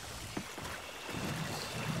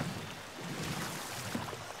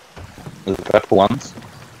 The purple ones.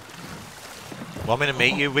 Want me to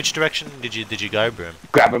meet you? Which direction did you go, Broom?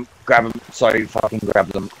 Grab them. Sorry, fucking grab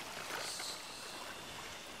them.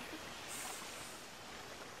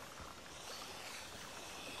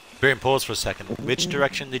 Broom, pause for a second. Which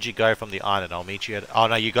direction did you go from the island? I'll meet you at. Oh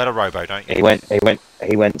no, you got a rowboat, don't you?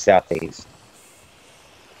 He went southeast.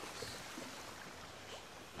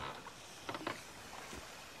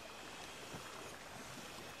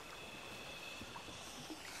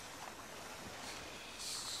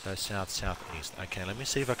 So southeast. Okay, let me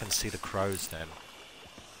see if I can see the crows then.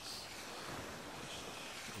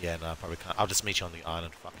 Yeah, no, I probably can't. I'll just meet you on the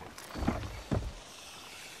island. Fuck it.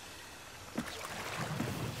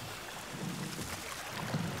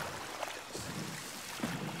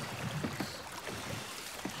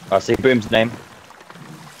 I see Boom's name.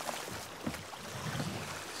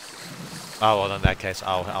 Oh well, in that case,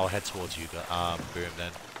 I'll head towards you, Boom.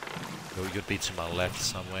 Then you'd be to my left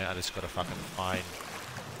somewhere. I just gotta fucking find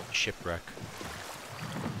shipwreck.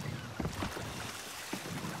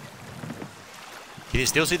 Can you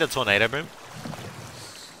still see the tornado, Boom?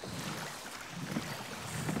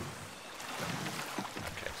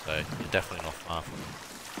 Okay, so you're definitely not far from me.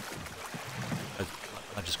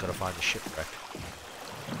 I just gotta find the shipwreck.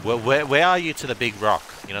 Where are you to the big rock?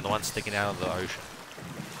 You know, the one sticking out of the ocean.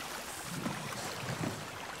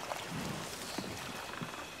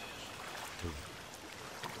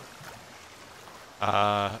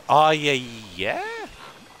 Oh yeah.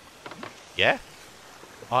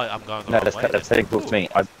 Oh, I'm going the No, wrong way. that's heading towards me.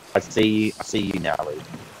 I see you now, Luke.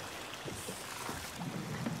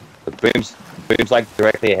 The boom's like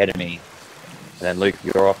directly ahead of me, and then Luke,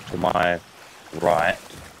 you're off to my right.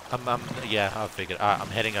 Yeah, I figured. I'm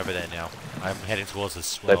heading over there now. I'm heading towards the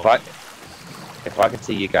So swell. if I can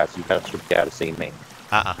see you guys, you guys should be able to see me.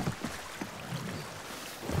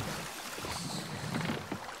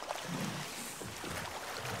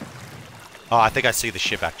 Oh, I think I see the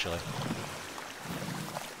ship actually.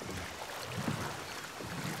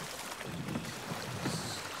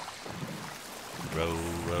 Row,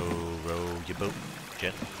 row, row your boat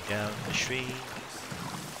gently down the stream.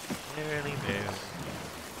 Merrily, merrily.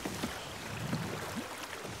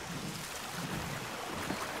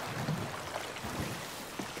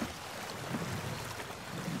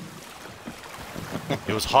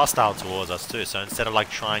 It was hostile towards us too, so instead of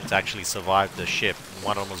like trying to actually survive the ship,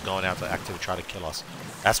 one of them was going out to actively try to kill us.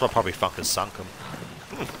 That's what probably fuckers sunk him.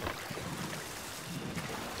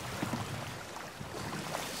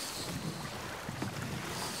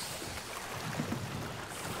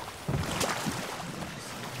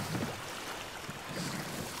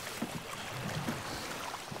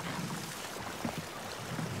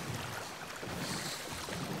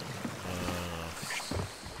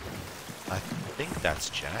 I think that's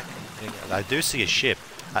Jack. I do see a ship.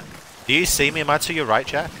 Do you see me? Am I to your right,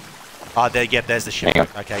 Jack? Oh, there. Yep, there's the ship. Yeah.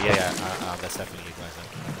 Okay, yeah. That's definitely you guys. Then.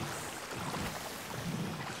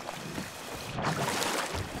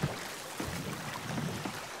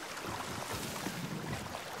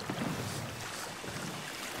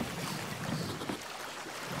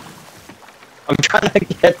 I'm trying to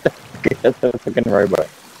get the fucking robot.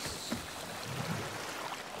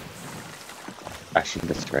 Actually,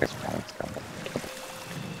 the stress points coming.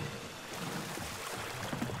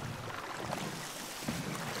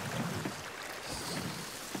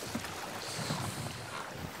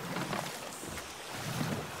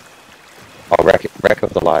 Oh, wreck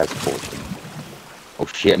of the lives portion. Oh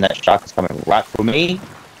shit, and that shark is coming right for me.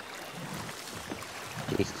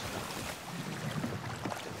 Jesus.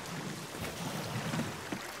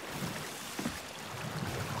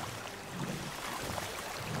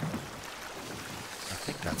 I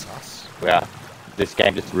think that's us. Yeah, this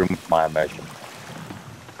game just ruined my emotion.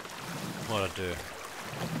 What'd I do?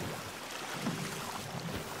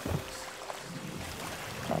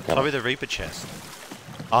 Okay. Probably the Reaper chest.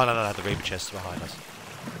 Oh no, the Reaper chest is behind us.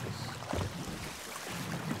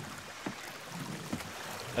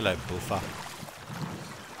 Hello, Buffer.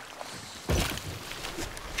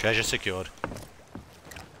 Treasure secured.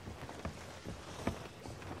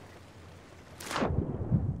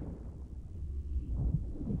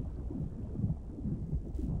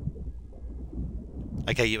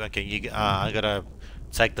 Okay, I gotta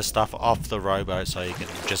take the stuff off the rowboat so you can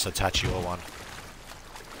just attach your one.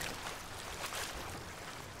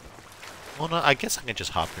 Well, no, I guess I can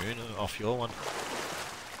just harpoon off your one.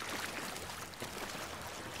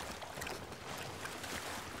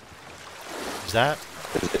 Is that?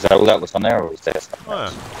 Is that all that was on there, or was there something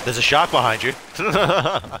else? Oh, there's a shark behind you.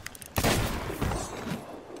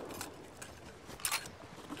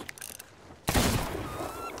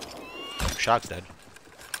 Shark's dead.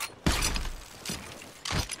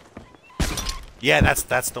 Yeah,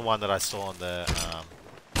 that's the one that I saw on the.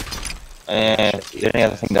 The only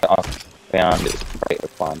other thing that I found is crate of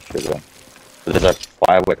fine sugar. So there's a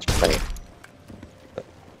fireworks crate. But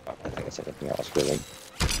I don't think it's anything else really.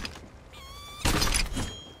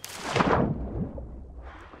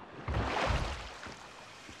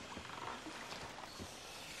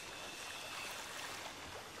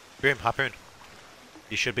 Boom, harpoon.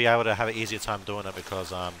 You should be able to have an easier time doing it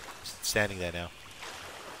because I'm standing there now.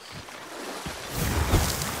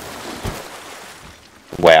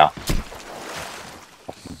 Wow.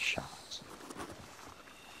 Fucking sharks.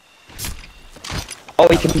 Oh,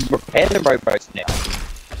 we can repair the rowboats now.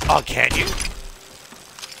 Oh, can you?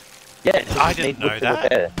 Yeah, I didn't know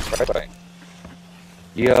that. Rowboat.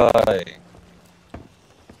 Yo.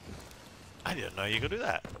 I didn't know you could do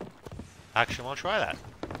that. Actually, I'll try that.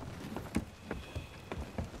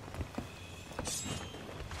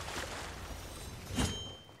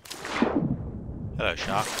 Hello,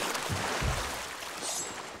 shark.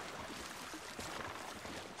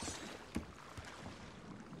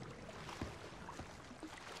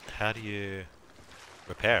 How do you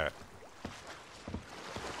repair it?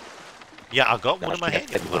 Yeah, I got one in my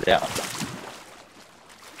hand. Put it out.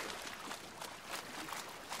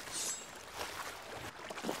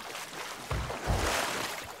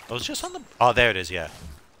 I was just on the... Oh, there it is, yeah.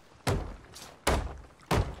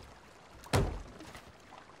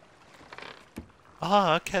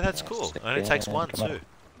 Oh, okay, that's cool. It only takes one, too.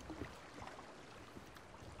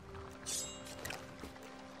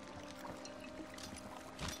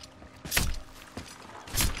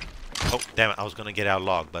 Oh, damn it, I was going to get our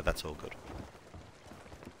log, but that's all good.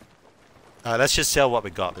 Let's just sell what we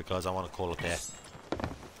got, because I want to call it there.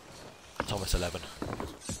 It's almost 11.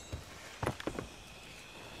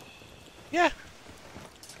 Yeah.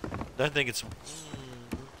 Don't think it's...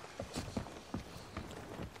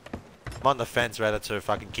 I'm on the fence whether to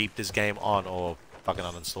fucking keep this game on or fucking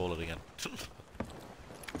uninstall it again.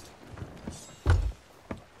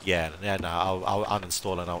 Yeah, yeah, no, I'll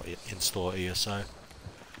uninstall and I'll install ESO.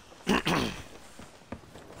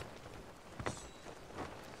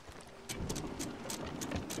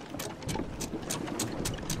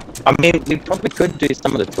 I mean, we probably could do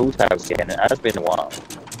some of the tool tabs again. It has been a while.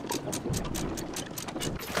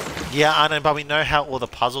 Yeah, I know, but we know how all the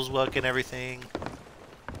puzzles work and everything.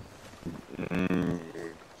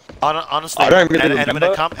 Honestly, I don't really and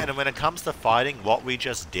remember. when it comes to fighting, what we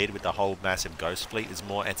just did with the whole massive ghost fleet is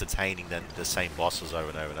more entertaining than the same bosses over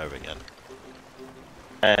and over and over again.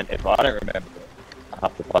 And if I don't remember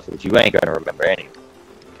half the puzzles, you ain't going to remember any.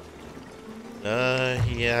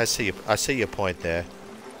 Yeah, I see your point there.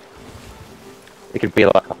 It could be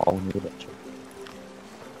like a whole new adventure.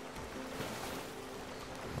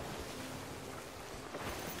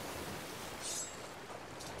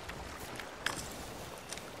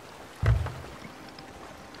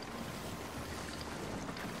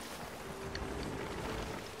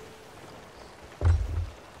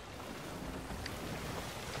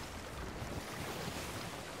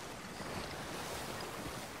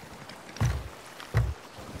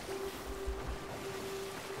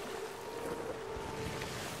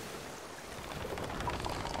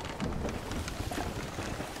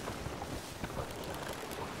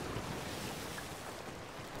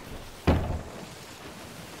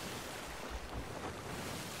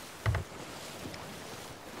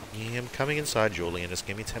 Yeah, I'm coming inside, Julian. Just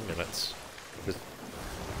give me 10 minutes. Is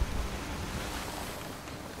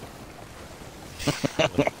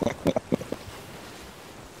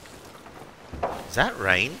that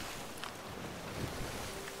rain?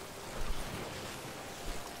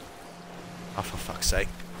 Oh, for fuck's sake.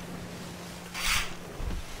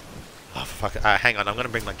 Oh, for fuck. Hang on, I'm gonna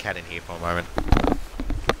bring my cat in here for a moment.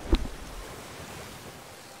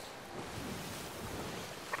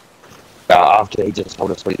 After he just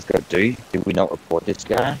told us what he's going to do, did we not report this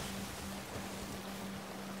guy?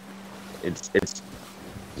 It's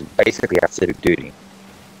basically our civic duty.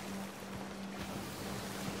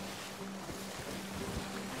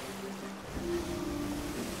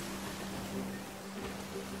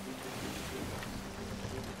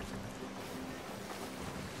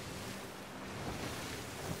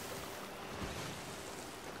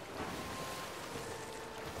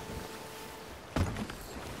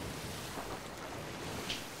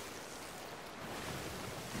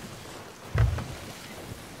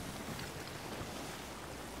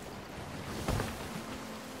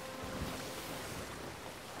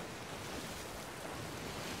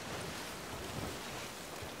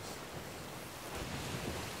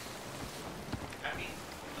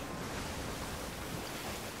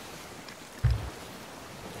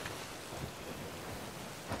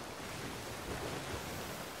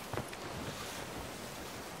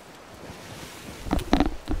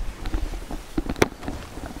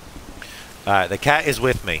 Alright, the cat is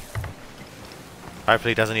with me.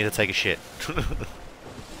 Hopefully he doesn't need to take a shit.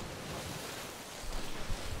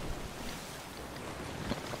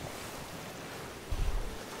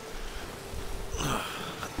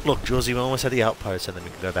 Look, Julesy, we're almost at the outpost and then we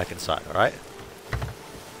can go back inside, alright?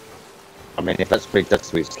 I mean, if that's what he does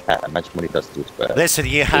to his cat, imagine what he does to his bird. Listen,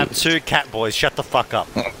 you have two cat boys. Shut the fuck up.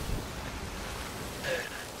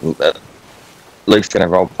 Luke's going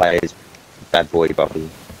to roleplay his bad boy Bobby.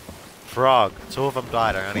 Frog. Two of them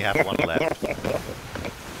died. I only have one left.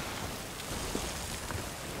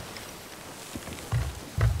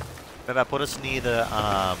 Maybe put us near the,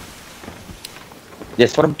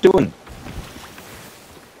 Yes, what I'm doing.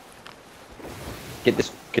 Get this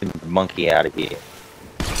fucking monkey out of here.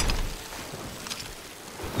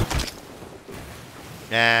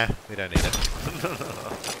 Nah, we don't need it.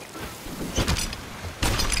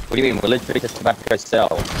 What do you mean? We're literally just about to go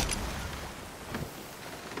sell.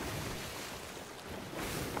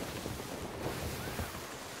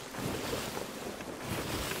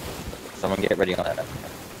 Someone get ready on that.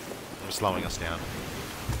 I'm slowing us down.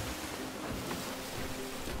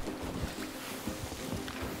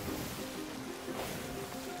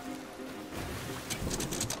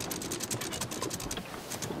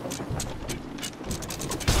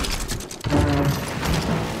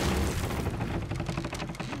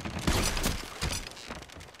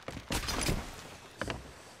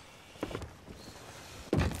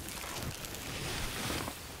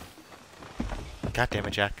 God damn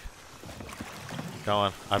it, Jack. Go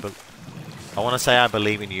on. I want to say I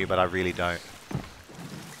believe in you, but I really don't.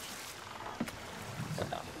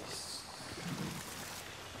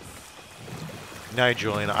 No,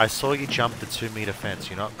 Julian, I saw you jump the 2-meter fence.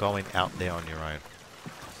 You're not going out there on your own.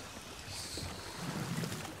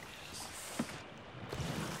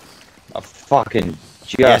 I fucking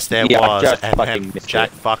Yes, there yeah, I was, just and fucking then missed Jack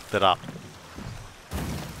it. fucked it up.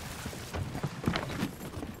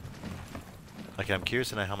 Okay, I'm curious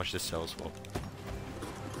to know how much this sells for.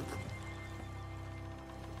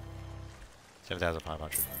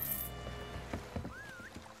 7,500.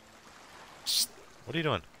 What are you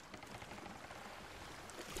doing?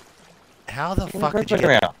 How the fuck did you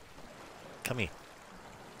get... around? Come here.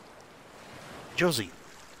 Josie,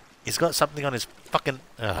 he's got something on his fucking...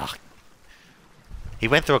 Ugh. He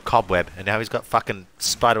went through a cobweb, and now he's got fucking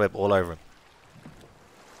spiderweb all over him.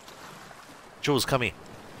 Jules, come here.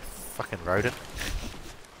 Fucking rodent.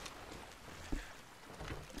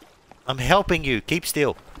 I'm helping you. Keep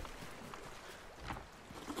still.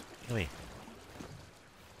 Come here.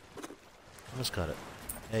 Almost got it.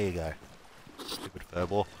 There you go. Stupid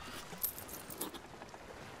furball.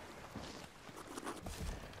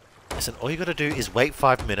 Listen, all you gotta do is wait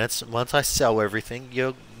 5 minutes, and once I sell everything,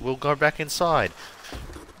 we'll go back inside.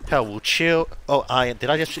 Hell, we'll chill. Oh, did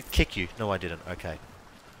I just kick you? No, I didn't. Okay.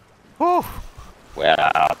 Whew.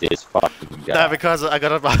 Wow, this fucking guy. No, because I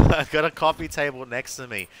got a I got a coffee table next to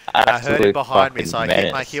me. I heard Absolute him behind me, fucking so I hit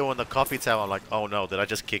my menace. heel on the coffee table. I'm like, oh no, did I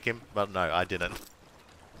just kick him? But no, I didn't.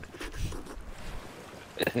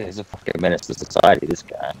 He's a fucking menace to society, this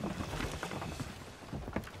guy.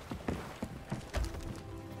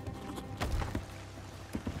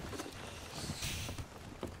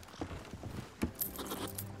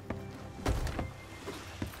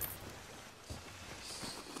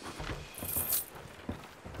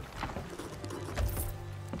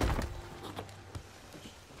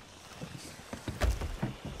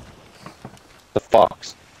 The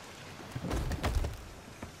fox.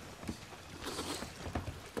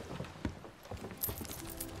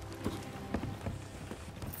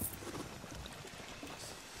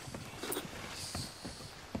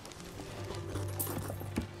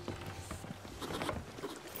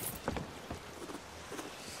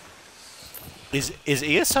 Is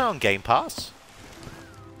ESO on Game Pass?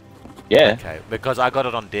 Yeah. Okay, because I got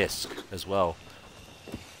it on disc as well.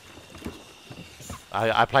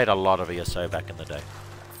 I played a lot of ESO back in the day.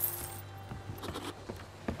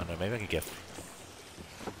 I don't know, maybe I can get...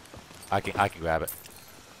 I can grab it.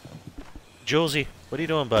 Julesy, what are you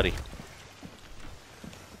doing, buddy?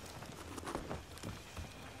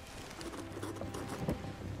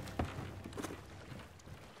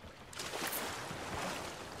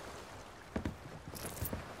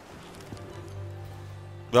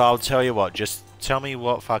 Well, I'll tell you what, just tell me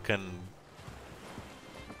what fucking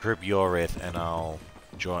group you're with and I'll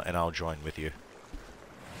join with you.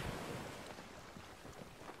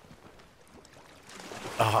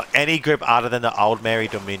 Any group other than the Old Mary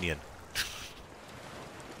Dominion.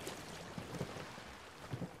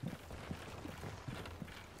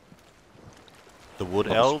 The Wood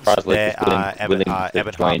I'm Elves, surprised they're Lucas willing to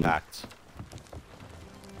Ebon join. Heart-backed.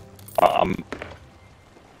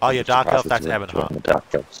 Oh, your I'm Dark Elf, surprised that's he's Ebon willing Heart. to join the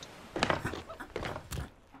Dark Elves.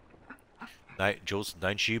 No, Jules,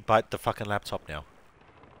 don't you bite the fucking laptop now.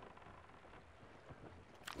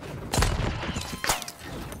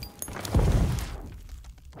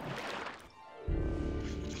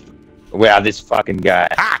 Wow, this fucking guy.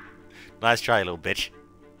 Ha! Nice try, little bitch.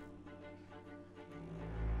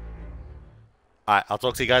 Alright, I'll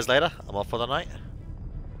talk to you guys later. I'm off for the night.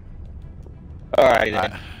 Alright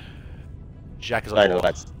then. Jack is on Later, board.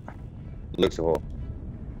 lads. Looks all.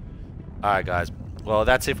 Alright, guys. Well,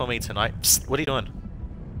 that's it for me tonight. Psst, what are you doing?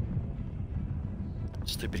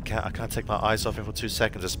 Stupid cat. I can't take my eyes off him for 2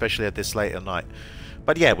 seconds, especially at this late at night.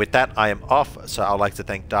 But yeah, with that, I am off. So I'd like to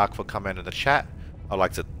thank Dark for coming in the chat. I'd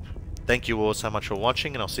like to thank you all so much for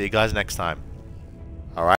watching, and I'll see you guys next time.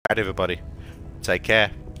 Alright, everybody. Take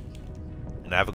care.